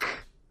work.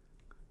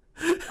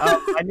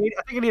 I think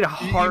I need a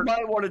hard. You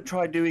might want to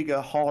try doing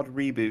a hard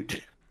reboot.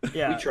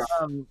 Yeah.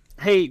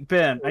 Hey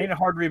Ben, I need a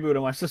hard reboot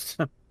on my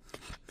system.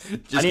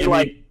 Just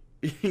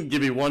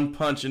give me one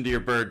punch into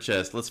your bird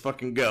chest. Let's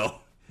fucking go.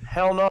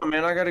 Hell no,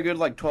 man. I got a good,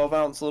 like,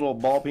 12-ounce little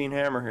ball peen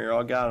hammer here.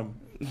 I got him.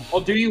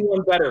 I'll do you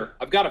one better.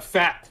 I've got a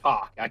fat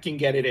cock. I can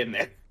get it in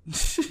there.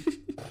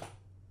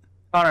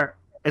 Connor,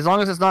 as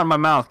long as it's not in my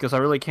mouth, because I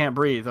really can't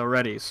breathe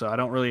already, so I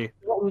don't really.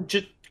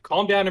 Just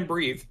calm down and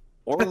breathe.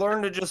 Or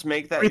learn to just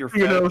make that your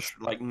fetish.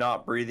 Like,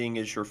 not breathing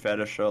is your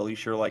fetish, so at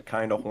least you're, like,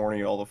 kind of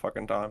horny all the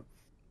fucking time.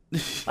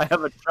 I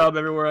have a chub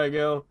everywhere I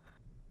go.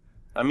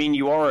 I mean,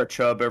 you are a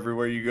chub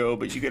everywhere you go,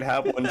 but you could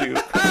have one too.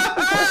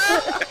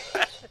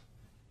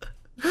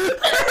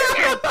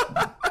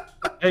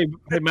 Hey,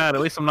 Matt,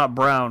 at least I'm not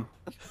brown.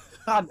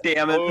 God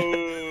damn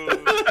it.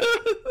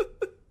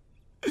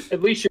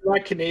 At least you're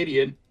not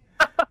Canadian.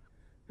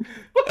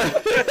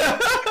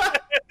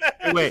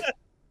 Hey, wait,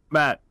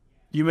 Matt,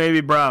 you may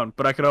be brown,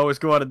 but I could always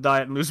go on a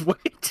diet and lose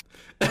weight.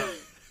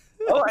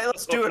 All right,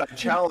 let's do it. I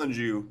challenge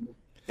you.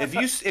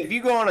 If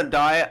you go on a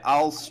diet,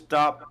 I'll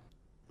stop.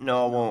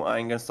 No, I won't. I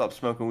ain't gonna stop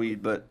smoking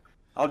weed, but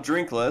I'll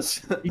drink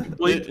less. You can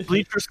bleach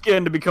your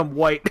skin to become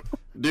white.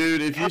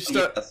 Dude,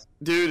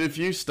 if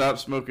you stop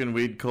smoking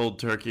weed cold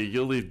turkey,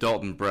 you'll leave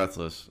Dalton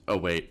breathless. Oh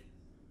wait.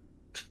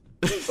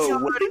 It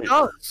already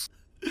does.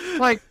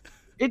 Like,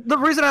 the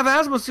reason I have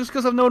asthma is just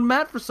because I've known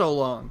Matt for so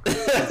long.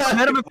 I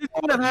met him at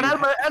 15. I've had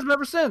asthma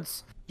ever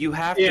since. You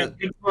have Yeah, to.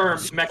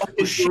 confirmed. Oh, Mexicans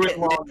do shit, it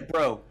wrong.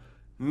 bro.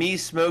 Me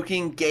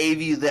smoking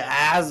gave you the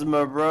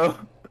asthma, bro.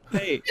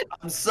 Hey,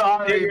 I'm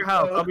sorry. at your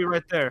house. bro. I'll be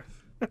right there.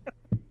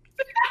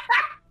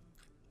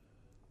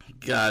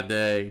 God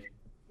dang.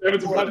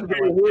 It's about to be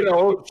a widow.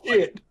 Oh,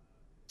 shit.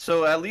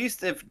 So at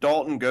least if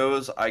Dalton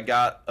goes, I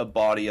got a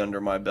body under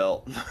my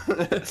belt.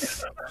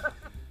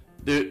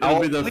 Dude, it'll I'll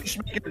be at the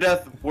least make your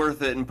death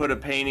worth it and put a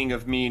painting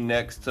of me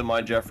next to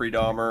my Jeffrey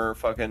Dahmer,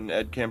 fucking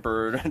Ed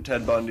Kemper,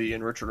 Ted Bundy,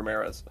 and Richard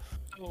Ramirez.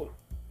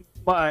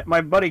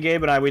 My buddy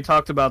Gabe and I, we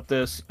talked about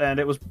this, and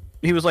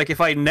he was like,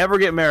 if I never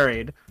get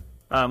married,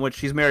 which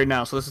he's married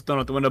now, so this is thrown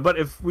out the window, but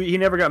if he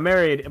never got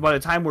married, by the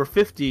time we're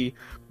 50,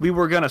 we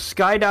were going to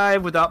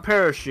skydive without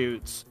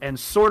parachutes and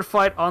sword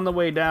fight on the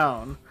way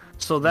down,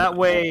 so that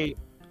way,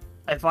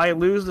 if I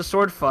lose the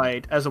sword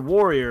fight as a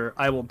warrior,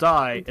 I will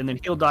die, and then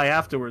he'll die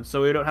afterwards,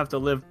 so we don't have to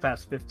live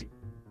past 50.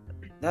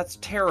 That's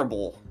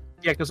terrible.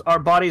 Yeah, because our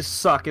bodies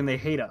suck and they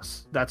hate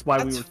us. That's why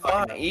That's we were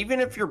fine. fighting.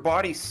 Even if your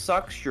body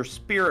sucks, your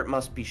spirit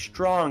must be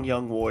strong,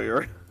 young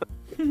warrior.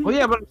 Well,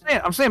 yeah, but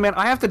I'm saying, man,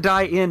 I have to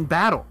die in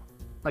battle.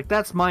 Like,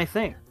 that's my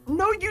thing.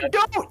 No, you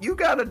don't. You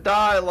gotta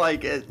die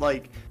like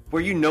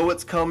where you know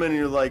it's coming and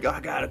you're like, I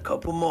got a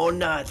couple more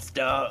nights,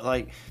 dog.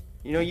 Like,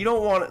 you know, you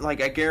don't want it.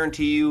 Like, I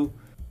guarantee you,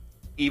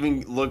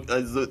 even look,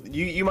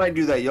 you might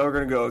do that. Y'all are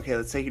gonna go, okay,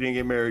 let's say you didn't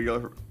get married.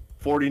 You're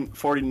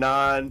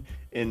 49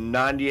 in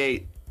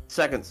 98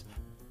 seconds.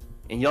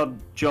 And y'all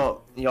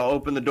jump, y'all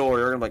open the door.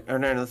 You're gonna be like, oh,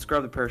 no, let's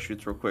grab the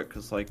parachutes real quick,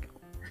 cause like,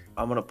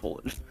 I'm gonna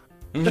pull it.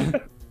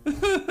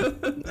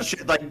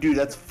 Shit, like, dude,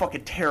 that's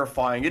fucking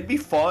terrifying. It'd be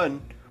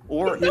fun.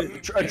 Or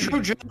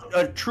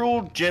a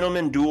true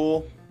gentleman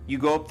duel. You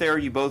go up there,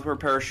 you both wear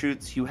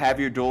parachutes. You have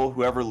your duel.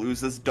 Whoever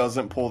loses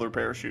doesn't pull their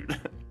parachute.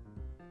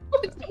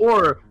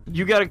 Or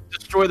you gotta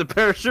destroy the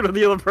parachute of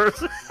the other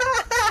person.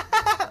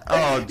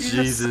 Oh,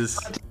 Jesus.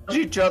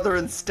 Each other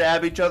and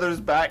stab each other's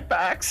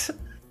backpacks.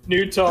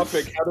 New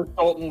topic: how does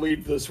Dalton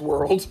leave this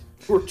world?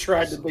 We're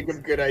trying to think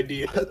of good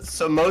ideas.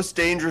 So, most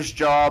dangerous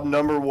job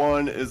number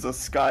 1 is a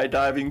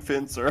skydiving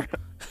fencer.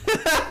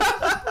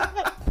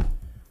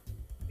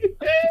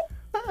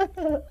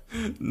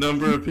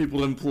 Number of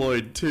people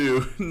employed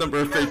 2. Number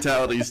of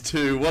fatalities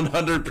 2.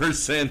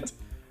 100%.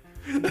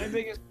 My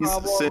biggest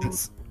problem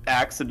Since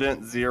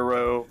accident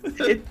 0.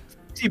 it's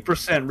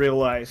 50%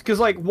 realized, because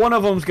like one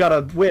of them's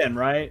gotta win,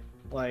 right?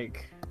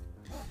 Like,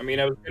 I mean,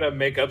 I was gonna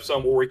make up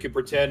some where we could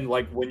pretend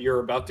like when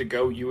you're about to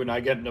go, you and I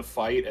get in a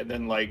fight, and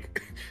then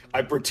like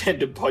I pretend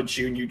to punch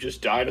you and you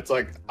just die, and it's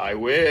like I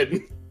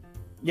win.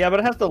 yeah, but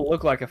it has to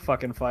look like a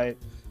fucking fight.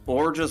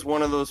 Or just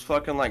one of those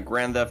fucking like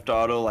Grand Theft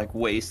Auto, like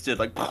wasted,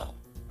 like.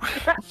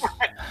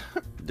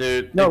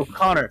 Dude. No,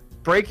 Connor,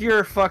 break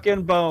your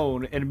fucking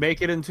bone and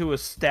make it into a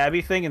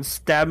stabby thing and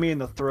stab me in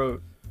the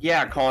throat.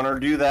 Yeah, Connor,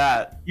 do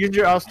that. Use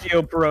your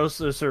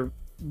osteoporosis or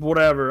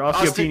whatever,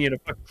 osteopenia to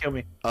fucking kill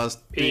me.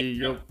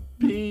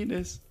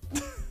 Penis.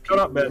 Shut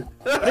up, man.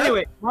 But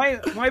anyway,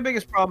 my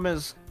biggest problem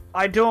is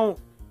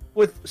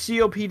with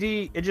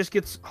COPD, it just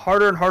gets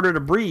harder and harder to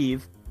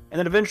breathe, and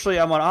then eventually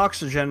I'm on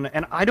oxygen,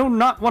 and I do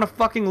not want to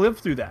fucking live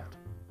through that.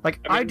 Like,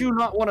 I do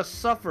not want to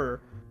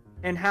suffer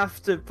and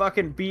have to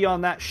fucking be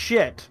on that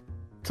shit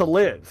to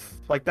live.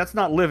 Like, that's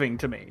not living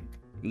to me.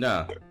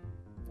 No.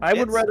 I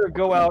would It's rather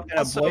go out in a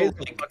also, blaze of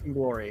like, fucking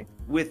glory.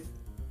 With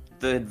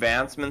the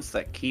advancements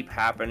that keep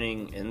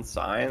happening in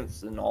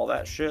science and all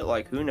that shit,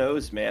 like, who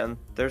knows, man?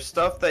 There's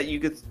stuff that you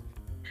could,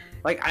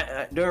 like,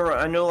 I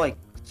know, like,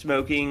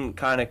 smoking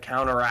kind of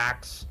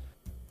counteracts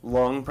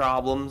lung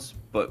problems,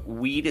 but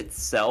weed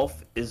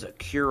itself is a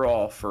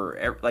cure-all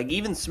for, like,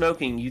 even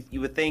smoking,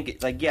 you would think,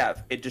 like, yeah,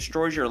 it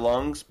destroys your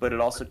lungs, but it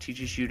also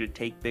teaches you to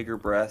take bigger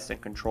breaths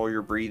and control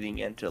your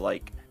breathing and to,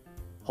 like,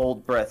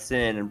 hold breaths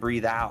in and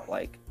breathe out,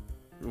 like,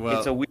 Well,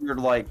 it's a weird,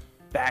 like,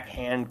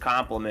 backhand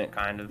compliment,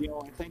 kind of. You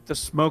know, I think the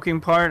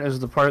smoking part is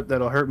the part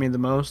that'll hurt me the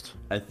most.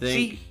 I think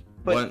See,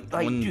 but, one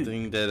like, dude,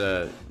 thing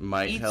that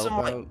might eat help some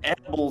out. like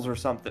edibles or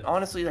something.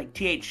 Honestly, like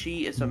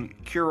THC is a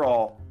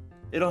cure-all.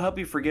 It'll help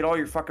you forget all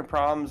your fucking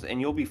problems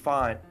and you'll be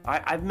fine.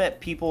 I've met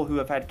people who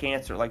have had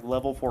cancer, like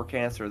level 4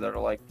 cancer, that are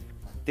like,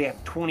 they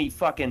have 20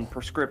 fucking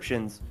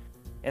prescriptions,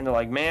 and they're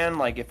like, man,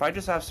 like if I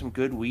just have some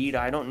good weed,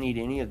 I don't need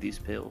any of these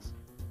pills.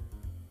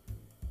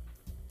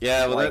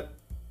 Yeah, well, like-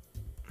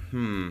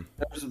 that.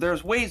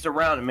 There's ways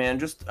around it, man.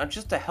 Just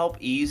to help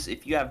ease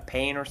if you have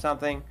pain or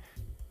something.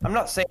 I'm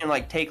not saying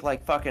like take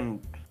like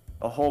fucking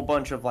a whole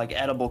bunch of like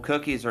edible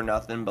cookies or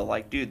nothing, but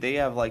like, dude, they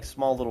have like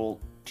small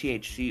little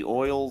THC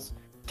oils.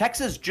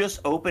 Texas just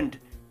opened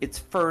its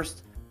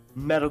first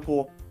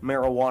medical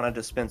marijuana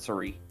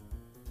dispensary.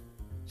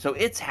 So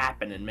it's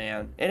happening,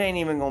 man. It ain't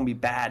even gonna be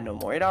bad no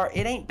more. It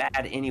ain't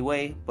bad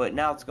anyway, but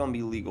now it's gonna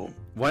be legal.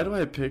 Why do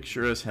I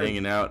picture us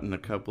hanging out in a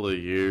couple of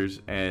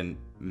years and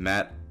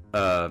Matt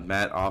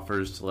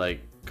offers to like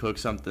cook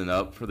something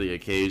up for the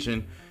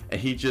occasion, and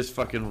he just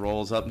fucking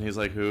rolls up and he's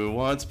like, "Who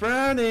wants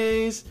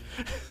brownies?"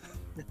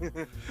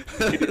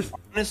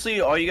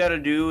 Honestly, all you gotta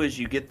do is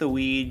you get the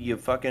weed, you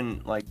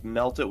fucking like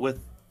melt it with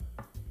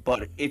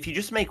butter. If you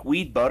just make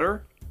weed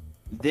butter,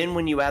 then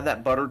when you add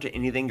that butter to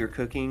anything you're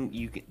cooking,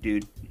 you can,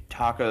 dude,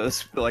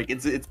 tacos, like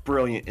it's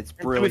brilliant. It's And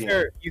to be brilliant.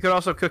 fair, you could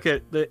also cook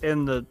it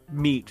in the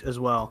meat as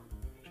well.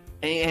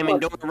 And, I mean,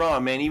 don't get me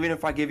wrong, man. Even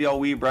if I give y'all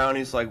weed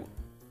brownies, like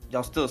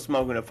y'all still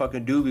smoking a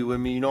fucking doobie with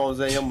me, you know what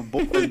I'm saying? I'm a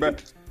boy, bro.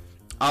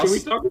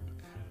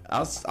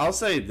 I'll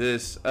say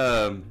this.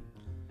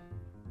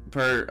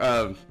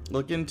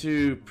 Look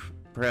into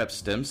perhaps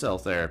stem cell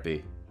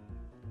therapy.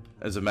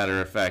 As a matter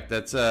of fact,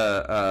 that's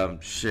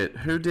shit.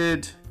 Who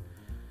did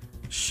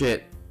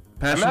shit?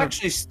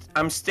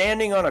 I'm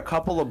standing on a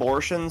couple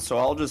abortions, so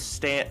I'll just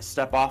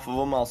step off of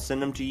them. I'll send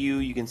them to you.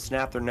 You can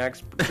snap their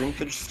necks, drink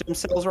the stem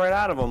cells right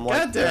out of them,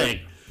 like God dang.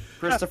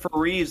 Christopher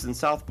Reeves in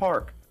South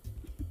Park.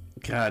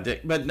 God dang.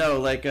 But no,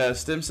 like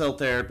stem cell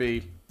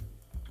therapy,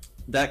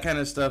 that kind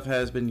of stuff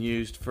has been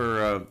used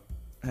to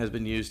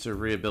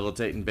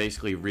rehabilitate and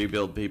basically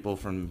rebuild people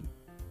from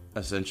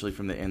essentially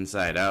from the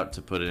inside out,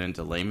 to put it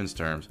into layman's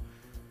terms.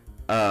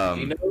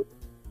 You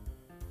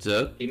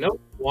know what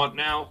I want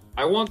now?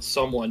 I want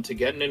someone to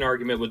get in an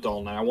argument with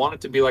Dalton. I want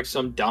it to be like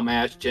some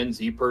dumbass Gen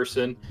Z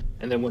person,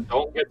 and then when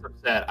Dalton gets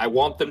upset, I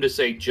want them to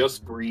say,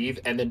 just breathe,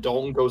 and then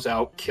Dalton goes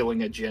out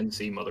killing a Gen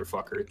Z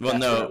motherfucker.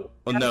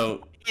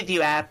 No. If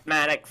you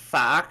asthmatic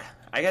fuck,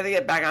 I gotta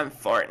get back on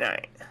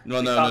Fortnite.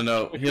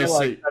 No. He'll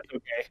say, That's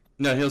okay.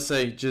 no, he'll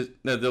say,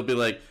 they'll be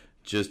like,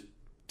 just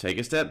take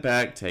a step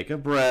back, take a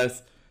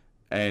breath,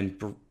 and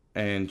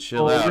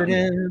chill out.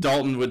 And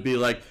Dalton would be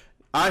like,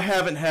 I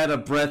haven't had a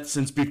breath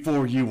since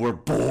before you were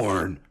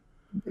born.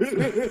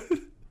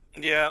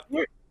 Yeah.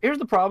 Here's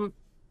the problem.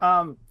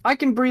 I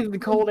can breathe the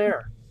cold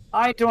air.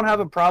 I don't have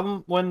a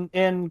problem when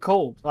in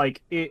cold. I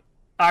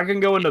can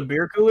go into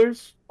beer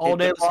coolers all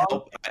day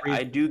long.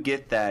 I do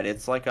get that.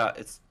 It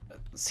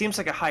seems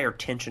like a higher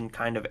tension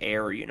kind of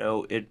air, you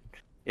know. It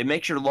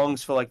makes your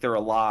lungs feel like they're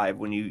alive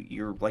when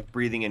you're like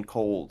breathing in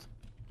cold.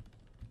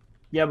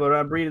 Yeah, but when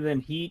I breathe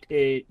in heat,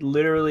 it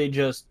literally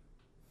just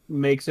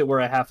makes it where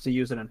I have to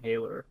use an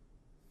inhaler.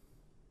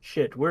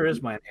 Shit, where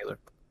is my inhaler?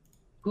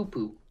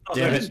 Poo-poo.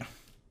 Damn it.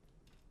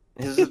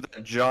 Is it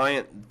the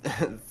giant,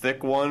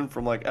 thick one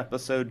from like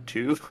episode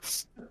 2?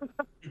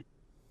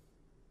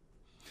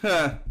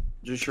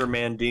 Just your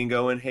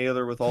Mandingo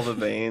inhaler with all the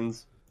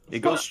veins.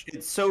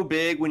 It's so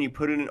big when you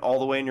put it in all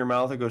the way in your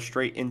mouth, it goes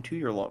straight into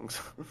your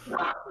lungs.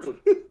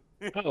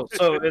 Oh,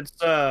 so it's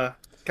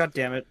god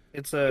damn it.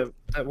 It's that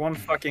one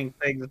fucking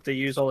thing that they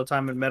use all the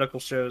time in medical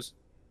shows.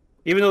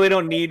 Even though they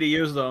don't need to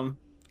use them.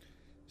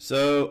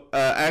 So,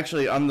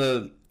 actually, on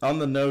the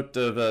note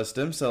of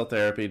stem cell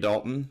therapy,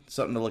 Dalton,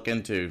 something to look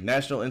into.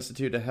 National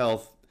Institute of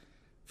Health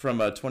from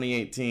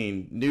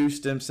 2018, new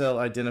stem cell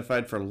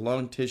identified for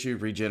lung tissue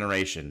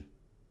regeneration.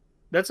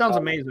 That sounds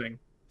amazing.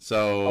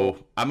 So,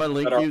 I'm going to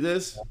link you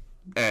this,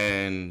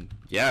 and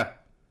yeah.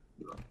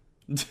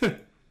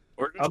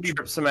 Or just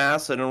trip some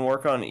acid and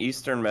work on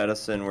Eastern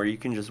medicine where you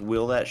can just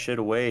will that shit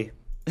away.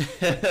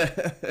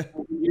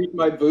 Use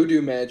my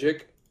voodoo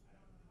magic.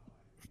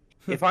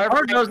 If I ever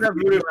Art does have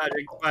voodoo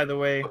magic, by the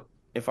way.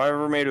 If I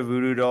ever made a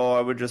voodoo doll,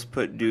 I would just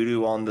put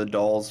doo-doo on the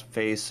doll's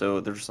face, so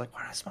they're just like,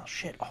 why do I smell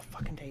shit all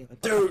fucking day? Like,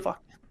 what the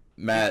fuck?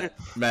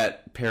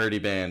 Matt, parody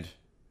band.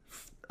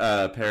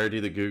 Parody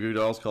the Goo Goo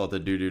Dolls, call it the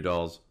Doo-Doo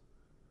Dolls.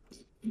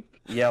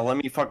 Yeah, let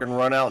me fucking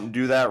run out and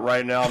do that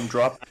right now. I'm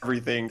dropping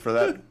everything for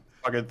that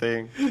fucking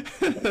thing.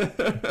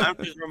 I'm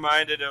just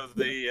reminded of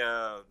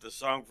the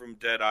song from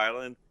Dead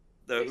Island,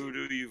 the Who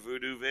Do You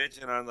Voodoo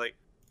Bitch, and I'm like,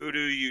 who do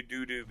you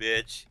doo-doo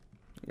bitch?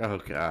 Oh,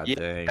 god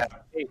dang.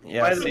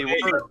 Yeah, By the see, way,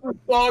 The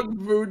song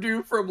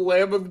Voodoo from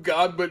Lamb of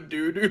God, but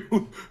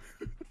doo-doo.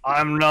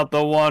 I'm not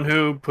the one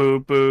who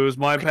poo-poos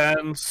my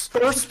pants.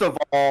 first of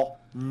all,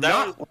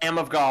 not Lamb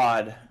of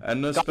God.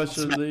 And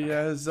especially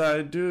as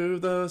I do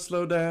the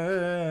slow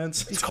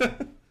dance.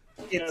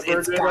 It's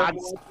Never did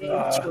God's.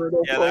 Yeah,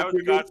 that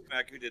was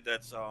Godsmack who did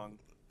that song.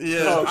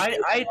 Yeah.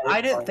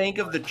 I didn't think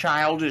of the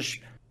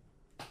childish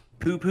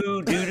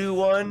poo-poo doo-doo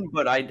one,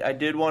 but I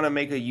did want to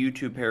make a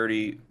YouTube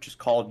parody just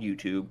called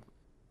YouTube.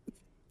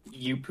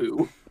 You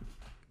poo.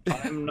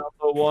 I'm not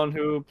the one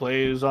who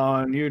plays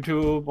on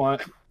YouTube.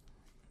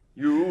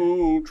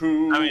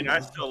 YouTube. I mean, I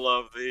still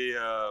love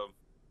the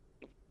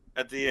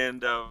at the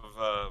end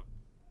of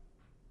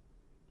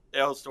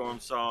Hailstorm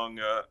song.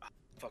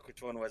 Fuck,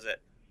 which one was it?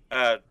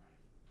 Oh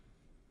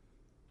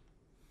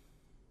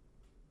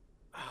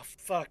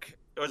fuck!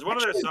 It was one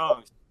of their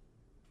songs.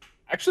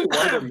 Actually,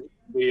 one of their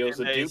videos,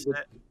 And a they dude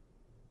said-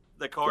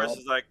 the chorus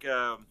is like,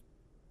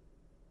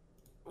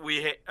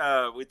 we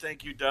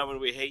think you dumb and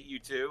we hate you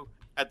too.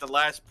 At the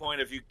last point,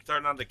 if you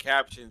turn on the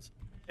captions,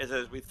 it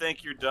says, we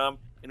think you're dumb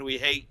and we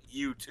hate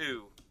you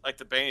too, like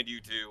the band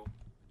U2.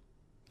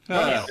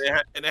 Huh.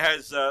 And it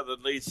has the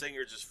lead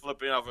singer just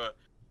flipping off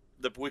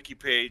the wiki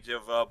page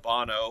of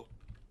Bono.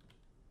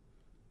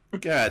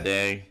 God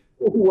dang.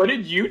 What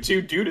did you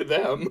two do to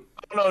them?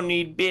 Bono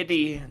need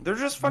biddy. They're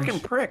just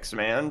fucking pricks,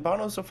 man.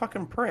 Bono's a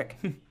fucking prick.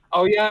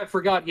 Oh yeah, I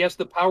forgot. He has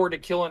the power to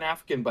kill an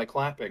Afghan by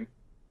clapping.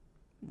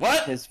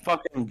 What? His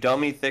fucking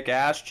dummy thick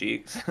ass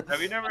cheeks.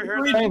 Have you never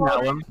heard Hey, that?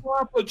 Alan.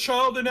 A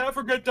child in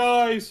Africa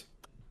dies.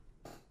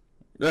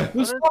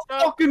 Stop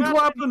fucking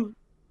clapping!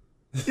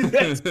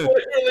 That's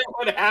literally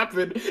what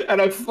happened,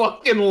 and I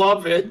fucking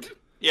love it.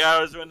 Yeah,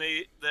 it was when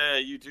the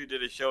U2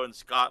 did a show in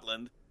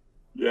Scotland.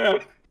 Yeah.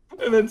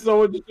 And then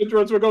someone just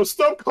interrupts and goes,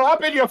 "Stop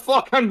clapping, you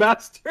fucking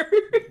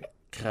bastard!"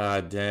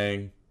 God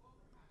dang.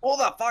 Who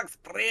the fuck's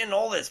playing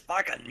all this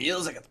fucking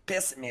music? It's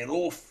pissing me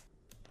off.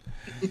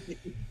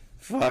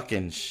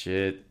 Fucking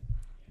shit.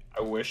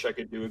 I wish I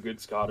could do a good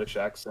Scottish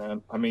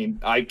accent. I mean,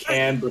 I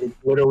can, but it's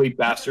literally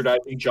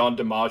bastardizing John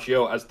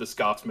DiMaggio as the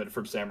Scotsman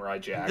from Samurai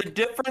Jack. The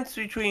difference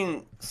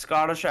between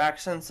Scottish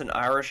accents and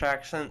Irish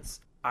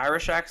accents,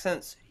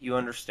 you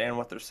understand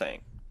what they're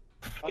saying.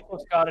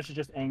 Scottish is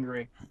just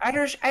angry.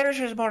 Irish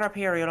is more up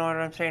here, you know what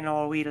I'm saying,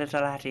 oh wee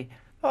little laddie.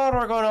 Oh,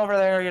 we're going over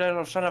there, you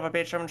little son of a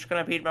bitch. I'm just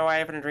gonna beat my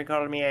wife and drink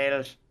all of me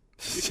ales.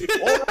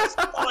 Oh, that's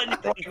fine.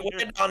 Like,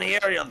 way down here,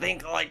 you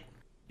think like,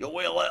 you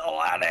wee little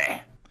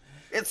laddie.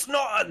 It's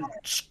not a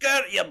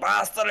skirt, you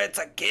bastard. It's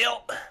a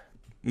kilt.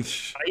 I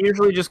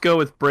usually just go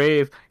with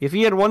brave. If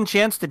you had one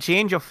chance to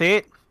change your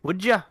fate,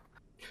 would you?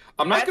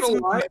 I'm not gonna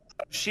lie.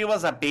 She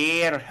was a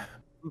bear.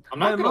 I'm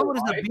not My gonna mom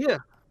is lie. a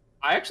beer.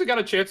 I actually got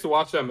a chance to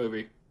watch that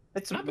movie.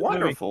 It's Not the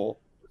wonderful.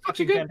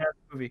 Actually Fucking good. fantastic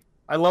movie.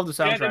 I love the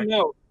Yeah, I soundtrack. didn't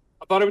know.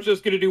 I thought it was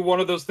just gonna do one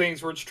of those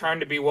things where it's trying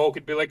to be woke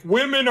and be like,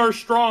 "Women are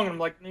strong." And I'm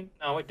like,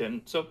 no, it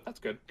didn't. So that's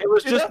good. It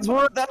was Dude, just that's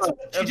more. that's what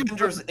she just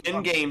Avengers wasn't-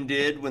 Endgame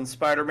did when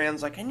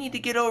Spider-Man's like, I need to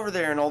get over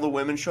there, and all the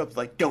women show up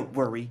like, don't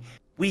worry,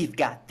 we've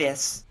got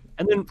this.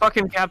 And then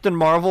fucking Captain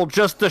Marvel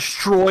just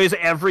destroys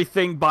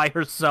everything by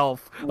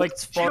herself. Like,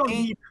 What's she don't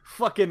funny- need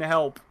fucking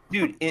help.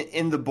 Dude,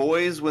 in The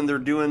Boys, when they're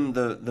doing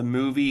the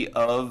movie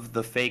of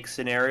the fake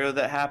scenario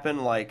that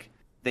happened, like,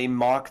 they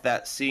mock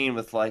that scene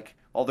with, like,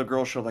 all the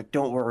girls show up like,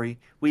 don't worry,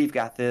 we've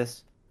got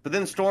this. But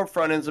then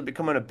Stormfront ends up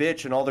becoming a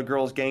bitch, and all the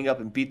girls gang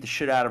up and beat the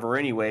shit out of her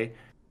anyway.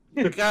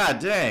 God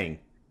dang.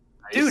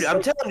 Dude,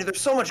 I'm telling you,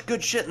 there's so much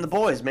good shit in The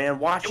Boys, man.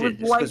 Watch It it,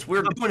 was like because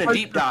we're the doing a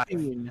deep dive.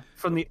 scene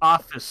from the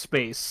Office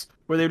Space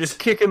where they were just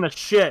kicking the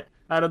shit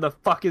out of the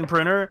fucking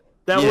printer.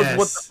 That was what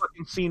Yes. the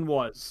fucking scene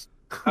was.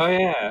 Oh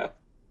yeah.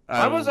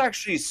 I was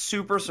actually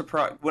super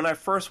surprised when I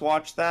first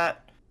watched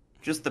that.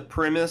 Just the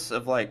premise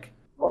of like,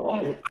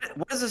 what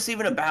is this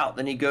even about?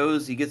 Then he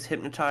gets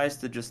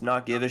hypnotized to just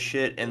not give a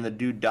shit, and the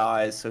dude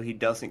dies, so he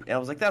doesn't. And I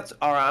was like, that's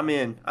all right. I'm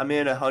in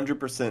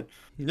 100%.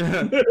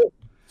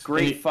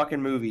 Great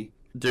fucking movie.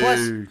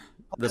 Dude.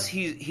 Plus,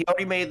 he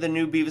already made the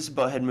new Beavis and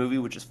Butthead movie,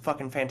 which is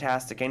fucking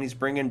fantastic, and he's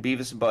bringing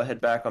Beavis and Butthead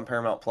back on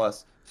Paramount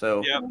Plus.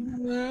 So, Yep.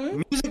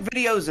 music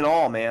videos and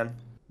all, man.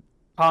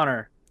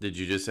 Connor. Did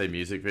you just say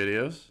music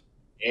videos?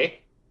 Eh?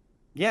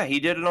 Yeah, he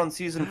did it on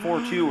season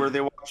 4 too, where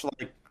they watch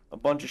like a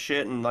bunch of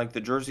shit and like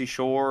the Jersey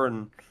Shore,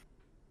 and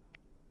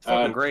it's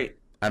fucking great.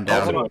 I'm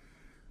Hold down. on.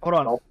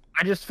 Hold on.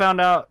 I just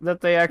found out that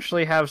they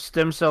actually have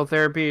stem cell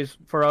therapies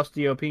for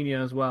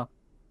osteopenia as well.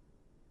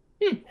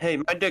 Hey,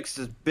 my dick's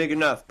is big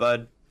enough,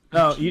 bud.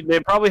 No, they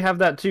probably have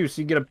that too,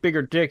 so you get a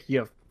bigger dick,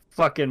 you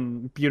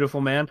fucking beautiful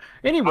man.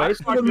 Anyways,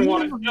 the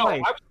meaning of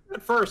life. I was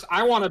at first.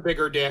 I want a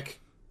bigger dick.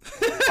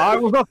 I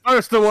was the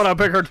first to want a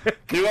bigger dick.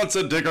 He wants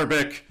a dicker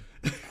bick.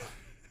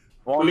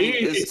 Well, I mean,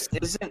 Please.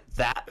 isn't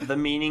that the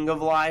meaning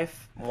of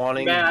life?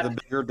 Wanting Matt. the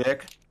bigger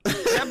dick?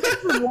 Yeah,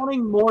 but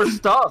wanting more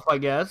stuff, I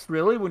guess,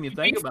 really, when you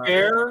think about it.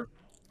 Fair.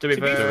 To be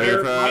to be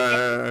fair.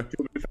 fair,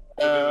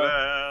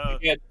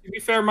 Yeah, to be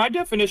fair, my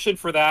definition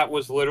for that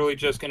was literally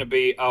just going to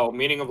be,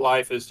 meaning of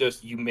life is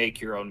just you make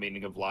your own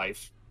meaning of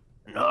life.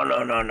 No,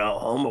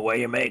 home away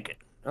you make it.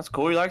 That's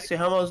cool. He likes to see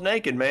homos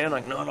naked, man.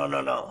 Like, no,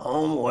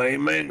 home away you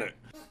make it.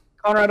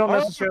 Connor, I don't Oh,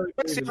 necessarily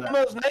I see agree with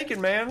that. homos naked,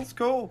 man. It's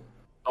cool.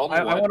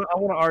 I want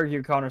to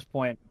argue Connor's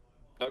point.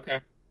 Okay.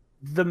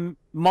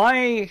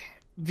 My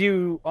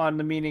view on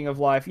the meaning of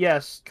life,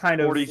 yes,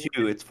 kind of.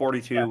 42. It's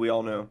 42. We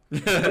all know.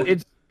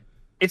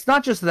 It's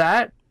not just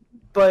that,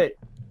 but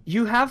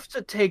you have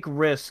to take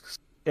risks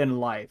in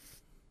life.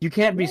 You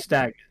can't be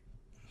stagnant.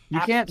 You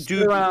can't sit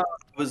Dude, around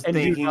I was and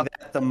do thinking nothing.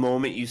 that the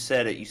moment you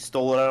said it. You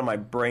stole it out of my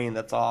brain.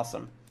 That's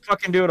awesome.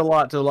 fucking do it a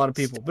lot to a lot of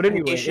people. But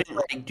anyway, Stagnation,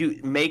 like,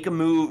 dude, make a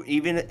move.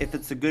 Even if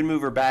it's a good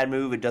move or bad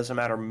move, it doesn't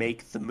matter.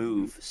 Make the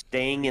move.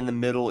 Staying in the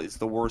middle is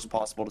the worst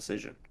possible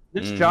decision.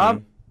 this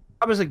job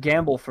is a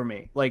gamble for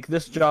me. Like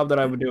this job that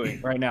I'm doing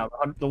right now,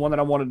 the one that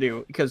I want to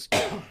do, because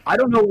I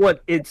don't know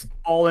what it's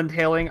all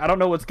entailing. I don't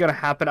know what's gonna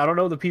happen. I don't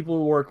know the people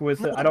who work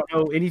with it. I don't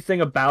know anything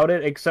about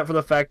it except for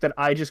the fact that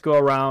I just go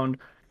around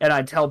and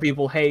I tell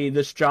people, "Hey,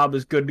 this job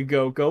is good to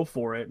go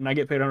for it," and I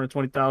get paid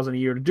 $120,000 a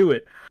year to do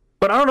it.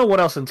 But I don't know what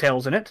else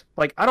entails in it.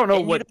 Like I don't know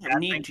And what. you don't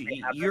need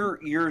to.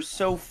 You're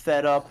so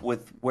fed up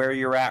with where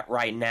you're at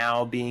right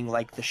now, being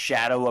like the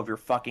shadow of your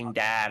fucking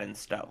dad and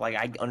stuff. Like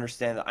I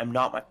understand that I'm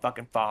not my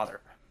fucking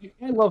father.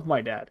 I love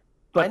my dad,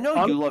 but I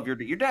know you love your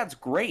dad's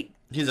great.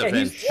 He's a Yeah,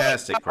 he's-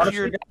 fantastic I love person.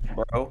 your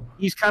dad, bro.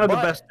 He's kind of the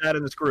But- best dad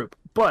in this group.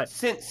 But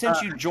Since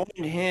you joined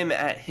him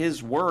at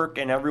his work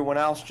and everyone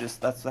else,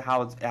 just that's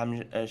how it's.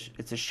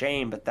 It's a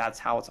shame, but that's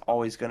how it's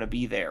always going to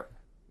be there.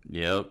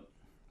 Yep.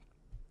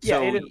 Yeah,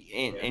 So,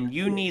 it and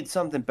you need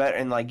something better.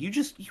 And like you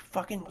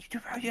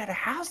got a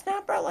house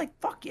now, bro. Like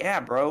fuck yeah,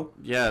 bro.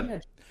 Yeah.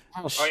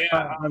 Oh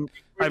yeah, I'm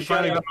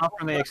finally got an offer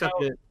and they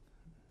accepted it.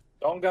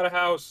 Dalton got a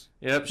house.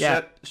 Yep.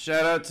 Yeah.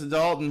 Shout out to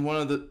Dalton, one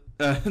of the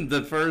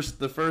the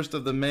first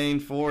of the main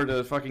four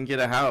to fucking get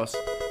a house.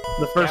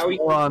 The first Now he-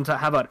 moron to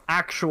have an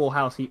actual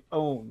house he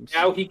owns.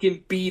 Now he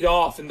can beat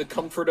off in the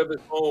comfort of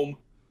his home.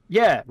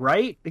 Yeah,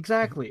 right?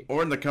 Exactly.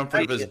 Or in the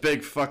comfort of his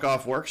big fuck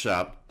off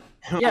workshop.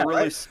 Yeah, what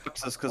really right.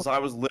 sucks is because I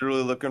was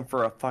literally looking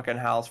for a fucking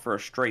house for a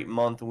straight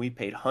month, and we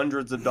paid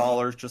hundreds of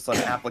dollars just on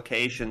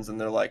applications, and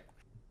they're like,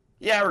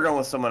 "Yeah, we're going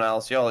with someone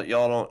else.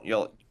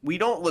 We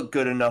don't look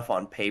good enough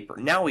on paper.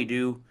 Now we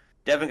do.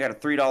 Devin got a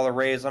 $3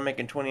 raise. I'm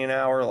making 20 an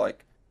hour.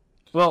 Like,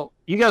 Well,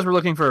 you guys were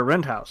looking for a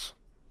rent house.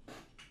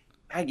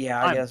 I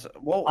I'm- guess.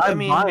 Well, I'm I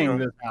mean, buying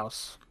this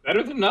house.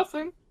 Better than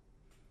nothing.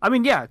 I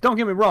mean, yeah, don't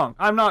get me wrong.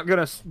 I'm not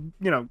gonna,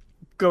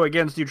 go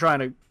against you trying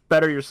to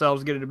better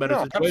yourselves, get into a better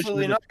no, situation.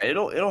 absolutely not.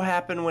 It'll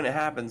happen when it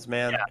happens,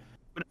 man. Yeah,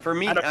 but For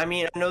me, I don't- I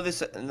mean, I know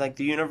this. Like,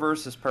 the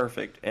universe is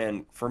perfect,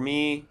 and for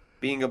me,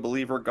 being a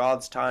believer,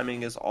 God's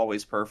timing is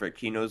always perfect.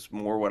 He knows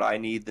more what I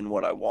need than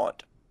what I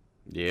want.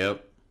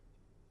 Yep.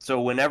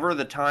 So whenever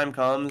the time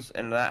comes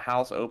and that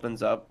house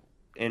opens up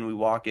and we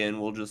walk in,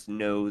 we'll just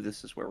know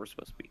this is where we're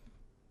supposed to be.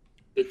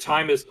 The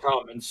time has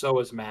come, and so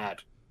is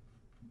Matt.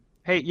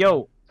 Hey,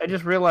 yo, I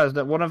just realized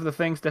that one of the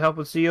things to help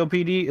with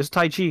COPD is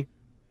Tai Chi.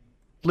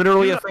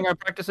 Literally a thing I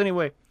practice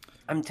anyway.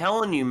 I'm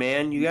telling you,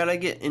 man, you gotta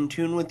get in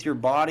tune with your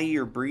body,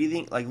 your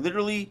breathing. Like,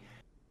 literally,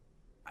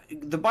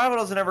 the Bible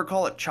doesn't ever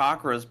call it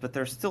chakras, but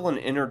there's still an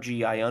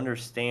energy I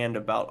understand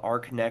about our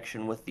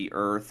connection with the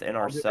earth and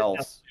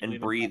ourselves and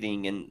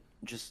breathing and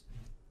just.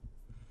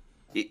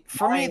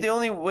 For me, the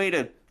only way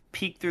to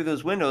peek through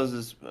those windows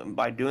is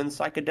by doing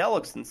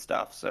psychedelics and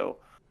stuff. So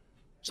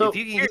if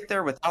you can get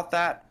there without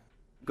that,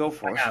 go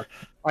for it.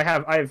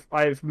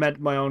 I've met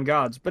my own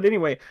gods. But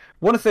anyway,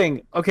 one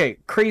thing,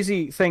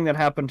 crazy thing that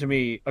happened to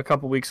me a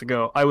couple weeks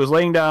ago. I was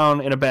laying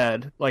down in a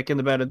bed, like in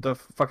the bed at the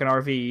fucking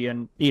RV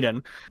in Eden.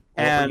 What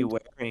And were you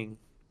wearing?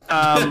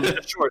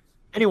 shorts.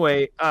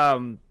 Anyway,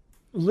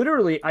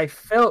 literally I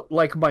felt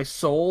like my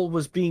soul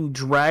was being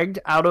dragged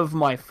out of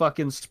my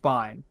fucking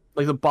spine.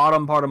 Like the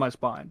bottom part of my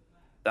spine.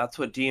 That's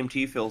what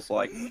DMT feels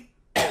like.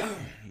 It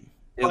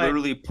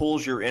literally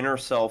pulls your inner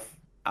self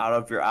out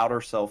of your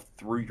outer self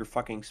through your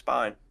fucking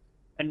spine.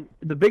 And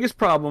the biggest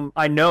problem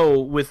I know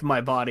with my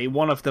body,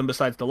 one of them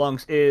besides the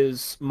lungs,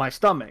 is my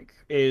stomach.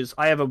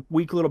 I have a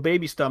weak little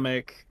baby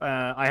stomach.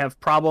 I have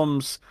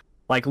problems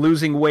like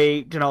losing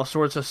weight and all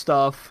sorts of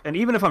stuff. And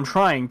even if I'm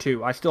trying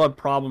to, I still have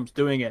problems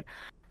doing it.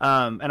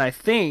 And I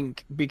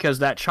think because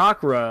that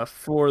chakra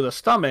for the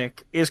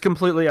stomach is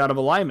completely out of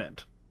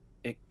alignment.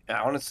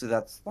 Honestly,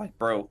 that's like,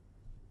 bro.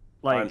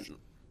 Like,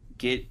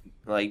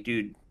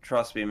 dude,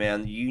 trust me,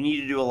 man. You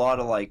need to do a lot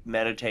of like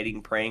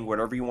meditating, praying,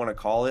 whatever you want to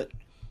call it.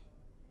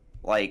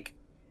 Like,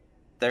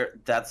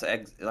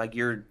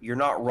 you're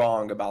not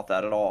wrong about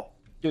that at all.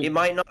 Dude. It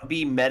might not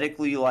be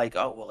medically like,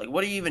 oh, well, like,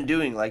 what are you even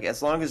doing? Like,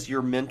 as long as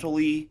you're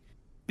mentally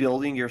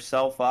building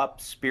yourself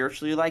up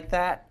spiritually like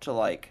that to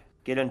like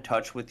get in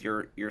touch with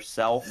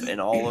yourself and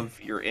all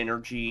of your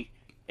energy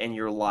and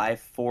your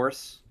life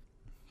force.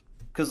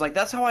 Because, like,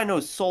 that's how I know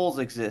souls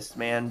exist,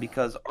 man,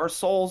 because our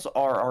souls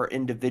are our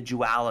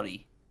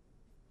individuality.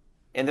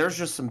 And there's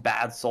just some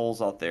bad souls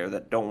out there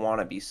that don't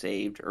want to be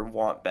saved or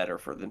want better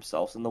for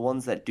themselves. And the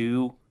ones that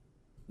do,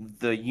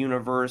 the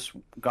universe,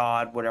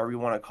 God, whatever you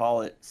want to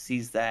call it,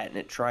 sees that and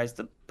it tries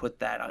to put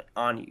that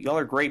on you. Y'all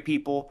are great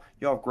people.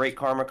 Y'all have great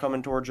karma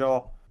coming towards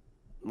y'all.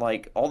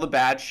 Like, all the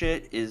bad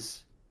shit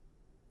is...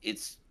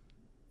 It's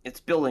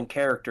building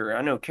character.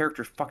 I know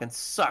character fucking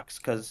sucks,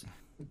 because...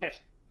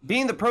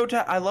 Being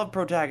the I love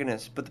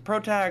protagonists, but the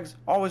protags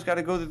always got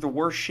to go through the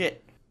worst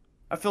shit.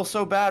 I feel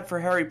so bad for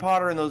Harry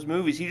Potter in those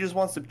movies. He just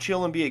wants to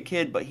chill and be a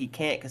kid, but he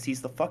can't because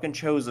he's the fucking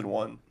chosen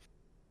one.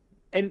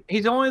 and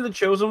he's only the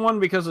chosen one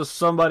because of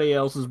somebody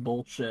else's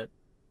bullshit.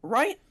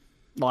 Right?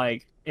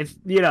 Like, it's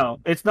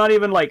not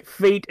even like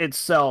fate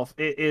itself.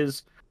 It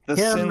is The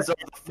him sins of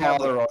the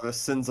father are the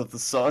sins of the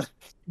son.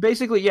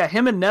 basically, yeah,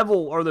 him and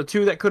Neville are the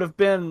two that could have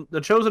been the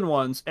chosen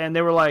ones, and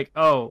they were like,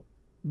 oh,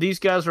 these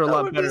guys are a That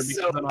lot would better be because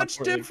so they're not much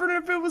worthy.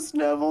 different if it was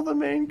Neville, the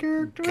main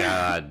character.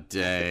 God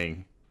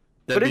dang.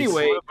 But That'd be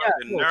anyway, What about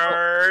the cool.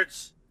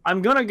 nerds?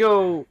 I'm gonna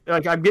go.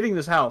 Like, I'm getting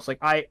this house. Like,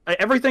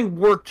 everything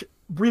worked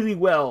really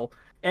well,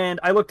 and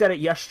I looked at it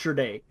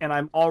yesterday, and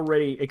I'm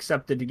already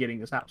accepted to getting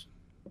this house.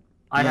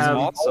 I That's have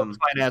awesome. all the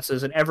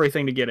finances and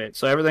everything to get it,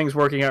 so everything's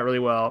working out really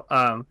well.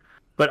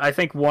 But I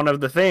think one of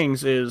the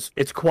things is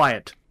it's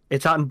quiet.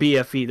 It's out in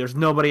BFE. There's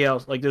nobody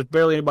else. Like, there's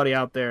barely anybody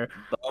out there.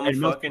 And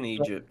most- Fucking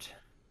Egypt.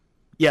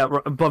 Yeah,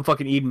 bum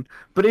fucking Eden.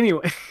 But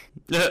anyway,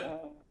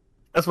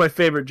 that's my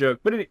favorite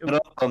joke. But anyway,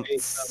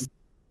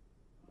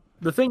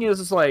 the thing is,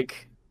 it's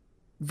like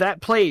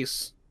that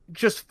place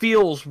just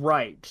feels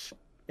right,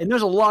 and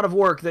there's a lot of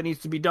work that needs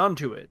to be done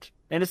to it.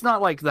 And it's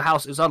not like the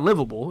house is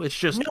unlivable. It's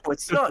just No,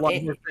 it's there's not. a lot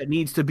of work that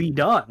needs to be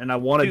done, and I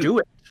want to Dude, do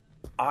it.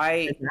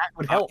 I And that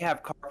would help.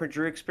 have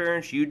carpentry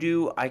experience. You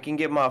do. I can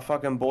get my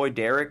fucking boy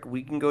Derek.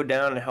 We can go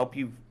down and help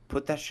you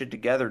put that shit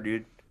together,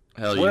 dude.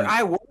 Hell Where yeah.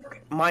 I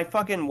work, my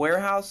fucking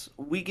warehouse,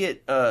 we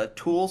get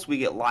tools, we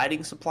get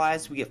lighting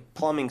supplies, we get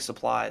plumbing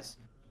supplies.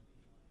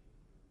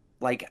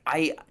 Like,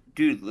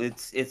 dude,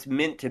 it's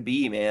meant to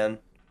be, man.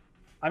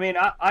 I mean,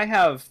 I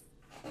have,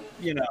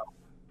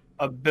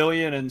 $1.6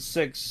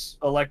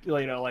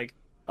 billion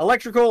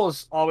electrical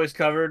is always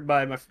covered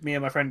by me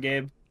and my friend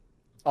Gabe,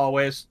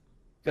 always.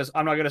 because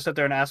I'm not gonna sit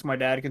there and ask my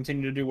dad to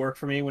continue to do work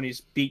for me when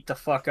he's beat the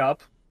fuck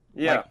up.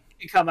 Yeah. Like,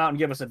 he can come out and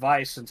give us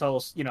advice and tell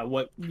us,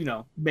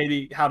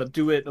 maybe how to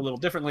do it a little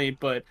differently.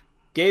 But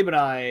Gabe and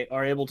I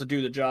are able to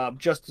do the job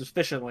just as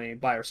efficiently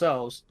by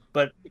ourselves.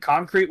 But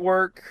concrete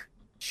work,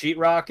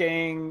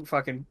 sheetrocking,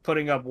 fucking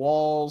putting up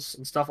walls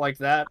and stuff like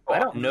that. I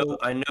don't know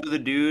I know the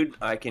dude.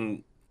 I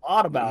can. a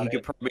lot about He it.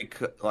 could probably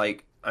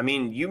like. I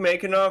mean, you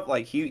make enough.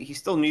 Like he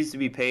still needs to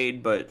be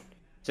paid, but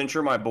since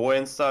you're my boy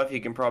and stuff, he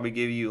can probably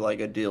give you like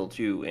a deal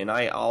too, and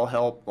I'll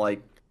help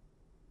like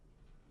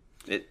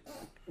it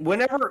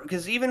whenever,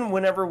 because even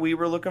whenever we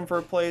were looking for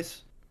a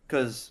place,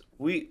 because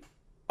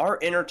our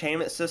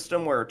entertainment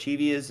system where our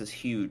TV is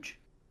huge,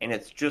 and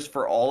it's just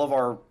for all of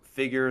our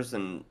figures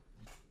and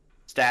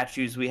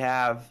statues we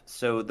have.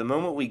 So the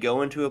moment we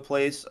go into a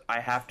place, I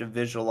have to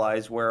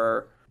visualize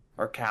where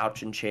our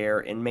couch and chair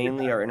and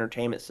mainly our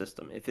entertainment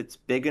system. If it's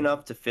big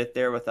enough to fit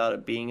there without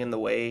it being in the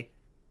way,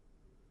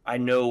 I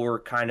know we're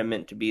kind of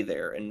meant to be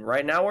there. And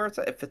right now, where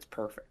it fits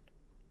perfect.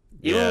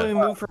 Even when we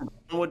moved from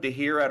Brownwood to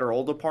here at our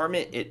old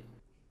apartment,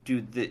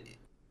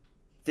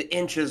 the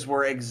inches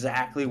were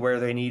exactly where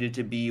they needed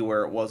to be,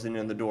 where it wasn't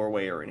in the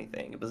doorway or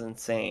anything. It was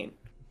insane.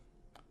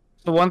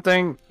 So one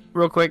thing,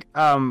 real quick,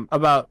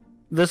 about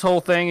this whole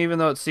thing, even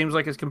though it seems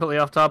like it's completely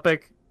off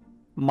topic,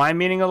 my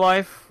meaning of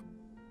life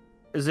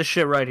is this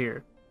shit right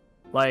here.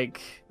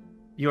 Like,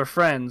 your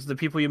friends, the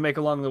people you make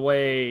along the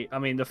way, I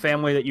mean, the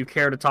family that you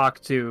care to talk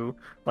to.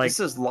 Like, This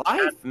is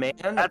life, man.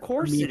 Of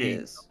course it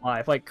is.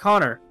 life. Like,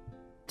 Connor,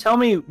 tell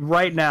me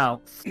right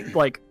now,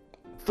 like,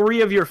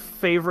 3 of your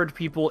favorite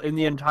people in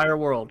the entire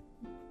world.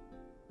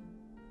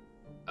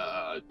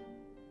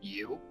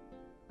 You,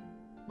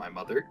 my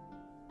mother,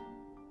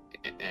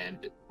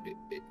 and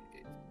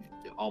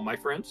all my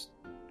friends.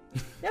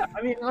 Yeah,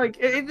 I mean, like,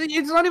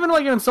 it's not even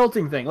like an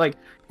insulting thing. Like,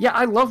 yeah,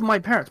 I love my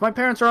parents. My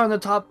parents are on the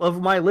top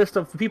of my list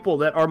of people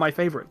that are my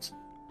favorites.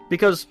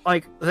 Because,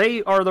 like,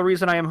 they are the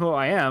reason I am who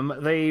I am.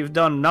 They've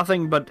done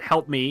nothing but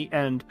help me,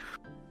 and,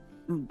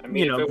 I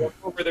mean, if it weren't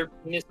over their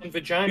penis and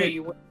vagina,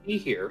 you wouldn't be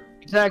here.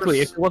 Exactly.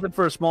 If it wasn't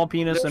for a small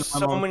penis There's and my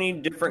so mom... many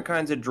different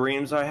kinds of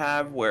dreams I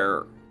have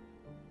where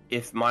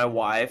if my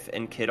wife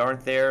and kid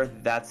aren't there,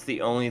 that's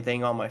the only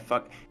thing on my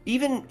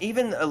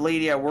even a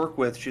lady I work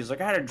with, she's like,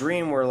 I had a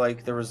dream where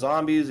like there were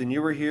zombies and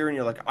you were here, and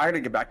you're like, I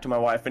gotta get back to my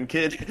wife and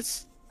kid.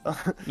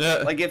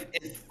 Like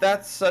if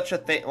that's such a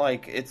thing,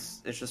 like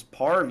it's just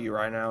part of you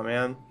right now,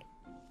 man.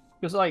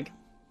 Because, like,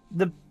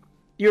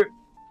 your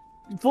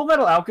Full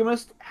Metal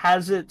Alchemist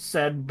has it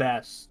said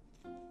best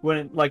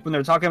when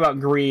they're talking about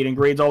greed, and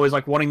greed's always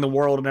like wanting the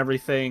world and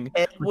everything.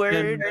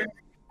 Edward.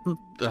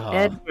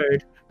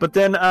 Edward. But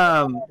then,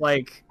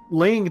 like,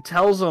 Ling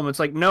tells him, it's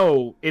like,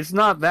 no, it's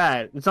not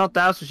that. It's not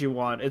that's what you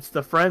want. It's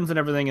the friends and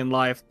everything in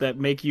life that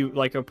make you,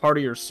 like, a part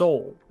of your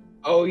soul.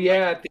 Oh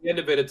yeah, at the end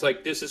of it, it's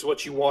like, this is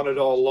what you wanted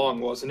all along,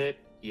 wasn't it?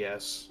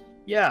 Yes.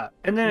 Yeah,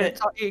 and then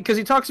because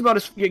he talks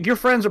about your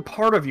friends are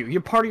part of you.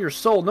 You're part of your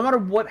soul. No matter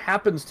what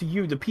happens to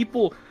you, the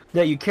people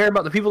that you care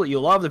about, the people that you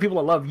love, the people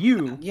that love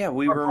you. Yeah,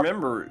 we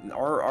remember.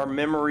 Our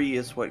memory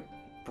is what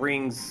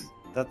brings.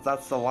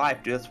 That's the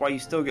life, dude. That's why you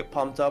still get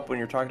pumped up when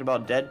you're talking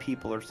about dead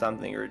people or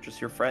something, or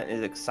just your friend.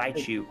 It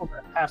excites you.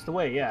 Passed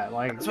away, yeah.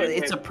 Like, so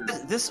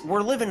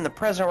we're living in the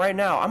present right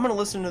now. I'm gonna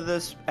listen to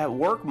this at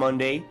work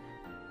Monday,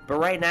 but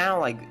right now,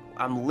 like,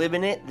 I'm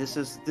living it. This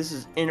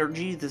is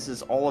energy. This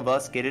is all of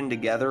us getting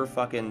together,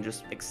 fucking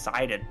just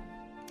excited.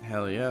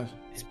 Hell yeah.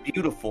 It's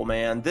beautiful,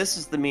 man. This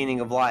is the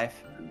meaning of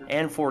life,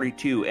 and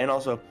 42, and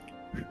also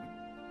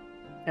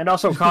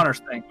Connor's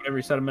thing, whatever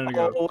he said a minute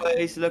ago.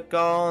 Always look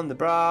on the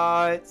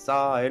bright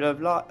side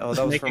of life. Oh,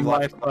 that was Making from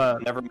life,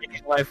 Never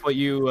making life what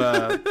you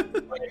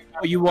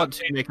what you want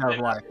to make out of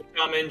life.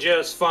 Coming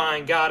just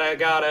fine.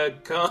 Gotta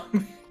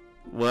come.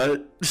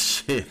 What?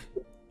 Shit.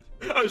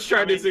 I was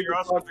trying to sing. You're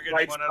also forgetting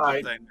Right one side.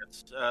 other thing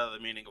that's the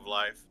meaning of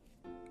life.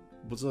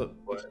 What's up?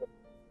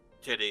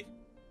 Titty.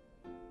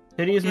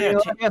 Titties, Yeah,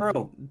 man.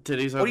 bro.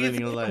 Titties What are do you meaning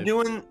think of I'm life.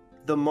 doing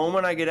the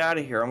moment I get out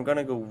of here? I'm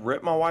gonna go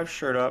rip my wife's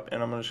shirt up,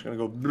 and I'm just gonna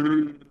go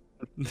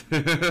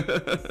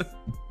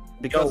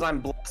because I'm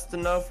blessed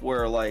enough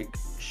where like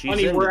she's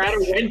Honey, into we're at a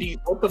that shit. Wendy's.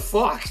 What the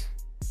fuck?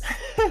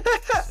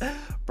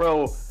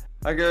 Bro,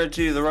 I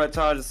guarantee you the right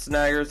time to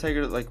snag her, take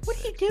her like, what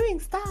are you doing?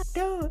 Stop,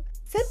 don't.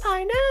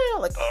 Senpai, no!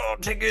 Like, oh,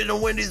 take her in the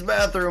Wendy's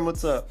bathroom,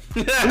 what's up?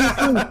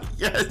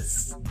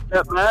 Yes.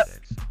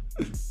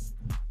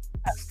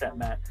 Step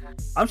Matt.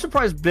 I'm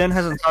surprised Ben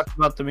hasn't talked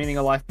about the meaning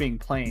of life being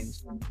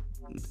planes.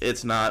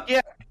 It's not. Yeah.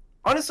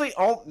 Honestly,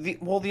 the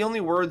only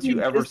words you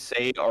ever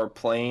say are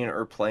plane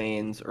or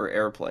planes or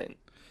airplane.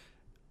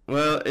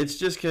 Well, it's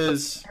just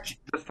because.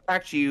 The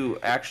fact you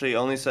actually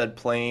only said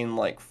plane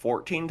like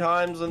 14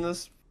 times in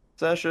this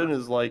session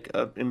is like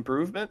an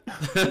improvement.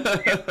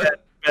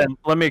 Ben,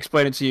 let me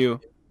explain it to you.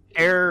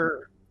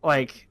 Air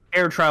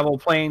travel,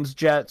 planes,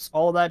 jets,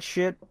 all that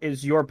shit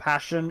is your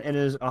passion. It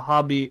is a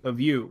hobby of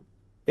you.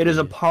 It is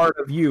a part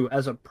of you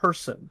as a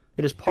person.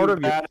 It is part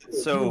of you.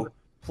 So,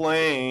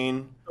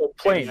 plane.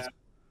 Planes.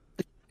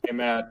 Hey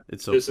Matt,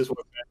 It's this is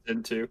what Matt's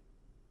into.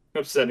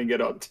 I'm sending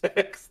it on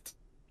text.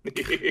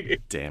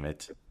 Damn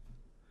it.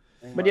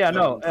 But yeah,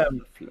 no.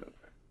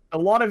 A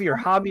lot of your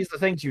hobbies, the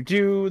things you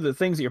do, the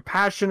things that you're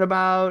passionate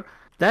about,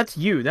 that's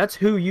you. That's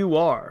who you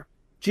are.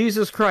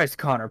 Jesus Christ,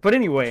 Connor. But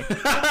anyway,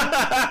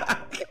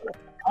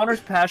 Connor's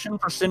passion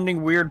for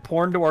sending weird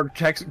porn to our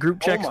group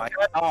Oh checks my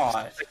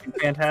god. is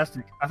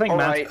fantastic. I think All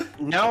Matt's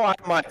right, now I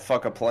might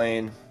fuck a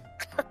plane.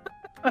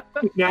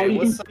 Now Hey, you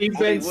what's up, sleep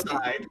buddy?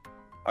 inside.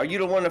 Are you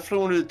the one that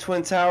flew into the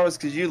Twin Towers?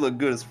 Cause you look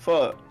good as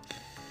fuck.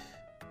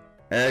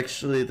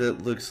 Actually,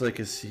 that looks like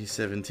a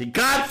C-17.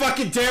 God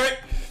fucking damn it!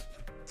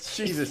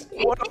 Jesus.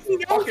 What a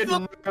fucking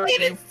nerd,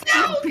 you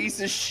fucking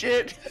piece of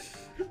shit.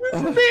 This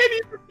man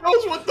even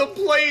knows what the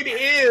plane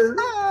is.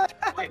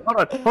 Wait,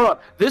 hold on.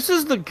 This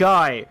is the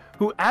guy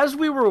who, as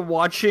we were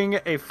watching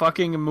a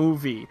fucking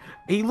movie,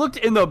 he looked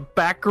in the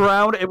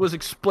background. It was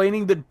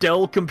explaining the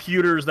Dell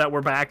computers that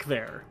were back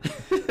there.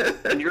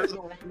 And you're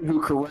the one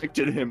who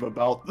corrected him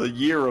about the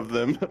year of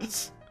them.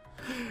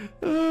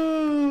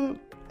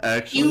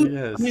 Actually,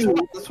 yes.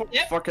 That's what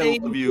I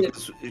fucking love you.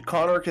 'Cause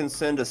Connor can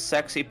send a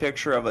sexy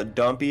picture of a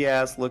dumpy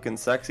ass looking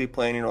sexy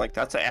plane, and you're like,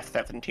 that's a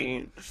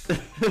F-17.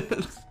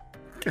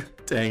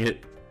 Dang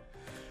it.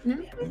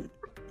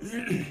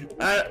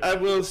 I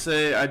will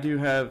say I do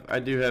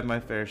have my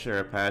fair share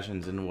of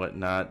passions and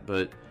whatnot,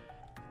 but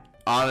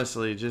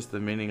honestly, just the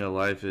meaning of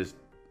life is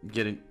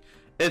getting.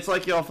 It's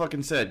like y'all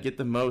fucking said, get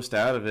the most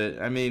out of it.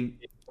 I mean,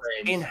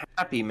 Being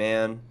happy,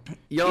 man.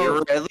 y'all.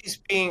 Or at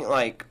least being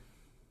like,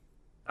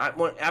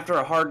 after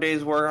a hard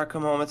day's work, I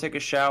come home, I take a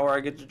shower, I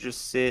get to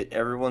just sit,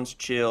 everyone's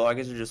chill, I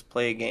get to just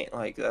play a game.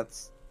 Like,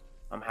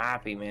 I'm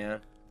happy, man.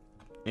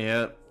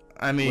 Yeah,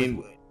 I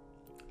mean,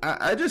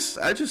 I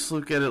just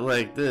look at it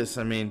like this.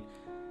 I mean,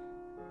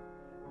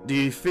 do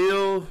you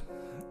feel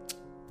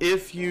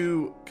if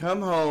you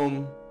come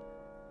home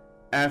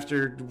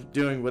after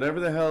doing whatever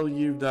the hell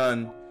you've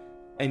done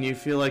and you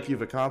feel like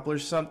you've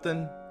accomplished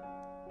something,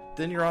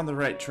 then you're on the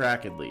right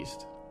track at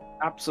least.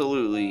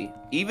 Absolutely.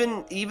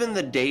 Even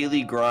the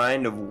daily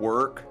grind of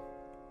work.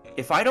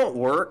 If I don't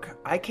work,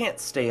 I can't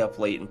stay up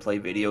late and play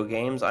video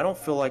games. I don't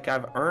feel like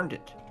I've earned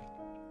it.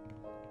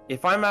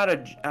 If I'm out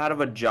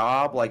of a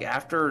job, like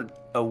after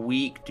a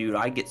week, dude,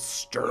 I get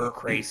stir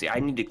crazy. I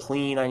need to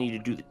clean, I need to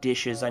do the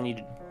dishes,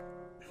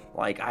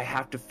 I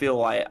have to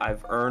feel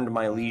I've earned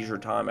my leisure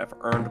time, I've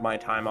earned my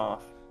time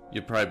off.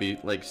 You'd probably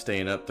be like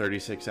staying up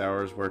 36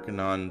 hours working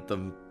on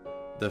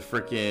the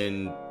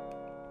freaking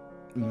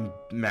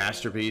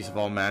masterpiece of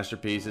all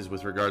masterpieces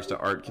with regards to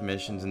art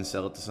commissions and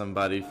sell it to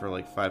somebody for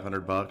like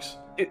 $500.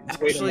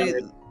 Actually,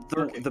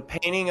 the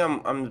painting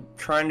I'm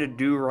trying to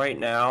do right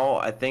now,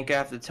 I think I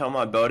have to tell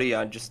my buddy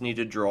I just need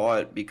to draw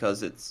it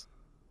because it's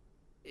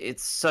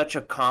such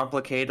a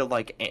complicated,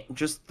 like,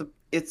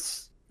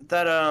 it's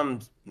that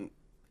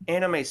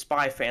anime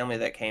Spy Family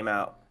that came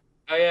out.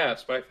 Oh yeah,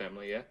 Spy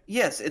Family, yeah.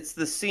 Yes, it's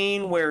the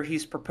scene where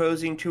he's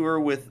proposing to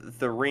her with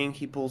the ring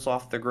he pulls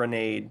off the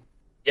grenade.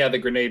 Yeah, the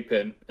grenade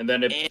pin, and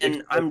then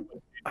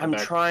I'm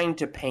trying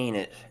to paint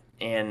it,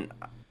 and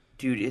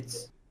dude,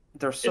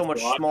 there's so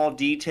much small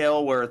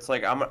detail where it's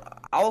like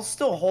I'll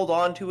still hold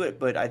on to it,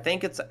 but I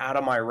think it's out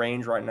of my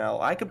range right now.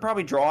 I could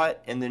probably draw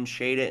it and then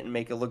shade it and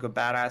make it look a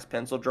badass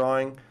pencil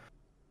drawing,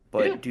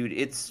 but yeah. Dude,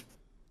 it's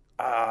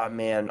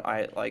man,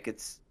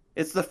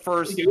 it's the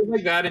first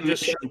like that and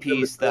just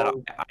piece that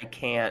I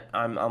can't.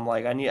 I'm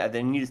like I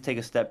need to take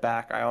a step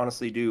back. I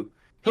honestly do.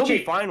 He'll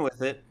be fine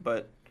with it,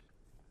 but.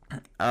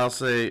 I'll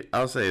say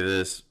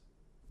this.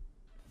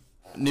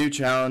 New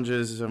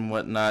challenges and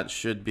whatnot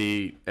should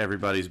be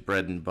everybody's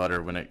bread and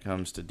butter when it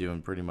comes to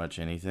doing pretty much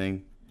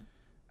anything.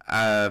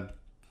 Well,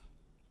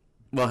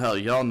 hell,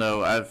 y'all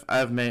know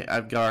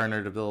I've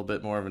garnered a little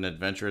bit more of an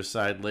adventurous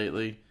side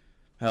lately.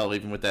 Hell,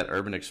 even with that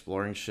urban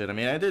exploring shit. I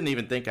mean, I didn't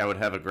even think I would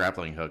have a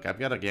grappling hook. I've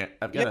got a damn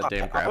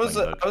grappling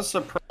hook. I was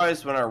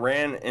surprised when I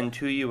ran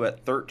into you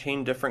at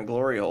 13 different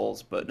glory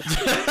holes, but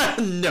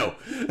no.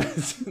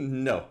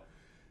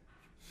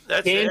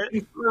 That's it.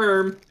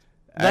 Confirm.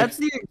 That's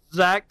the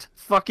exact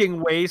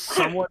fucking way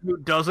someone who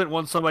doesn't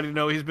want somebody to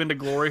know he's been to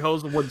glory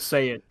holes would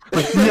say it.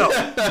 Like, no,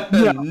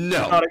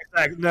 not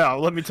exact. No,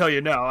 let me tell you,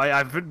 no.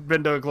 I've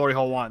been to a glory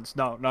hole once.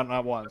 No,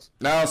 not once.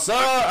 Now, sir,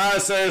 I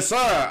say, sir,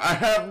 I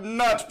have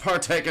not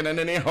partaken in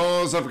any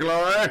holes of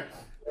glory.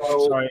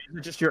 Sorry, is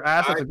it just your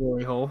ass at the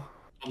glory hole?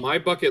 On my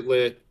bucket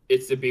list,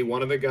 it's to be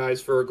one of the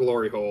guys for a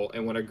glory hole,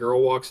 and when a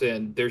girl walks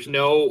in, there's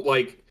no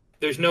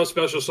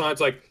special signs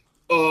like,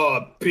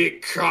 oh,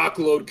 big cock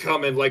load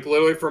coming. Like,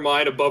 literally for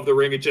mine, above the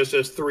ring, it just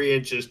says 3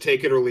 inches.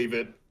 Take it or leave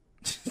it.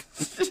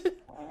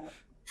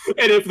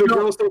 And if the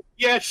girl says,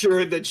 yeah,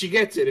 sure, then she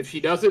gets it. If she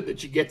doesn't, then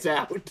she gets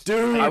out.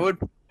 Dude,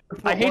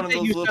 I hate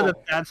that you said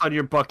that that's on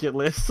your bucket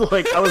list.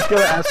 Like, I was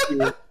going to ask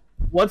you,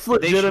 what's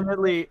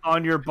legitimately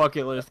on your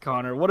bucket list,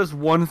 Connor? What is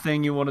one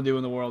thing you want to do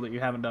in the world that you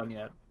haven't done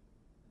yet?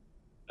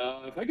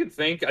 If I could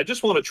think, I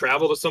just want to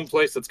travel to some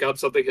place that's got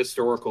something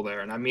historical there.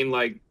 And I mean,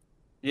 like,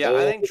 yeah, I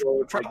think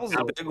travel's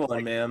a big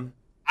one, man.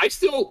 I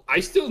still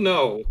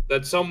know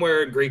that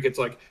somewhere in Greek it's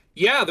like,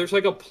 yeah, there's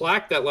like a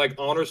plaque that like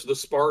honors the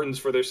Spartans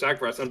for their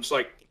sacrifice. I'm just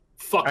like,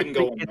 fucking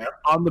going there.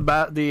 On the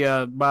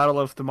Battle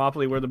of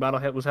Thermopylae, where the battle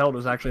was held,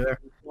 was actually there.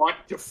 I want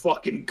to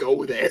fucking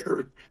go there. Well,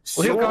 here,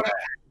 So Connor, bad.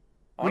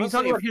 when you talk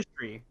Honestly, about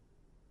history,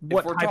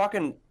 if we're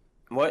talking,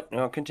 what?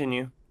 No,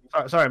 continue.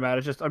 Sorry, Matt.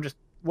 I'm just.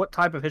 What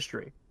type of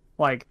history?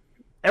 Like,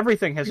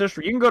 everything has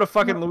history. You can go to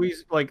fucking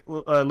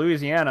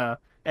Louisiana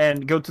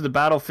and go to the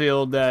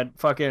battlefield that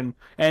fucking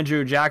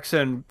Andrew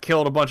Jackson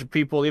killed a bunch of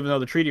people, even though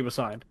the treaty was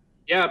signed.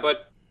 Yeah,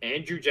 but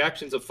Andrew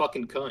Jackson's a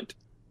fucking cunt.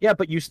 Yeah,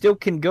 but you still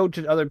can go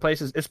to other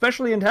places,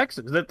 especially in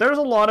Texas. That there's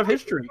a lot of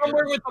history.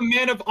 Somewhere with a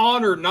man of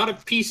honor, not a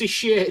piece of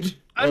shit.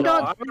 I would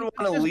want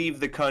to leave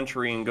the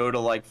country and go to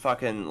like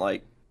fucking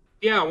like.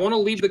 Yeah, I want to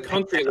leave the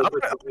country. I'm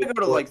gonna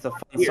go to like the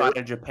fun side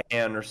of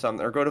Japan or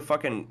something, or go to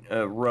fucking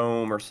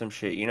Rome or some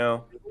shit. You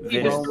know.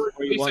 The historic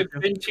place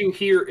I've been to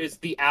here is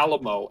the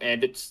Alamo,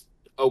 and it's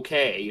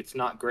okay. It's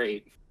not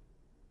great.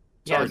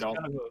 Yeah, Sorry, it's no.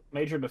 kind of a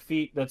major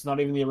defeat that's not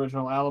even the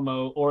original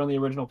Alamo or in the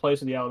original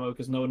place of the Alamo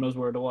because no one knows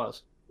where it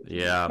was.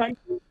 Yeah. I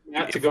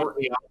have to go to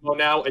the Alamo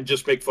now and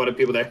just make fun of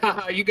people there.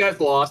 Haha, you guys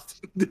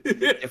lost.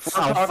 If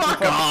we're Oh, talking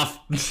fuck off!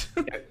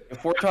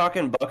 If we're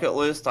talking bucket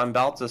list, I'm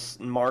about to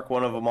mark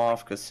one of them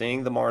off because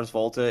seeing the Mars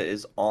Volta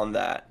is on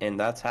that, and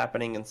that's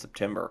happening in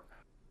September.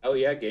 Oh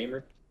yeah,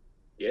 gamer.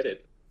 Get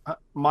it.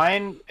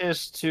 Mine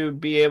is to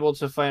be able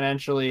to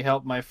financially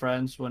help my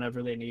friends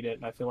whenever they need it,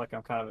 and I feel like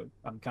I'm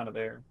kind of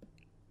there.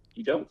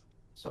 You don't.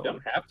 So, You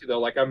don't have to though.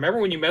 Like I remember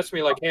when you messaged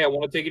me like, "Hey, I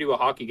want to take you to a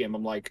hockey game."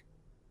 I'm like,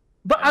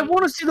 but I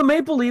want to see the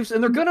Maple Leafs,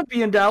 and they're gonna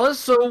be in Dallas,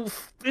 so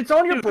it's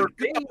on your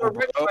birthday.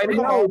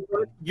 "No,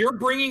 you're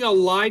bringing a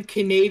live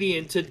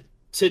Canadian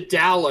to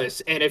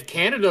Dallas, and if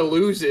Canada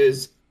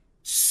loses,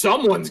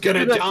 someone's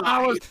gonna The die."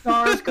 Dallas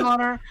Stars,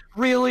 Connor?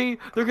 Really?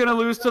 They're gonna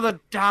lose to the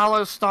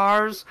Dallas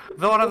Stars?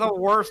 They're one of the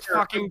worst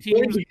fucking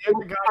teams in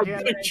the I'm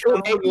goddamn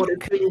sure they NHL.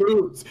 want to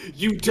lose.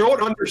 You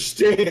don't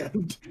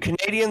understand.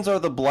 Canadians are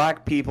the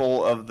black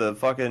people of the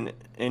fucking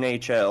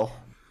NHL.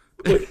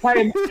 I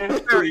am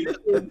angry.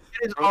 It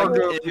is Or like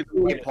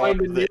arguably the Find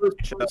the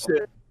nearest person,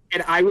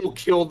 and I will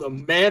kill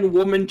them. Man,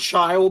 woman,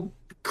 child,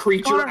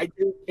 creature, Connor. I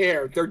don't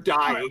care. They're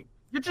dying.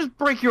 You just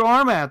break your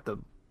arm at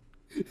them.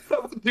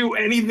 I'll do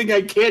anything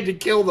I can to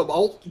kill them.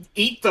 I'll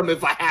eat them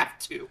if I have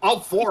to. I'll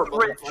form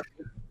them.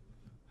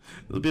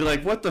 They'll be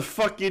like, "What the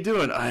fuck you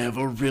doing?" "I have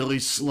a really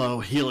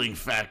slow healing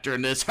factor,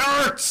 and this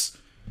hurts."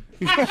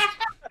 I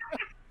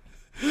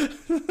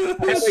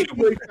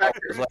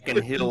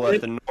can heal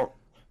at the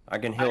I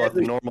can heal at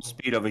the normal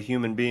speed of a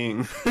human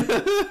being.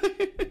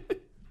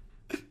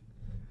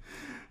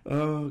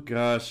 Oh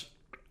gosh.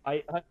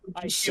 I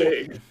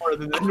saying. feel more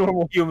than a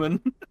normal human.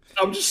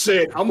 I'm just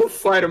saying, I'm gonna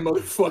fight a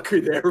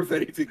motherfucker there if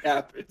anything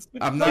happens.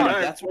 I'm No,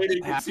 not. that's where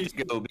you have to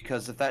go,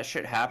 because if that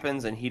shit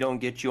happens and he don't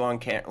get you on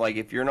like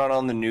if you're not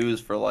on the news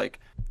for like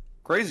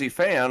crazy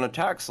fan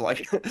attacks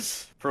like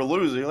for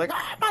losing, you're like,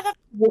 ah,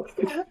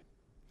 mother.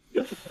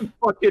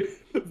 Fucking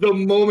the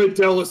moment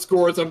Dallas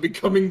scores, I'm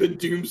becoming the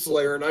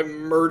Doomslayer and I'm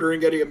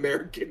murdering any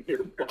American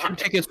nearby.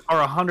 Tickets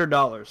are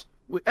 $100.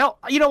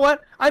 You know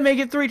what? I may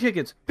get 3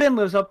 tickets. Ben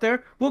lives up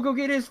there. We'll go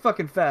get his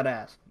fucking fat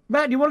ass.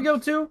 Matt, you want to go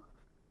too?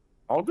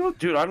 I'll go,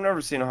 dude. I've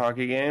never seen a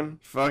hockey game.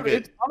 Fuck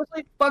It's it.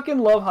 honestly fucking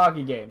love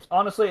hockey games.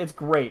 Honestly, it's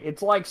great.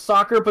 It's like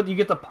soccer, but you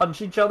get to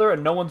punch each other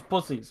and no one's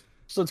pussies.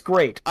 So it's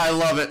great. I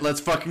love it.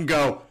 Let's fucking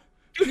go.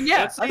 Dude,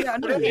 yeah, It's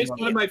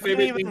one of my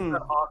favorite things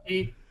about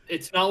hockey.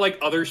 It's not like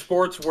other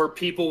sports where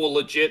people will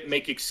legit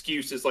make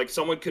excuses. Like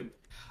someone could.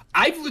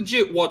 I've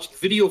legit watched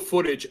video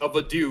footage of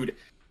a dude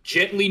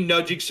gently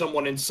nudging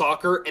someone in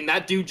soccer, and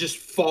that dude just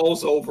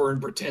falls over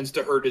and pretends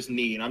to hurt his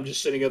knee. And I'm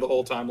just sitting there the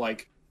whole time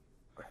like,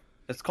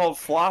 It's called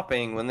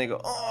flopping when they go,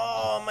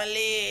 oh, my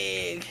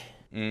leg.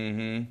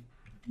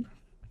 Mm-hmm.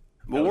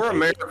 But we're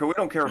America. We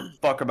don't care a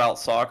fuck about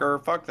soccer.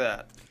 Fuck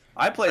that.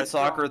 I played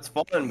soccer. It's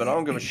fun, but I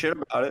don't give a shit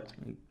about it.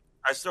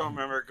 I still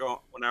remember going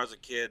when I was a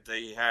kid.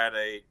 They had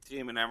a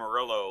team in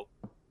Amarillo.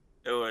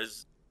 It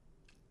was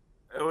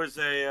a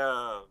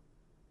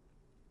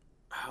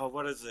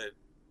what is it?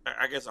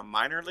 I guess a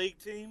minor league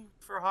team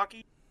for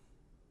hockey.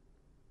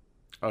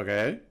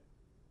 Okay.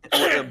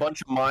 Was it a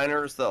bunch of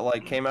miners that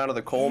like came out of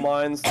the coal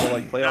mines to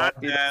like play Not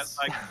hockey? that,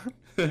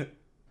 like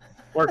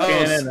Working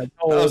in a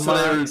Oh, coal so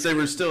mine. they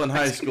were still in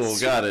high school.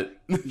 Got it.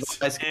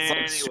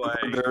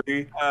 Super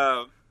dirty.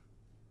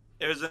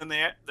 it was in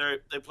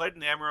they played in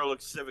the Amarillo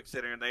Civic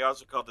Center, and they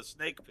also called the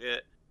Snake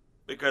Pit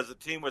because the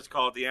team was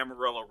called the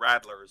Amarillo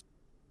Rattlers.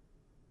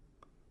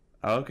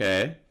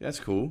 Okay, that's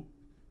cool.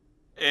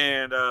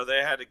 And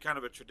they had a kind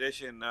of a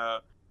tradition,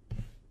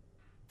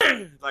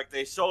 like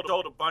they sold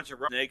a bunch of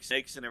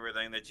snakes and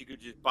everything that you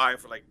could just buy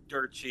for like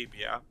dirt cheap,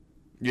 yeah.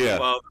 Yeah.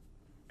 Well,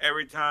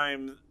 every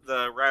time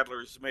the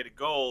Rattlers made a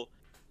goal,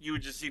 you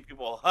would just see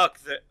people huck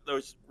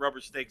those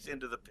rubber snakes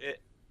into the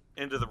pit,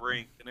 into the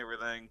rink, and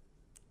everything.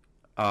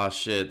 Oh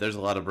shit! There's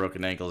a lot of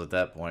broken ankles at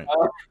that point.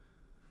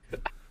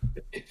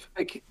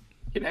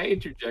 Can I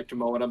interject a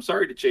moment? I'm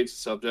sorry to change the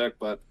subject,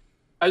 but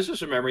I was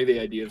just remembering the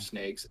idea of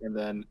snakes, and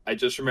then I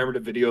just remembered a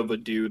video of a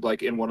dude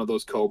like in one of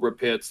those cobra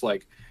pits,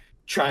 like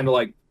trying to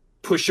like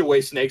push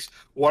away snakes.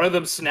 One of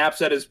them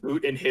snaps at his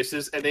boot and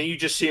hisses, and then you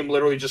just see him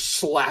literally just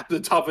slap the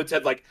top of its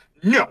head like,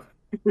 no.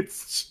 I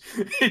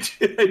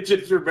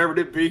just remembered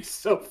it being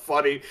so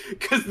funny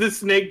because the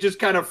snake just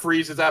kind of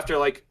freezes after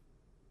like,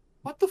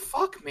 what the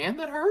fuck, man?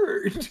 That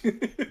hurt.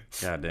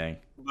 God dang.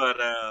 But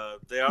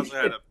they also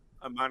had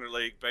a minor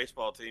league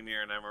baseball team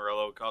here in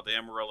Amarillo called the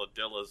Amarillo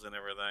Dillas and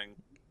everything.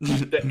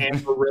 The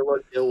Amarillo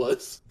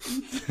Dillas.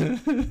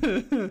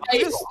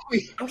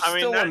 I'm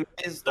still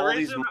amazed the all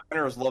these reason-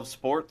 miners love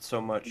sports so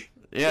much.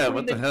 Yeah,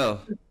 what the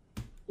hell?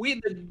 We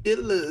the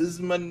Dillas,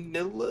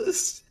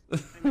 Manillas.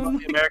 The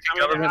American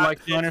government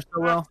likes miners so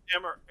well.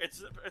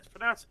 It's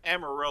pronounced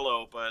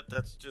Amarillo, but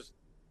that's just.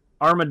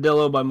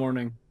 Armadillo by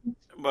morning.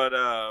 But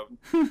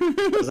You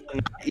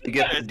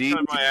get the it's deep.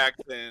 kind of my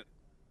accent,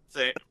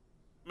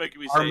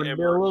 making me say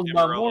Armadillos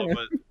by Amarillo, morning.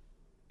 but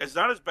it's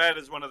not as bad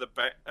as one of the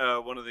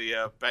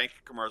bank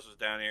commercials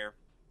down here.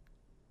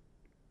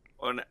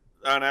 When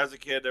as a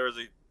kid, there was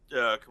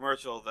a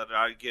commercial that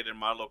I'd get in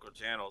my local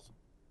channels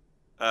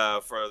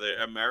for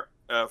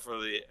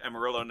the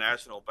Amarillo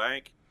National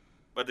Bank.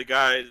 But the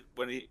guy,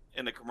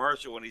 in the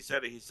commercial, when he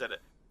said it,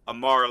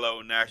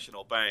 Amarillo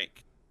National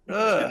Bank.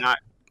 And I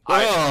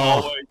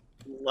always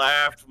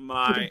laughed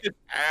my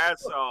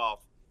ass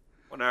off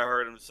when I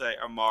heard him say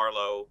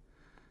Amarillo.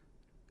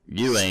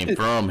 You ain't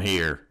from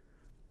here.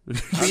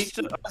 I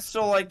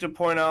still like to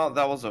point out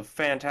that was a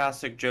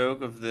fantastic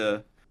joke of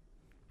the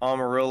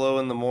Amarillo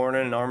in the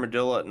morning and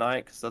armadillo at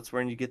night, because that's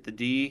when you get the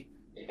D.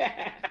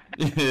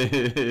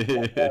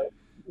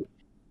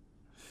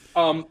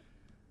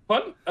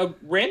 A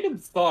random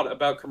thought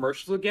about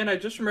commercials again. I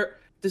just remember.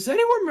 Does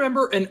anyone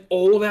remember an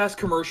old ass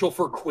commercial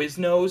for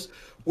Quiznos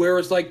where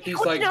it's like these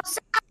like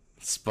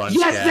Sponge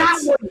yes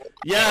cats. that one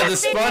Yeah, the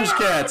sponge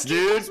cats,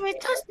 dude.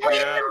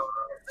 Yeah.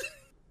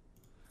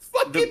 The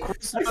fucking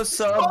Quiznos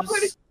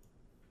subs,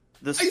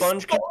 the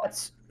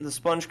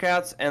Sponge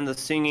Cats, and the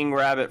Singing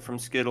Rabbit from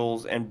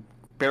Skittles, and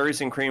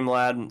Berries and Cream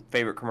Lad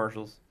favorite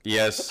commercials.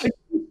 Yes.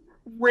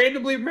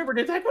 randomly remembered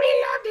it's like we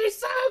love these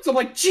sounds. I'm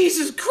like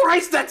Jesus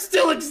Christ, that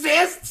still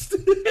exists.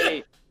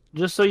 Hey,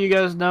 just so you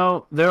guys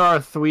know, there are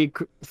three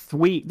Quiznos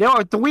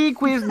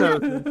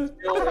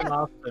still in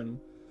Austin.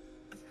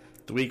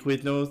 Three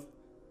Quiznos.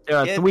 There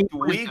are three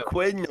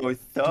Quiznos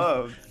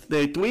subs.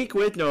 There are three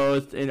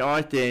Quiznos in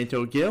Austin,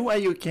 so get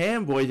what you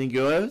can, boys and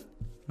girls.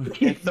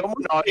 And someone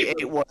already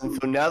ate one,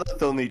 so now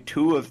there's only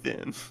two of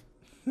them.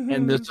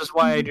 And this is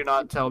why I do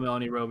not tell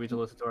Melanie Roby to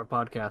listen to our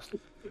podcast.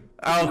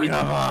 Oh,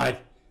 come on.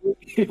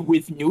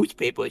 With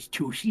newspapers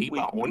to sleep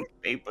on.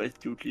 Papers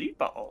to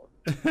sleep on.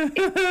 What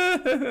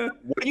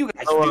are you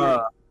guys doing?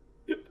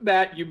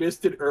 Matt, you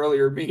missed it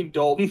earlier. Me and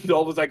Dalton.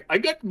 Dalton was like, I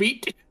got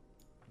beat.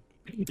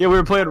 Yeah, we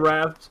were playing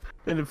Raft,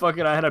 and then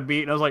fucking I had a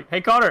beat, and I was like, hey,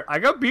 Connor, I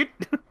got beat.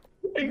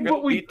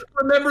 But we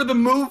remember the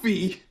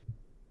movie.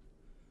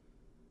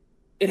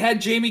 It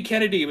had Jamie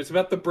Kennedy. It was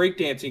about the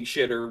breakdancing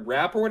shit or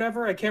rap or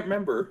whatever. I can't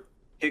remember.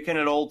 Kicking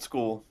it old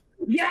school.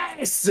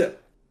 Yes!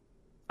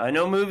 I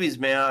know movies,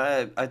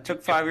 man. I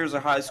took 5 years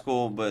of high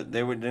school, but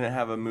they didn't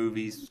have a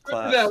movies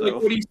class. That, So.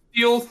 like, when he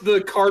steals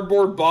the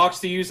cardboard box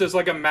to use as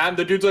like a mat, and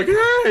the dude's like,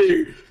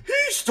 hey, he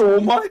stole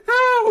my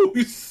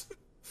house!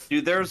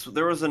 Dude, there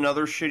was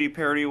another shitty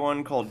parody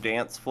one called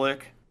Dance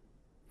Flick,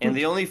 and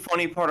the only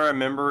funny part I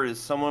remember is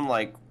someone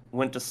like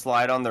went to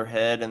slide on their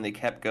head and they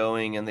kept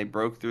going and they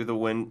broke through the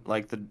wind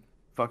like the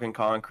fucking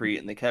concrete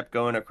and they kept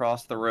going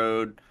across the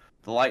road.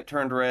 The light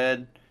turned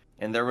red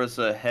and there was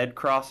a head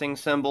crossing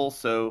symbol,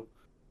 so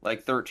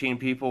like 13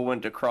 people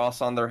went to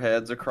cross on their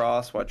heads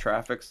across while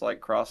traffic's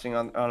like crossing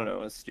on. I don't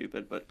know, it's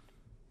stupid, but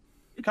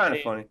kind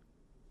of funny.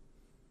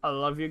 I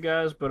love you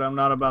guys, but I'm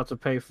not about to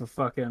pay for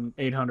fucking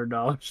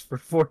 $800 for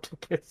 4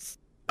 tickets.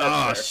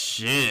 Oh,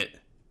 shit.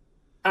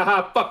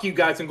 Haha, fuck you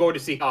guys, I'm going to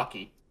see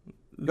hockey.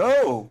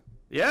 Go!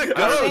 Yeah,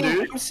 go,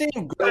 dude. I'm seeing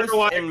I don't know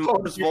why Ghost I and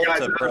called Mars you guys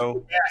Volta, out.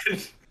 bro.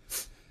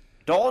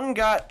 Dalton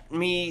got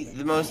me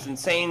the most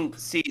insane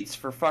seats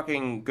for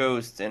fucking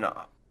Ghost, and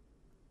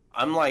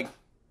I'm like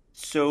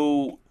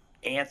so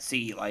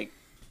antsy. Like,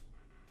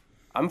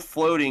 I'm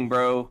floating,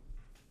 bro.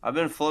 I've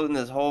been floating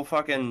this whole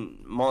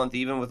fucking month,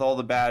 even with all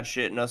the bad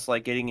shit and us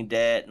like getting in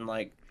debt, and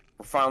like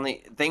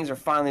things are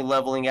finally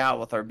leveling out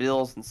with our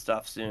bills and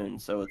stuff soon.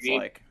 So it's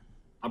like,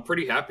 I'm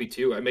pretty happy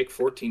too. I make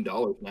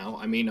 $14 now.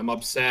 I mean, I'm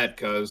upset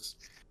because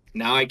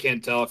now I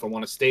can't tell if I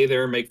want to stay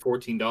there and make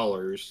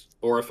 $14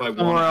 or if I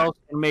Somewhere want else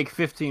and make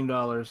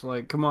 $15.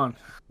 Like, come on.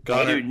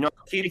 dude, no,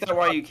 keep that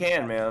while you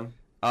can, man.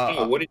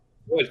 to. What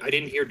I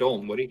didn't hear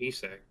Dalton. What did he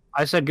say?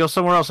 I said go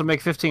somewhere else and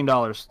make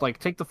 $15. Like,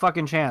 take the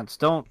fucking chance.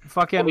 Don't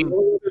fucking. The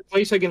only other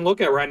place I can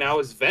look at right now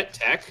is Vet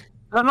Tech.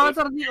 No, that's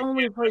not the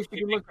only place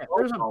you can look at.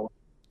 There's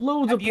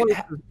loads of Have you-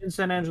 places in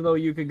San Angelo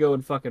you could go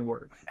and fucking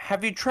work.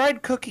 Have you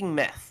tried cooking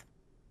meth?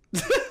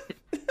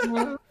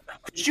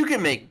 'Cause you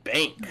can make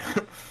bank.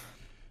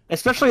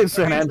 Especially in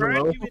San He's right,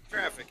 Angelo. human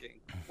trafficking.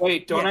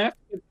 Wait, don't I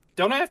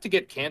have to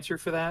get cancer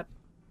for that?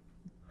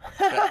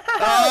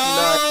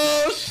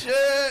 Oh,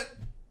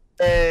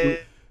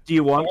 shit. Do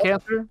you want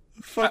cancer?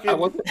 Fucking. I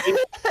wasn't-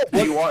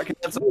 Do you want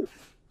cancer?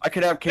 I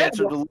could have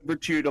cancer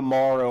delivered to you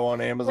tomorrow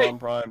on Amazon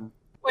Prime.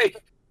 Wait,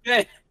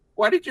 hey,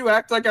 why did you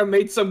act like I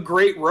made some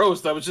great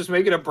roast? I was just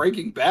making a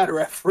Breaking Bad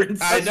reference.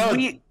 I know.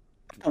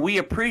 We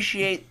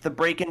appreciate the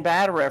Breaking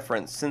Bad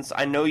reference since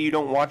I know you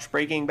don't watch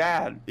Breaking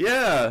Bad.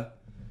 Yeah.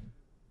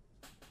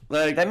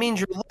 Like That means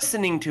you're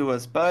listening to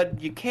us,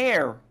 bud. You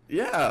care.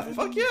 yeah,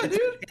 fuck yeah,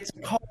 dude. It's a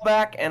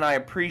callback, and I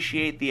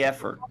appreciate the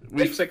effort.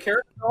 Makes a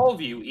character to all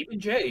of you, even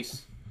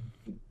Jace.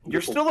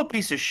 You're still a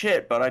piece of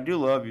shit, but I do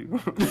love you.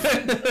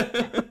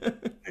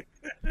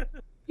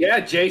 Yeah,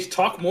 Jace,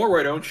 talk more,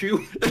 why don't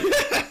you?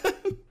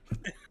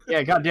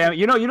 Yeah, goddamn it.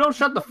 You don't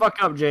shut the fuck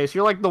up, Jace.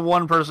 You're like the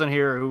one person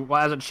here who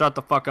hasn't shut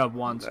the fuck up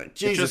once. It's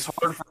Jesus. just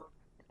hard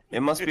it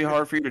must be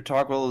hard for you to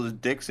talk while there's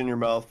dicks in your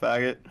mouth,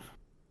 faggot.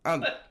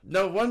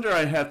 No wonder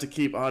I have to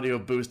keep audio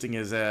boosting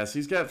his ass.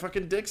 He's got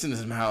fucking dicks in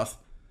his mouth.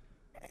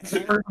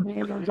 Leave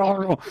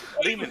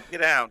it.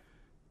 Get down.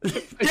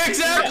 Yeah,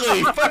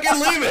 exactly. Fucking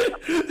leave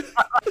it.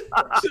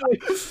 I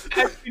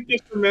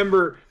just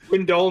remember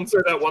when Dolan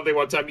said that one thing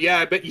one time. Yeah,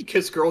 I bet you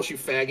kiss girls, you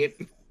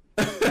faggot.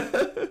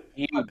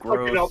 You Fucking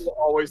gross.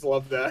 always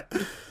love that.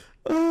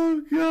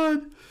 Oh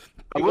god.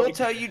 I will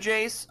tell you,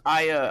 Jace,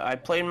 I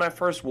played my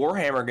first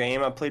Warhammer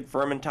game. I played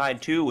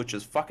Vermintide 2, which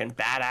is fucking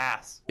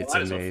badass. It's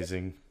that is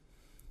amazing.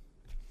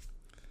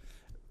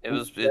 It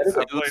was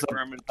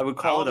Vermintide. I would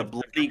call it a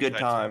bloody good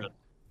time.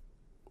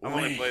 I've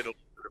only played a little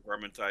bit of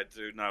Vermintide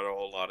 2, not a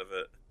whole lot of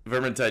it.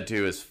 Vermintide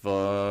 2 is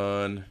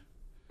fun.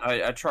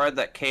 I tried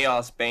that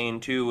Chaos Bane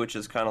too, which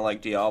is kind of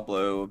like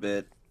Diablo a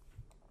bit.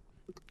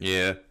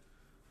 Yeah.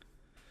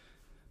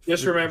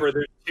 Just remember,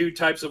 there's two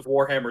types of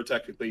Warhammer,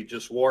 technically.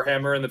 Just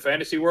Warhammer in the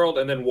fantasy world,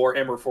 and then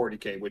Warhammer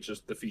 40k, which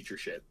is the feature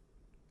shit.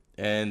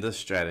 And the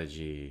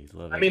strategy.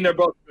 Love it. I mean, they're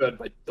both good,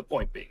 but the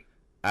point being.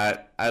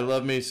 I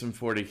love me some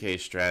 40k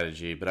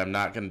strategy, but I'm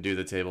not going to do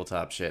the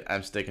tabletop shit.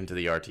 I'm sticking to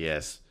the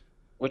RTS.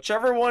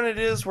 Whichever one it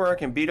is where I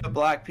can beat up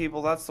black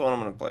people, that's the one I'm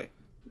gonna play.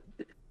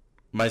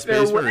 My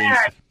Space They're Marines.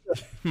 red.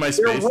 My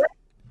Space...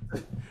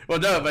 Well,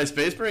 no, my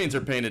Space Marines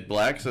are painted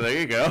black, so there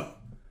you go.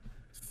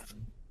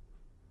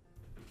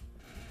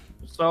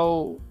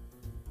 So,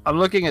 I'm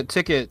looking at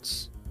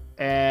tickets,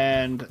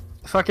 and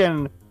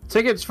fucking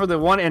tickets for the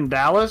one in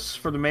Dallas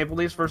for the Maple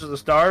Leafs versus the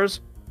Stars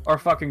are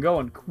fucking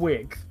going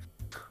quick.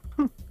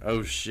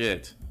 Oh,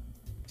 shit.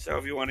 So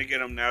if you want to get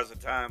them, now's the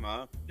time,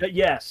 huh?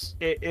 Yes,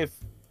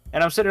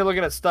 and I'm sitting here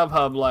looking at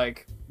StubHub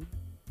like,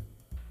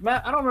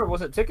 Matt, I don't remember,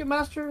 was it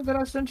Ticketmaster that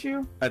I sent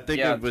you? I think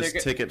it was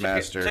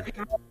Ticketmaster.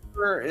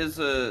 Ticketmaster is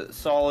a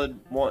solid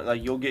one.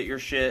 Like you'll get your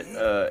shit.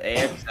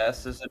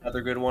 AXS is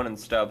another good one, and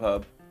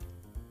StubHub.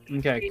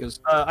 Okay, because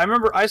I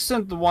remember I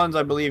sent the ones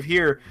I believe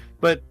here,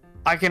 but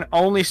I can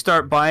only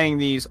start buying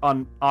these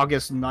on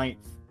August 9th.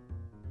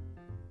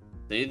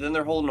 Then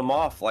they're holding them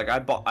off. Like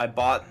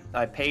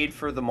I paid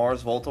for the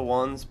Mars Volta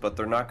ones, but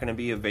they're not going to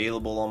be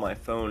available on my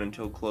phone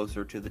until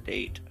closer to the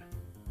date.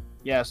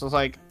 Yeah, so it's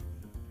like,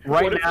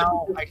 right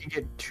now I can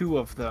get 2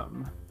 of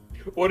them.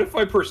 What if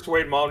I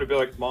persuade Mom to be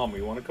like, Mom,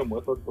 you want to come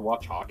with us to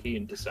watch hockey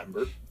in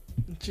December?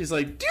 She's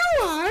like, do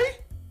I?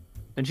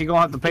 Then she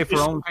gonna have to pay for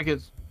her own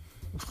tickets.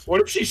 What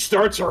if she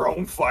starts her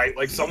own fight?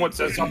 Like someone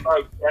says something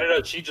about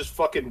Canada, she just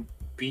fucking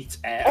beats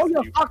ass. Oh,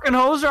 you dude. fucking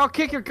hoser! I'll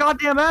kick your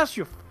goddamn ass,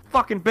 you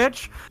fucking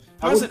bitch!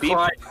 I would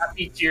cry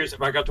happy tears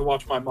if I got to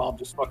watch my mom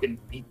just fucking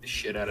beat the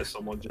shit out of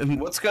someone.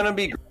 What's going to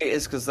be great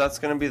is because that's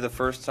going to be the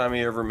first time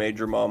you ever made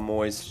your mom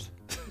moist.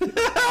 God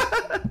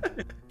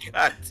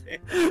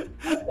damn.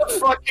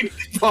 Fucking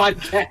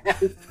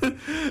podcast.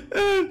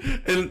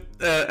 And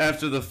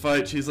after the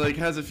fight, she's like,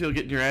 how's it feel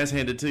getting your ass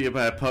handed to you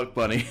by a puck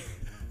bunny?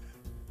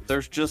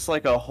 There's just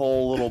like a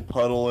whole little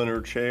puddle in her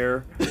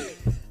chair.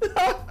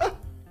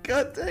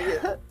 God dang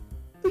it.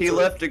 He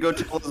left to go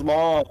tell his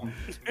mom.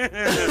 I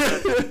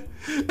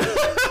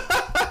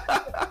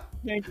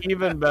think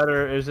even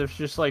better is if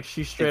just like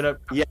she straight up.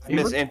 Yeah,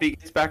 Miss Impy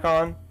gets back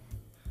on.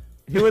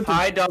 He went to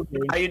Hi, Doug.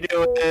 How you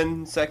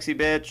doing, sexy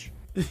bitch?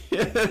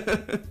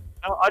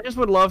 I just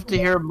would love to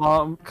hear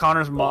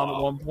Connor's mom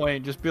at one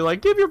point just be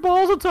like, "Give your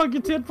balls a tug, you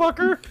tit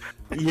fucker."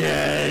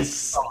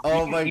 Yes.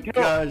 Oh my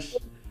gosh.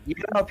 You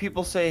know how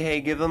people say,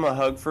 "Hey, give them a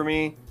hug for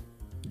me."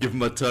 Give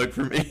him a tug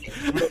for me.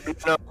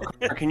 No,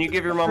 can you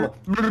give your mom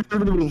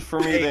a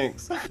for me?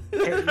 Thanks.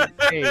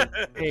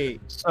 Hey.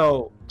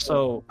 So,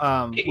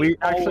 we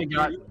actually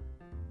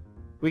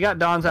got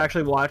Dawn's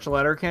actually watched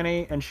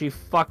Letterkenny, and she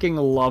fucking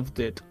loved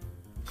it.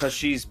 Because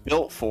she's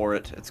built for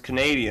it. It's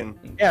Canadian.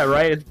 Yeah,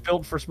 right. It's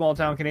built for small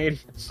town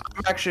Canadians.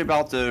 I'm actually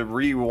about to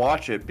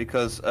re-watch it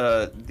because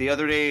the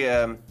other day,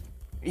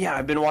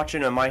 I've been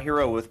watching My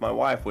Hero with my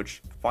wife,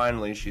 which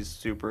finally she's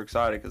super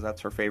excited because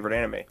that's her favorite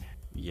anime.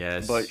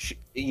 Yes. But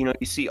you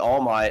see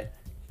All Might,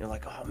 you're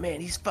like, oh man,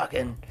 he's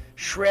fucking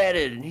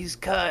shredded and he's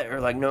cut,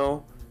 or like,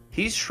 no,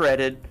 he's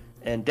shredded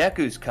and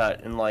Deku's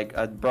cut, and like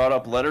I brought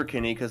up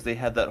Letterkenny because they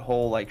had that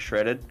whole like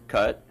shredded,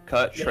 cut,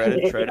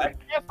 shredded.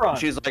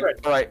 She's like,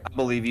 all right, I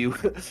believe you.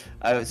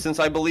 Since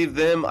I believe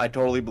them, I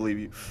totally believe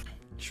you.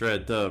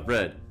 Shred the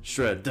red,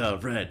 shred the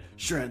red,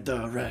 shred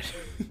the red.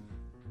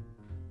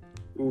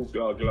 Ooh,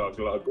 glug, glug,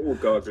 glug. Ooh,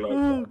 glug, glug.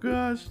 Oh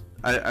gosh,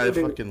 I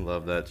fucking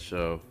love that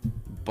show.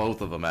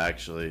 Both of them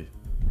actually.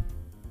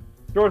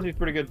 Dorothy's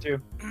pretty good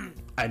too.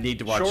 I need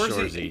to watch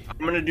Shorzy.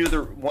 I'm gonna do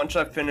the once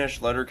I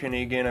finish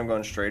Letterkenny again. I'm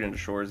going straight into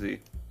Shorzy.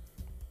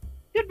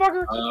 Get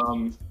fucker.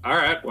 All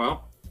right.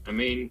 Well, I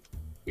mean,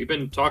 we've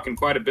been talking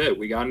quite a bit.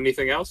 We got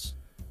anything else?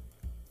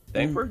 I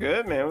think we're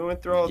good, man. We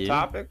went through all the Yeah.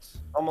 topics.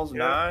 Almost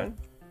 9.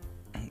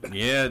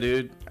 Yeah,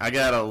 dude. I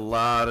got a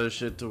lot of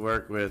shit to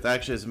work with.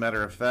 Actually, as a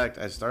matter of fact,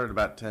 I started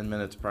about 10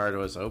 minutes prior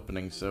to us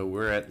opening, so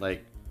we're at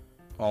like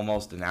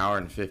almost an hour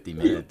and 50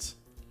 minutes.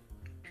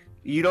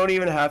 You don't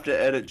even have to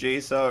edit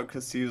Jace out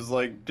because he was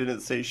like,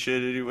 didn't say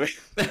shit anyway.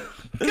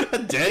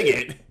 Dang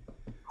it.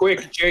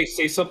 Quick, Jay,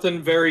 say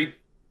something very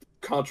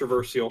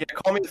controversial. Yeah,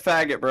 call me the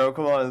faggot, bro.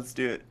 Come on, let's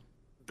do it.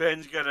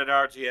 Ben's good at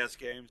RTS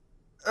games.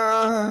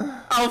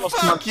 Oh,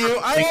 fuck you.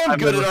 I am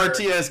good at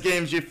RTS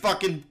games, you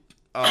fucking...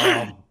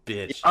 Oh,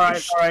 bitch. All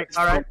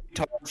right.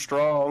 Talk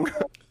strong.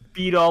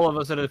 Beat all of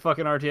us at a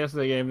fucking RTS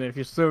game then if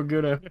you're so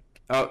good at it.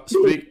 Oh,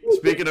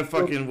 speaking of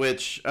fucking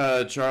which,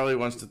 Charlie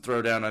wants to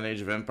throw down on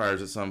Age of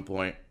Empires at some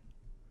point.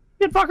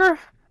 Get fucker.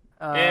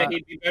 Yeah,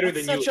 he'd be better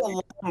It's than you. such a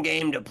long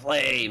game to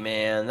play,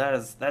 man.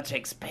 That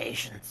takes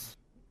patience.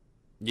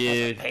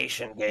 Yeah. That's a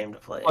patient game to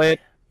play. Play it.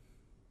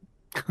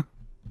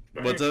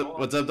 What's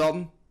up,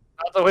 Dalton?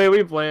 Not the way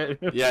we play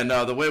it. Yeah,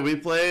 no, the way we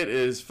play it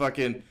is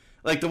fucking...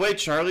 Like, the way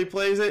Charlie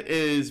plays it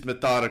is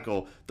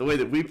methodical. The way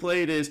that we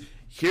play it is,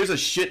 here's a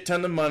shit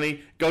ton of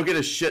money, go get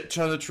a shit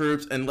ton of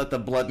troops, and let the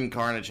blood and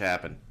carnage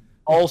happen.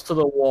 Balls to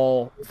the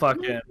wall.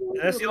 Fucking.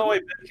 That's the only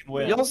way Ben can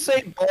win. You'll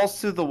say balls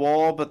to the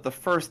wall, but the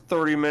first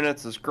 30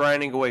 minutes is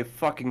grinding away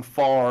fucking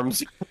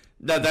farms.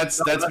 No,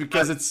 that's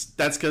because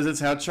it's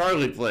how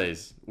Charlie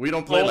plays. We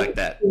don't play like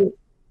that.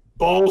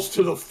 Balls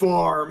to the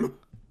farm.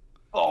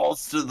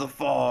 Balls to the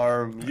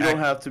farm. You don't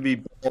have to be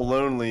ball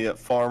lonely at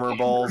farmer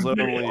balls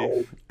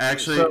only.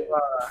 Actually,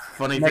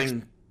 funny next-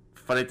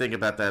 thing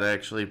about that,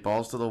 actually,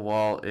 balls to the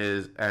wall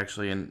is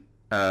actually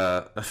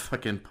a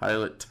fucking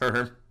pilot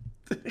term.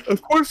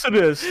 Of course it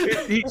is.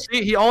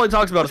 He all he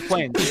talks about is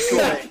planes.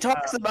 He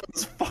talks about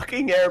this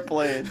fucking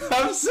airplane.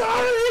 I'm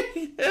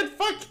sorry.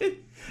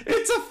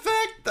 It's a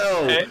fact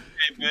though. Hey,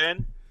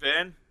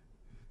 Ben,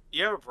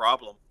 you have a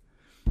problem.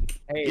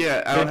 Hey,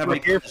 Yeah, I don't have a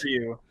here for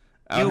you.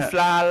 You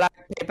fly like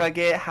paper,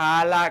 get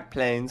high like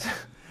planes.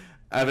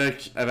 I've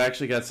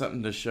actually got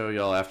something to show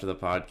y'all after the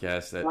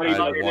podcast that What do you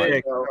I like want.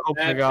 to Oh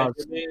my God.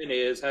 Man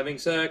is having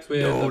sex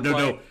with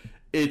No.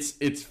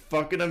 It's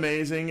fucking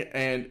amazing,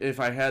 and if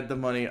I had the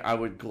money, I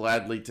would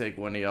gladly take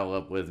one of y'all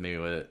up with me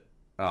with it.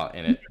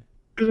 In it.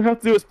 Doesn't have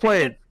to do is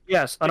play it.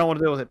 Yes, I don't want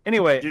to deal with it.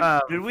 Anyway,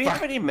 Did we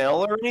have any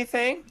mail or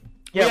anything?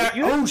 yeah,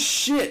 you Oh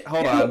shit!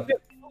 Hold on.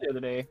 the other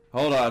day.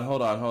 Hold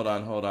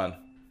on.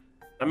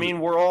 I mean,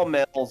 we're all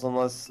males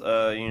unless,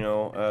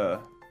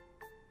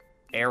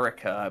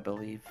 Erica, I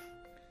believe.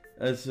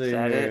 Let's see. Is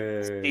that here.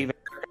 it? Steve.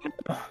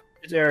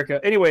 It's Erica.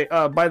 Anyway,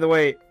 by the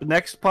way, the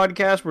next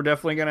podcast we're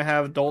definitely gonna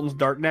have Dalton's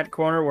Darknet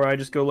corner where I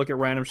just go look at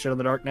random shit on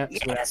the Darknet. So.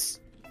 Yes.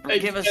 Hey,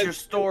 Give us your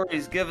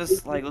stories. Give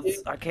us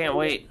I can't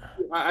wait.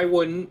 I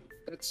wouldn't.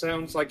 That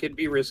sounds like it'd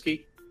be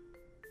risky.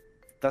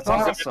 That's Oh,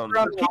 awesome.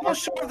 it's People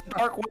show the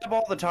dark web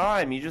all the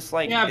time. You just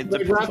Yeah, it but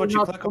depends what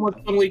you click someone on.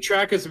 suddenly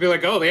track us and be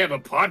like, "Oh, they have a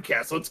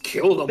podcast. Let's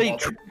kill them." They all."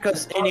 track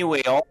us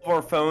anyway. All of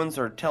our phones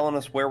are telling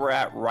us where we're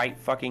at right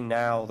fucking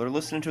now. They're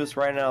listening to us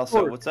right now.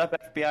 So what's up,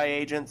 FBI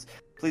agents?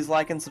 Please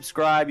like and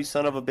subscribe, you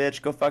son of a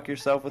bitch. Go fuck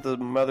yourself with a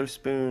mother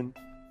spoon.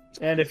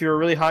 And if you're a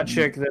really hot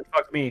chick, then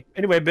fuck me.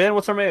 Anyway, Ben,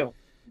 what's our mail?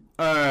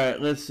 All right,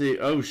 let's see.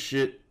 Oh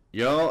shit,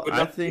 y'all!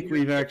 I think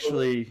we've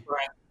actually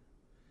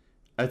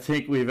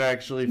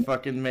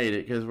fucking made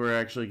it because we're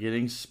actually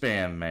getting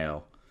spam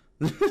mail.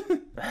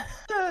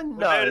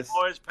 Nice.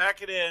 Boys,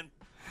 pack it in.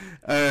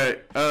 All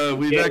right,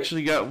 we've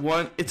actually got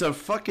one. It's a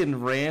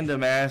fucking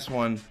random ass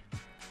one.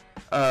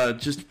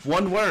 Just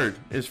one word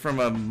is from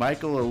a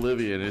Michael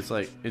Olivia, and it's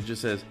like it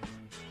just says,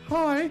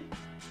 "Hi,"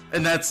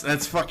 and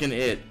that's fucking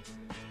it.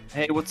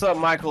 Hey, what's up,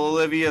 Michael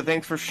Olivia?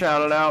 Thanks for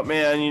shouting out,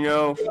 man. You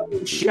know,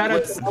 Shout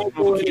out to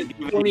Michael in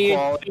Equality.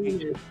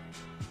 2018.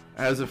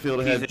 How does it feel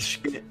to Piece have? of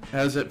shit.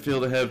 How does it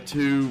feel to have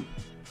two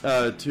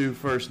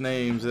first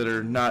names that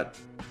are not?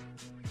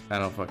 I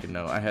don't fucking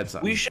know. I had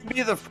something. We should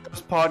be the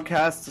first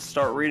podcast to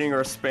start reading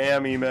our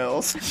spam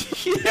emails.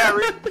 Yeah,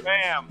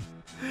 bam.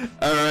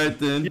 All right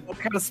then. What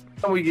kind of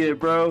spam we get,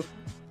 bro?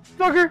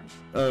 Fucker.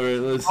 All right,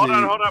 let's Hold see.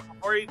 on.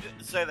 Before you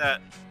say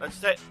that, let's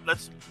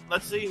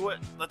see what.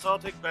 Let's all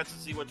take bets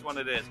and see which one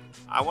it is.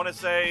 I want to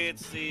say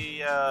it's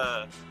the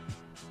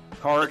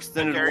Car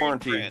extended Hungarian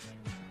warranty. brand.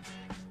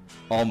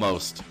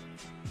 Almost.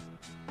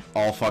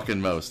 All fucking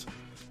most.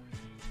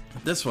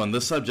 This one,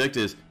 the subject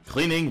is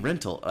cleaning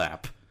rental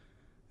app.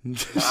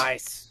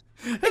 Nice.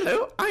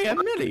 Hello, I am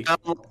Millie.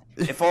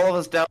 If all of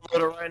us download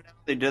it right now,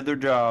 they did their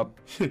job.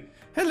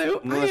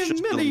 Hello, No, I it's am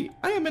just Millie.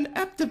 I am an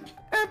app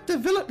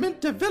development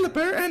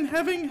developer and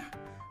having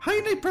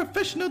highly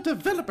professional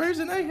developers,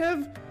 and I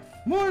have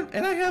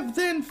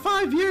than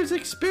 5 years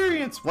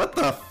experience. What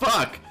the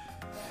fuck?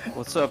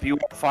 What's up? You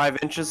want 5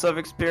 inches of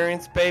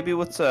experience, baby?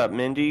 What's up,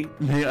 Mindy?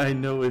 May I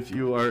know if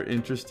you are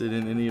interested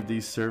in any of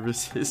these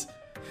services?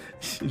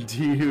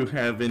 Do you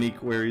have any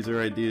queries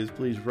or ideas?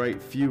 Please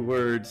write few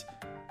words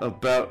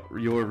about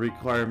your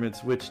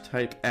requirements, which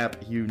type app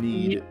you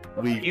need.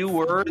 Few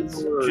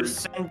words?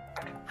 Just send...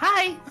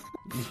 Hi!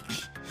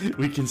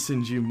 We can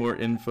send you more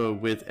info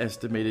with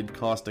estimated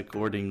cost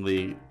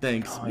accordingly.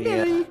 Thanks. Oh,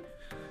 yeah.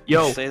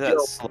 Yo, Say that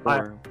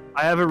slower.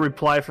 I have a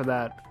reply for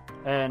that.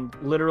 And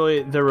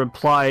literally, the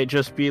reply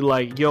just be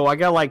like, yo, I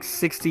got like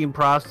 16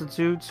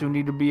 prostitutes who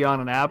need to be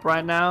on an app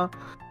right now.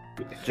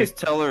 Just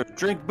tell her,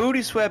 drink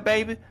booty sweat,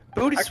 baby.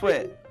 Booty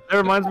sweat. That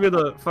reminds me of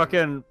the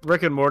fucking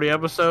Rick and Morty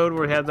episode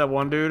where he had that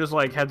one dude is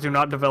like, had to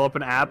not develop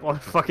an app on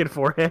his fucking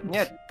forehead.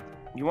 Yeah.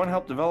 You want to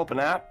help develop an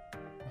app?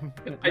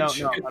 No, I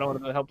don't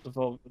want to help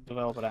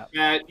develop an app.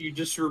 Matt, you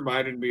just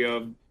reminded me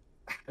of,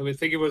 I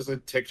think it was a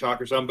TikTok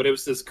or something, but it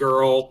was this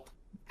girl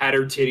had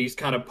her titties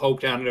kind of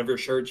poked out of her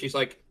shirt. She's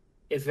like,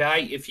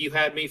 if you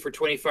had me for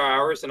 24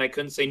 hours and I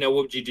couldn't say no,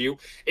 what would you do?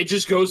 It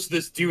just goes to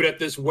this dude at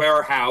this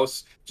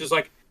warehouse, just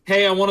like,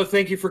 hey, I want to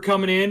thank you for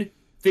coming in.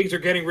 Things are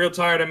getting real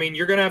tired. I mean,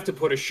 you're going to have to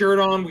put a shirt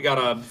on. We got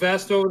a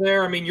vest over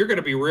there. I mean, you're going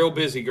to be real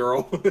busy,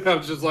 girl. I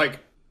was just like,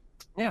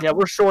 yeah,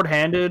 we're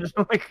short-handed.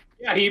 Like,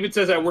 yeah, he even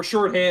says that we're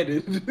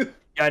short-handed.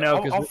 yeah, I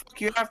know. I'll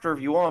fuck you after if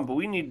you want, but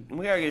we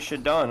gotta get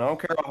shit done. I don't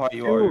care how hot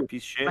you are, you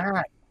piece of shit.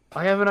 Matt,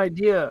 I have an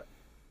idea.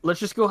 Let's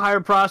just go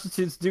hire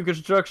prostitutes to do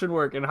construction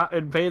work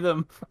and pay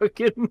them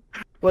fucking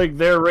like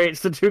their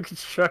rates to do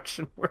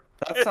construction work.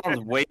 That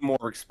sounds way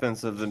more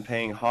expensive than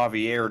paying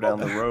Javier down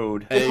the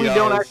road. If we y'all.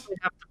 don't actually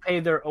have to pay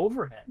their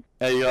overhead.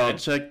 Hey y'all,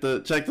 check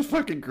the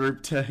fucking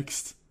group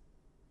text.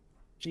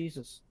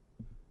 Jesus.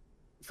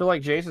 I feel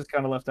like Jason's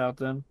kind of left out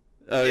then.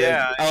 Oh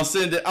yeah. I'll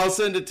send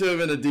it to him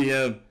in a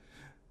DM.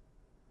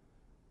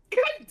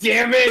 God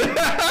damn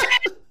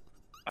it!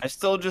 I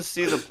still just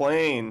see the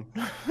plane.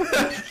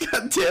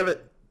 God damn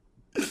it.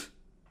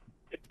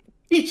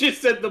 He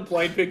just said the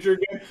plane picture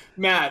again.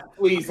 Matt,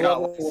 please.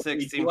 Got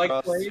 16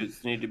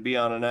 prostitutes need to be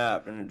on an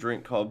app and a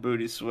drink called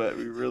Booty Sweat.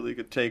 We really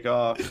could take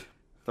off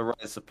the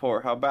right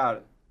support. How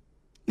about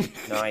it?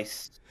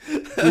 Nice.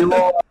 We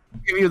will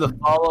give you the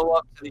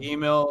follow-up to the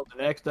email of the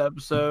next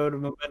episode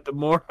of Memento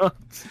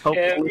Morons.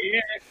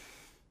 Hopefully.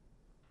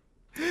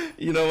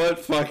 You know what?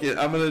 Fuck it.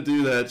 I'm gonna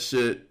do that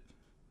shit.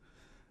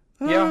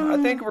 Yeah,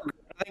 I think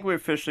we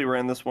officially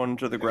ran this one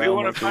to the ground. If you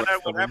want like to the find rest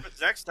out what of them.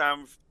 happens next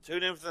time,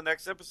 tune in for the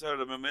next episode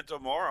of Memento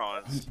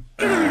Morons.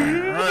 All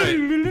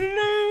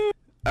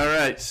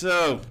right.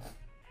 So,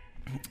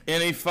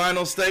 any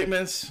final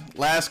statements?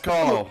 Last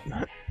call.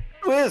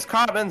 Who is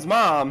Cotman's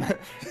mom? Is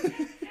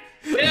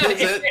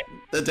it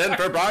the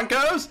Denver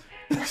Broncos?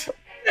 Is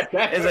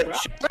it?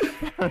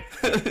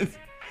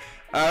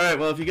 All right,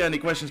 well, if you got any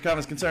questions,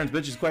 comments, concerns,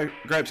 bitches,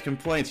 gripes,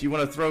 complaints, you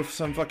want to throw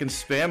some fucking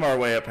spam our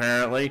way,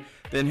 apparently,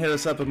 then hit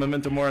us up at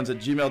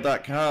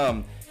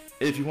mementomorons@gmail.com.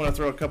 If you want to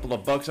throw a couple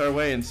of bucks our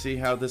way and see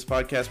how this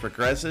podcast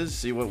progresses,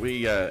 see what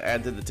we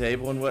add to the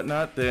table and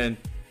whatnot, then,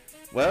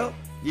 well,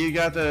 you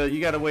got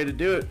a way to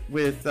do it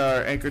with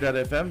our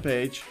Anchor.fm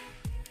page,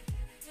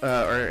 or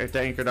at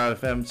the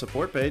Anchor.fm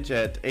support page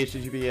at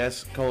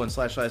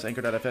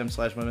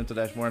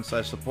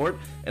https://anchor.fm/memento-morons/support.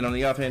 And on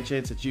the offhand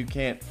chance that you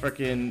can't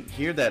freaking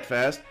hear that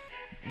fast,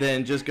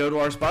 then just go to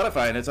our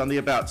Spotify and it's on the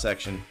About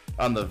section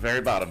on the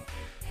very bottom.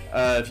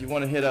 If you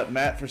want to hit up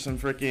Matt for some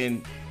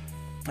freaking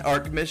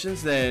art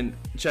commissions, then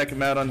check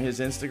him out on his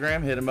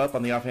Instagram. Hit him up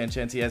on the offhand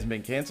chance he hasn't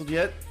been canceled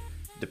yet,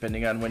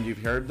 depending on when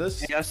you've heard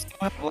this. Yeah, I still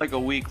have like a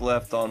week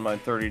left on my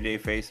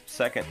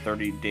second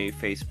 30-day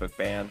Facebook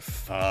ban.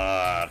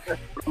 Fuck.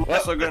 I'm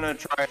also gonna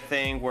try a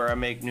thing where I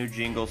make new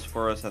jingles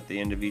for us at the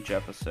end of each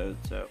episode.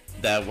 So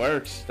That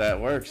works.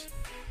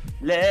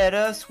 let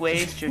us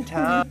waste your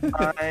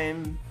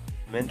time,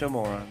 Memento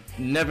Moron.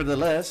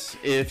 Nevertheless,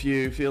 if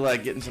you feel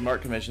like getting some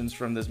art commissions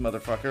from this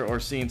motherfucker or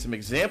seeing some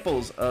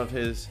examples of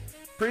his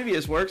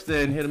previous works,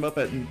 then hit him up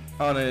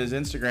on his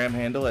Instagram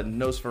handle at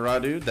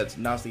Nosferatu. That's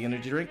Nos the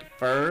energy drink.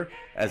 Fur,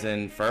 as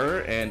in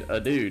fur, and a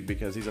dude,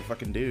 because he's a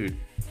fucking dude.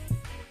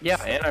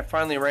 Yeah, and I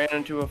finally ran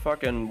into a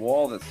fucking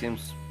wall that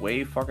seems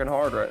way fucking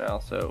hard right now.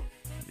 So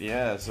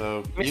Yeah,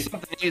 so give me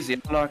something easy.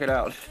 I'll knock it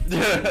out.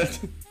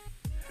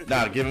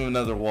 Nah, give him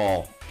another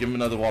wall. Give him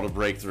another wall to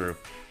break through.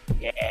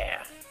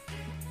 Yeah.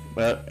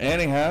 But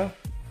anyhow,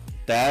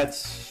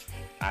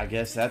 I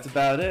guess that's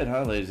about it,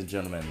 huh, ladies and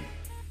gentlemen?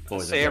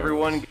 Boys Say and girls.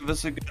 everyone, give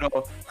us a good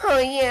old. Oh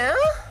yeah?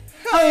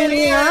 Oh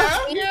yeah.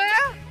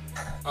 Yeah?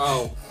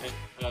 Oh,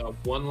 and,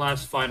 one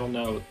last final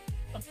note.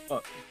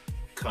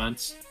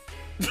 Cunts.